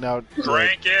 is. Go for it. Now,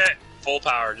 Crank it! Full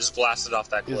power, just blast it off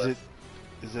that cliff.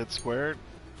 is it squared?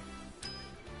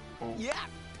 Oh. Yeah.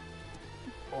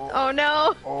 Oh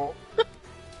no! Oh.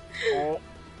 Oh.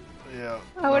 Yeah.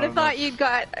 I would have not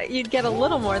thought you'd get a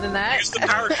little more than that. Use the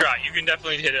power shot, you can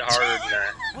definitely hit it harder than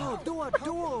that. Oh, do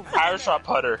it. Power shot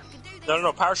putter.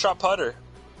 No, power shot putter.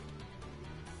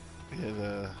 enough.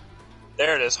 Yeah,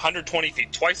 There it is, 120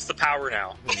 feet, twice the power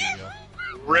now. there you go.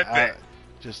 Rip it.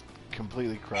 Just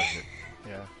completely crush it.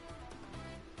 Yeah.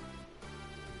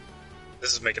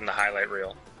 This is making the highlight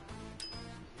reel.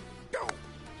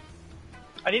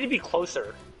 I need to be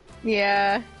closer.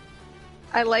 Yeah.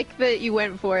 I like that you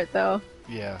went for it though.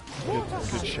 Yeah.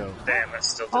 Good show. Damn, that's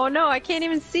still. Oh no, I can't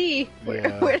even see.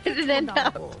 Yeah. Where did it end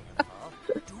up?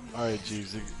 Alright,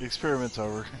 Jeeves, experiment's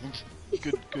over.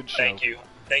 good show.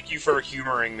 Thank you for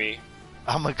humoring me.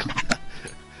 I'm a.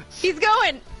 He's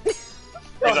going!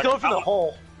 I was going for the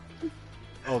hole.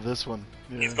 Oh, this one.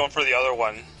 Yeah. He's going for the other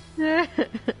one. You're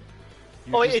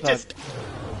Oh, just it not, just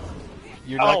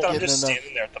You're Oh, not I'm getting just enough.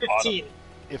 standing there at the bottom. 15.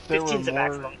 If there were 15's the more,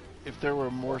 maximum. if there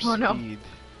were more Oh, no. speed.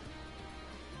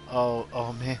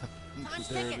 Oh man.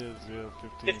 There it is. Yeah,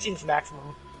 15. 15's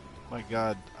maximum. My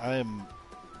God, I'm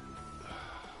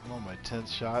on my 10th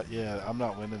shot. Yeah, I'm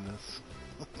not winning this.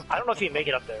 I don't know if you can make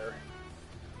it up there.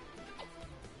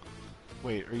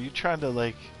 Wait, are you trying to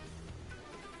like?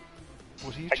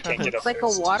 What are you I trying can't to? get up It's like there, a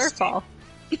it's too waterfall.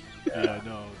 Yeah, I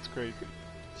know it's crazy.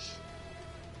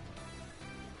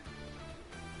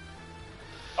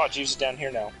 Oh, Jeeves is down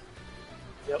here now.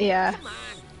 Yep. Yeah. Come on.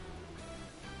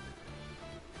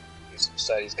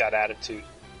 He's got attitude.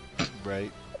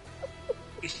 Right.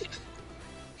 Man,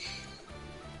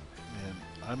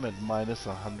 I'm at minus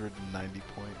 190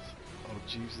 points. Oh,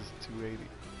 Jesus,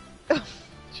 280.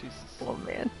 Jesus. Oh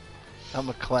man. I'm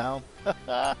a clown.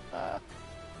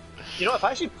 You know, if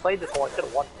I actually played this more, I could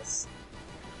have won this.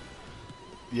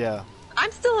 Yeah.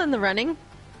 I'm still in the running.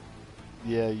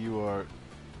 Yeah, you are.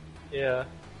 Yeah.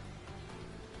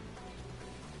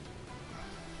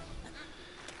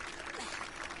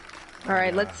 All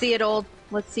right, let's see it, old.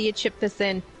 Let's see you chip this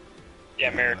in. Yeah,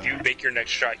 Mary, if you make your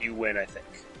next shot, you win, I think.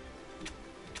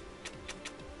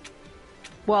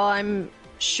 Well, I'm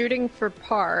shooting for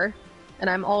par, and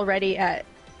I'm already at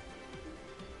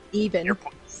even.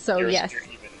 So yes. You're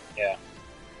even, yeah.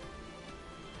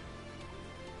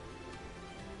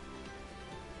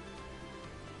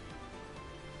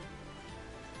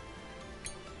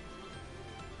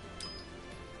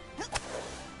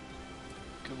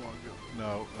 Come on, go.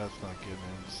 No, that's not getting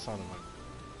in. Son of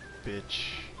a bitch.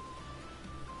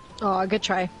 Oh, good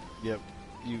try. Yep,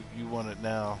 you want it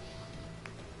now.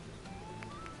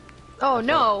 Oh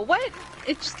no! What?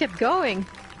 It just kept going.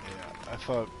 Yeah, I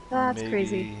thought That's maybe...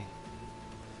 crazy.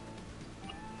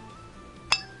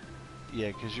 Yeah,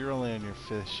 because you're only on your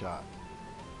 5th shot.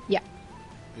 Yeah.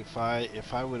 If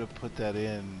I would have put that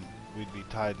in, we'd be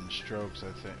tied in strokes,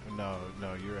 I think. No,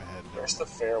 you're ahead. Where's the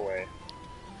fairway?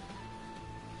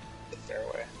 The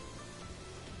fairway.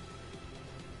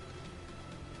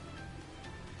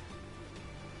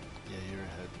 Yeah, you're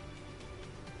ahead.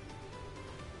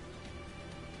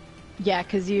 Yeah,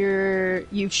 because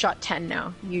you've shot 10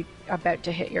 now. You about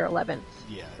to hit your 11th.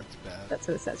 Yeah, it's bad. That's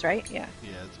what it says, right? Yeah.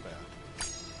 Yeah, it's bad.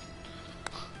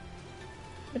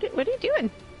 What are you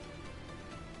doing?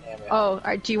 Damn it. Oh,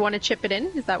 do you want to chip it in?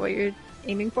 Is that what you're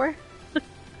aiming for? No,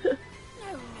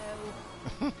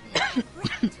 no.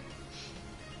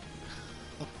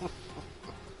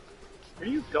 Where are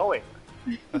you going?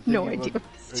 I think No you idea.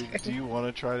 want- do you want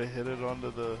to try to hit it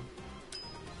onto the...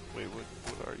 Wait, what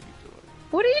are you doing?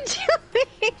 What are you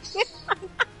doing?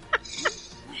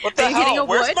 What the Are you hitting hell? a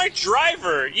Where's wood? my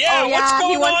driver? Yeah, Oh what's yeah,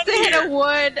 going he wants on to hit here? a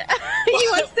wood. He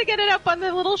wants to get it up on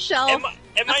the little shelf. Am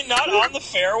I not on the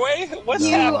fairway? What's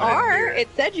You happening are. here? It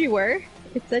said you were.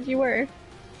 It said you were.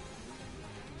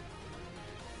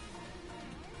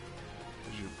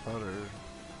 Where's your putter?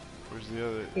 Where's the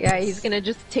other... Yeah, he's gonna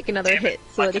just take another Damn it, hit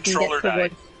so my that he can get controller to the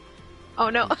died. woods. Oh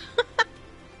no.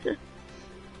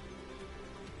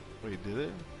 Wait, did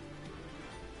it?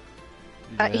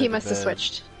 You He had must have bad-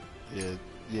 switched.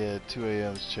 Yeah, 2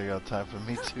 a.m.'s checkout time for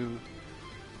me too.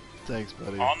 Thanks,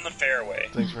 buddy. On the fairway.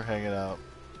 Thanks for hanging out.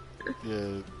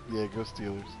 Yeah, go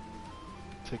Steelers.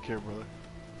 Take care, brother.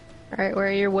 Alright, where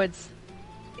are your woods?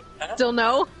 Still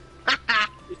no?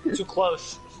 Too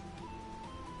close.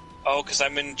 Oh, because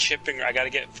I'm in chipping. I gotta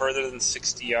get further than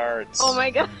 60 yards. Oh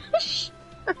my gosh.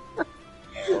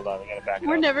 Hold on, we gotta back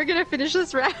We're up. never gonna finish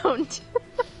this round.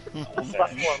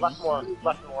 Left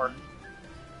more.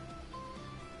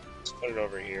 Let's put it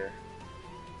over here.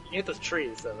 You hit those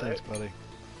trees, though, right? Thanks, buddy.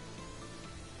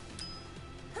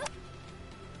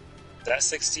 Is that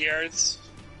 60 yards?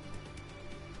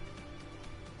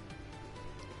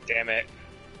 Damn it.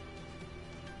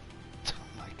 Oh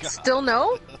my god. Still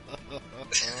no?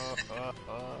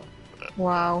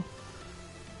 Wow.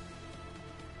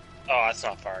 Oh, that's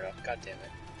not far enough. God damn it.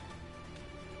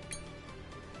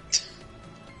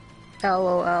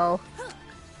 LOL.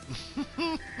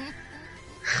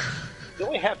 You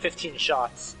only have 15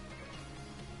 shots.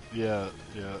 Yeah.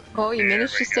 Oh, you There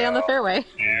managed we to stay on the go. fairway.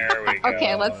 There we go.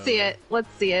 Okay, let's see it. Let's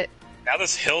see it. Now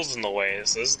this hill's in the way,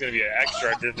 so this is gonna be an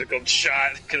extra difficult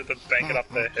shot because of the banking up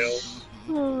the hill.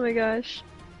 Oh my gosh.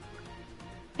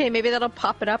 Hey, maybe that'll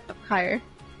pop it up higher.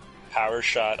 Power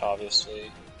shot,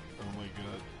 obviously. Oh my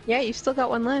god. Yeah, you've still got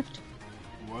one left.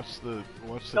 Watch the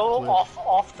Go cliff.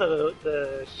 off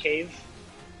the cave.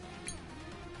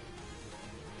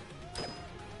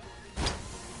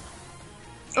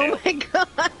 Oh my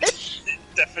gosh.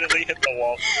 Definitely hit the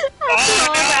wall. I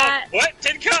saw Oh that. no! What?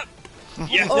 Tin cup!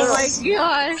 Yes. Oh my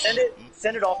gosh.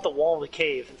 Send it off the wall of the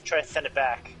cave and try to send it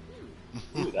back.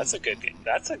 Ooh, that's a good.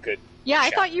 That's a good. Yeah, I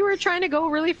shot. thought you were trying to go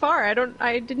really far.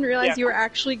 I didn't realize Yeah. you were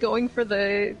actually going for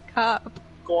the cup.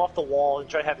 Go off the wall and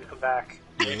try to have it come back.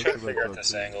 Let me try to figure out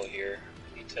this angle here.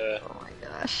 I need to. Oh my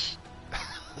gosh.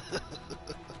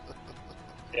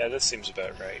 Yeah, this seems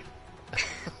about right.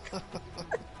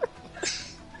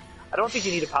 I don't think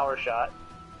you need a power shot.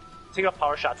 Take off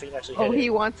power shot so you can actually hit Oh, it. he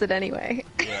wants it anyway.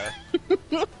 Yeah.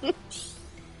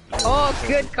 Oh,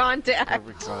 good contact.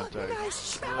 Perfect contact.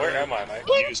 Where am I? My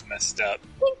view's messed up.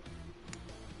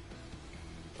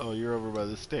 Oh, you're over by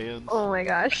the stands. Oh my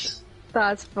gosh.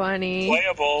 That's funny.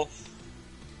 Playable.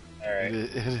 It Alright.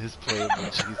 is playable,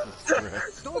 Jesus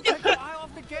Christ. Don't take your eye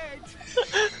off the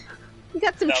gauge. We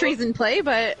got some Now trees in play,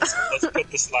 but Let's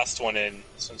put this last one in.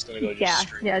 This one's gonna go just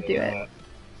straight. yeah, to do the it. left.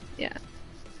 yeah.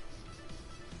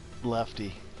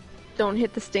 Lefty. Don't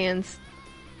hit the stands.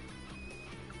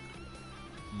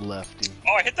 Lefty.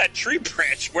 Oh, I hit that tree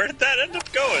branch. Where did that end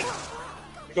up going?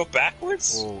 You go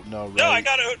backwards? Oh, no, right. No, I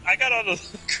got out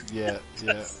of the... Yeah,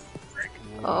 yeah.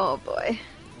 Oh boy.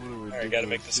 What a Alright, gotta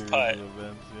make this ridiculous putt. series of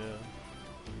events, yeah.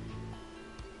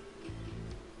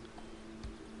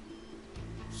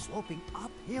 Sloping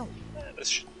uphill. This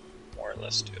should more or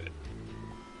less do it.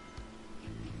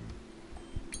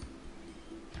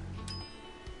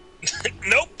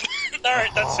 Nope!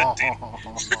 Alright, that's 15.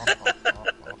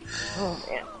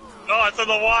 Oh, it's in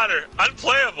the water!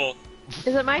 Unplayable!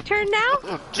 Is it my turn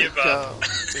now? Give up.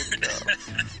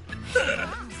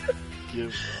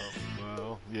 Give up.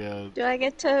 Well, yeah. Do I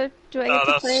get to play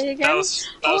again? That was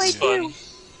I fun. do.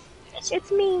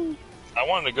 It's me. I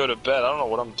wanted to go to bed. I don't know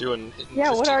what I'm doing. Hitting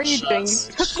Yeah, what 15 are you doing? shots.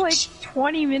 It took like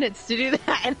 20 minutes to do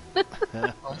that.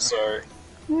 I'm sorry.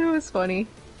 It was funny.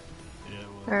 Yeah,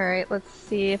 well. Alright, let's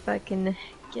see if I can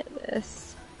get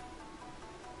this.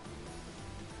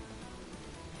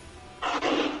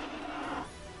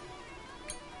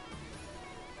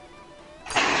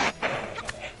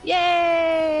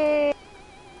 Yay!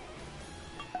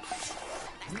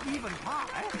 Even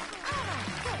pie.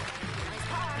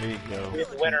 There you go. We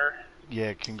have a winner.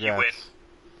 Yeah, congrats.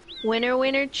 Winner,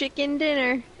 winner, chicken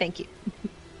dinner. Thank you.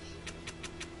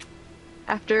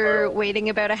 After waiting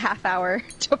about a half hour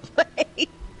to play. Yeah,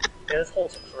 this hole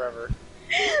took forever.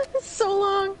 So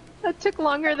long. That took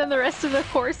longer than the rest of the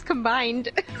course combined.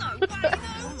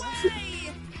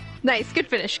 Nice, good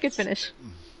finish, good finish.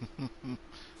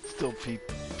 Still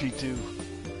P2.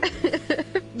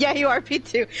 Yeah, you are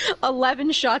P2.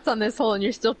 11 shots on this hole and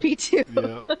you're still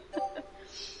P2. Yeah.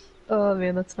 Oh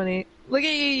man, that's funny. Look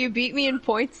at you, you beat me in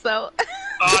points though.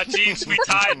 Ah, Jeeves, we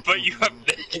tied, but you have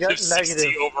negative 60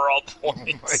 negative. overall Oh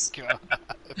my points. god.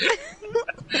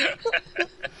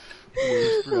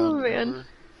 Worst Oh, round man. ever.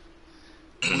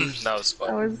 That was That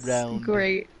fun. was Round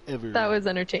great. Ever. That was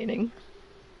entertaining.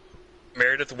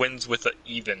 Meredith wins with an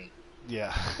even.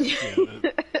 Yeah. Yeah,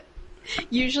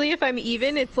 Usually if I'm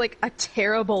even, it's like a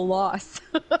terrible loss.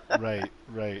 right,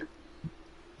 right.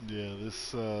 Yeah,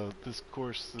 this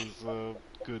course is a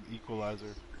good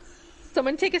equalizer.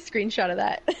 Someone take a screenshot of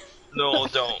that. No,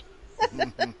 don't.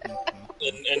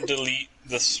 and delete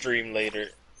the stream later.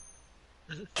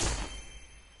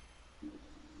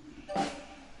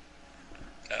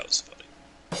 That was funny.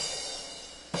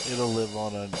 It'll live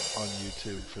on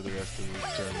YouTube for the rest of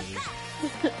eternity.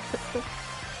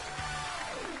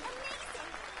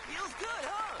 Feels good,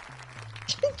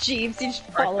 huh? Jeeves, you just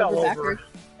I fall fell over over. backwards.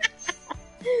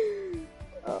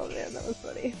 Oh man, that was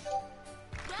funny.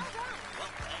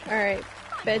 Alright,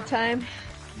 bedtime,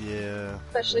 Yeah.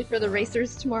 especially for the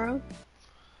racers tomorrow.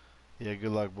 Yeah,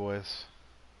 good luck, boys.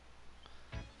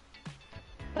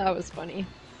 That was funny.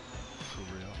 For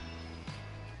real.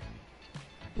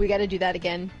 We gotta do that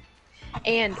again.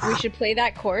 And we should play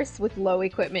that course with low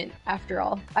equipment after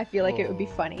all. I feel like it would be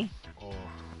funny. Oh,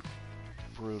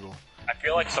 brutal. I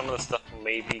feel like some of the stuff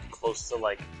may be close to,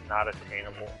 like, not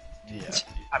attainable. Yeah.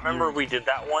 I remember we did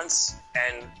that once,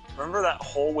 and remember that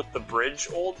hole with the bridge,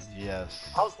 old? Yes.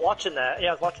 I was watching that. Yeah,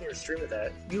 I was watching your stream of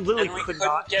that. You literally And we could couldn't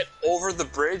not. get over the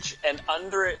bridge, and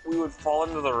under it we would fall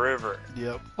into the river.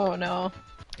 Yep. Oh no.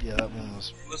 Yeah, that one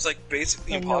was It was, like,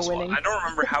 basically And no impossible. winning. I don't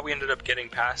remember how we ended up getting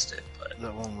past it, but...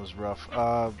 rough.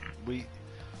 We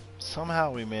somehow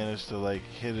we managed to like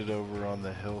hit it over on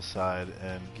the hillside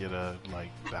and get a like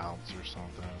bounce or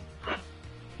something.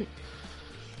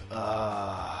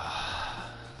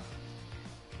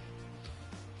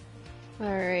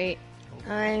 Alright.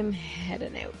 I'm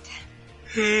heading out.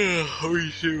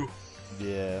 Me too.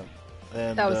 Yeah.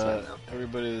 And That was fun, though.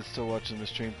 everybody that's still watching the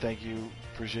stream, thank you.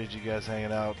 Appreciate you guys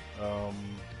hanging out. Yeah,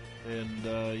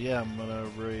 I'm gonna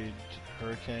raid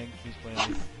Hurricane. He's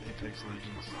playing Apex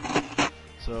Legends.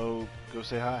 So go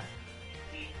say hi.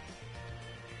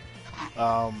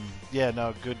 Yeah,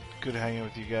 no, good hanging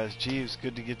with you guys. Jeeves,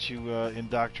 good to get you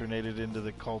indoctrinated into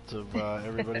the cult of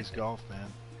everybody's golf, man.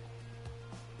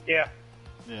 Yeah.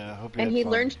 Yeah, I hope you And had he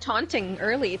fun. learned taunting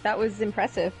early. That was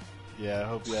impressive. Yeah, I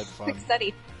hope you had fun. Quick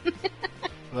study.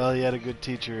 Well, he had a good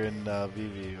teacher in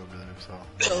VV over there, so.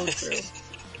 So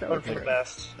true. One for the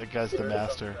best. That guy's the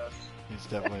master. He's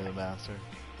definitely the master.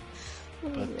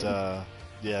 But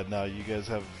Yeah, no, you guys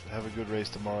have a good race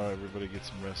tomorrow. Everybody get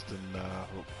some rest, and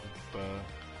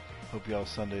hope y'all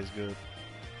Sunday's good.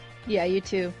 Yeah, you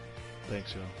too.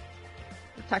 Thanks, y'all.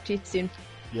 Talk to you soon.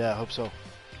 Yeah, I hope so.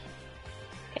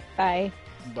 Okay, bye.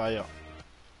 Bye, y'all.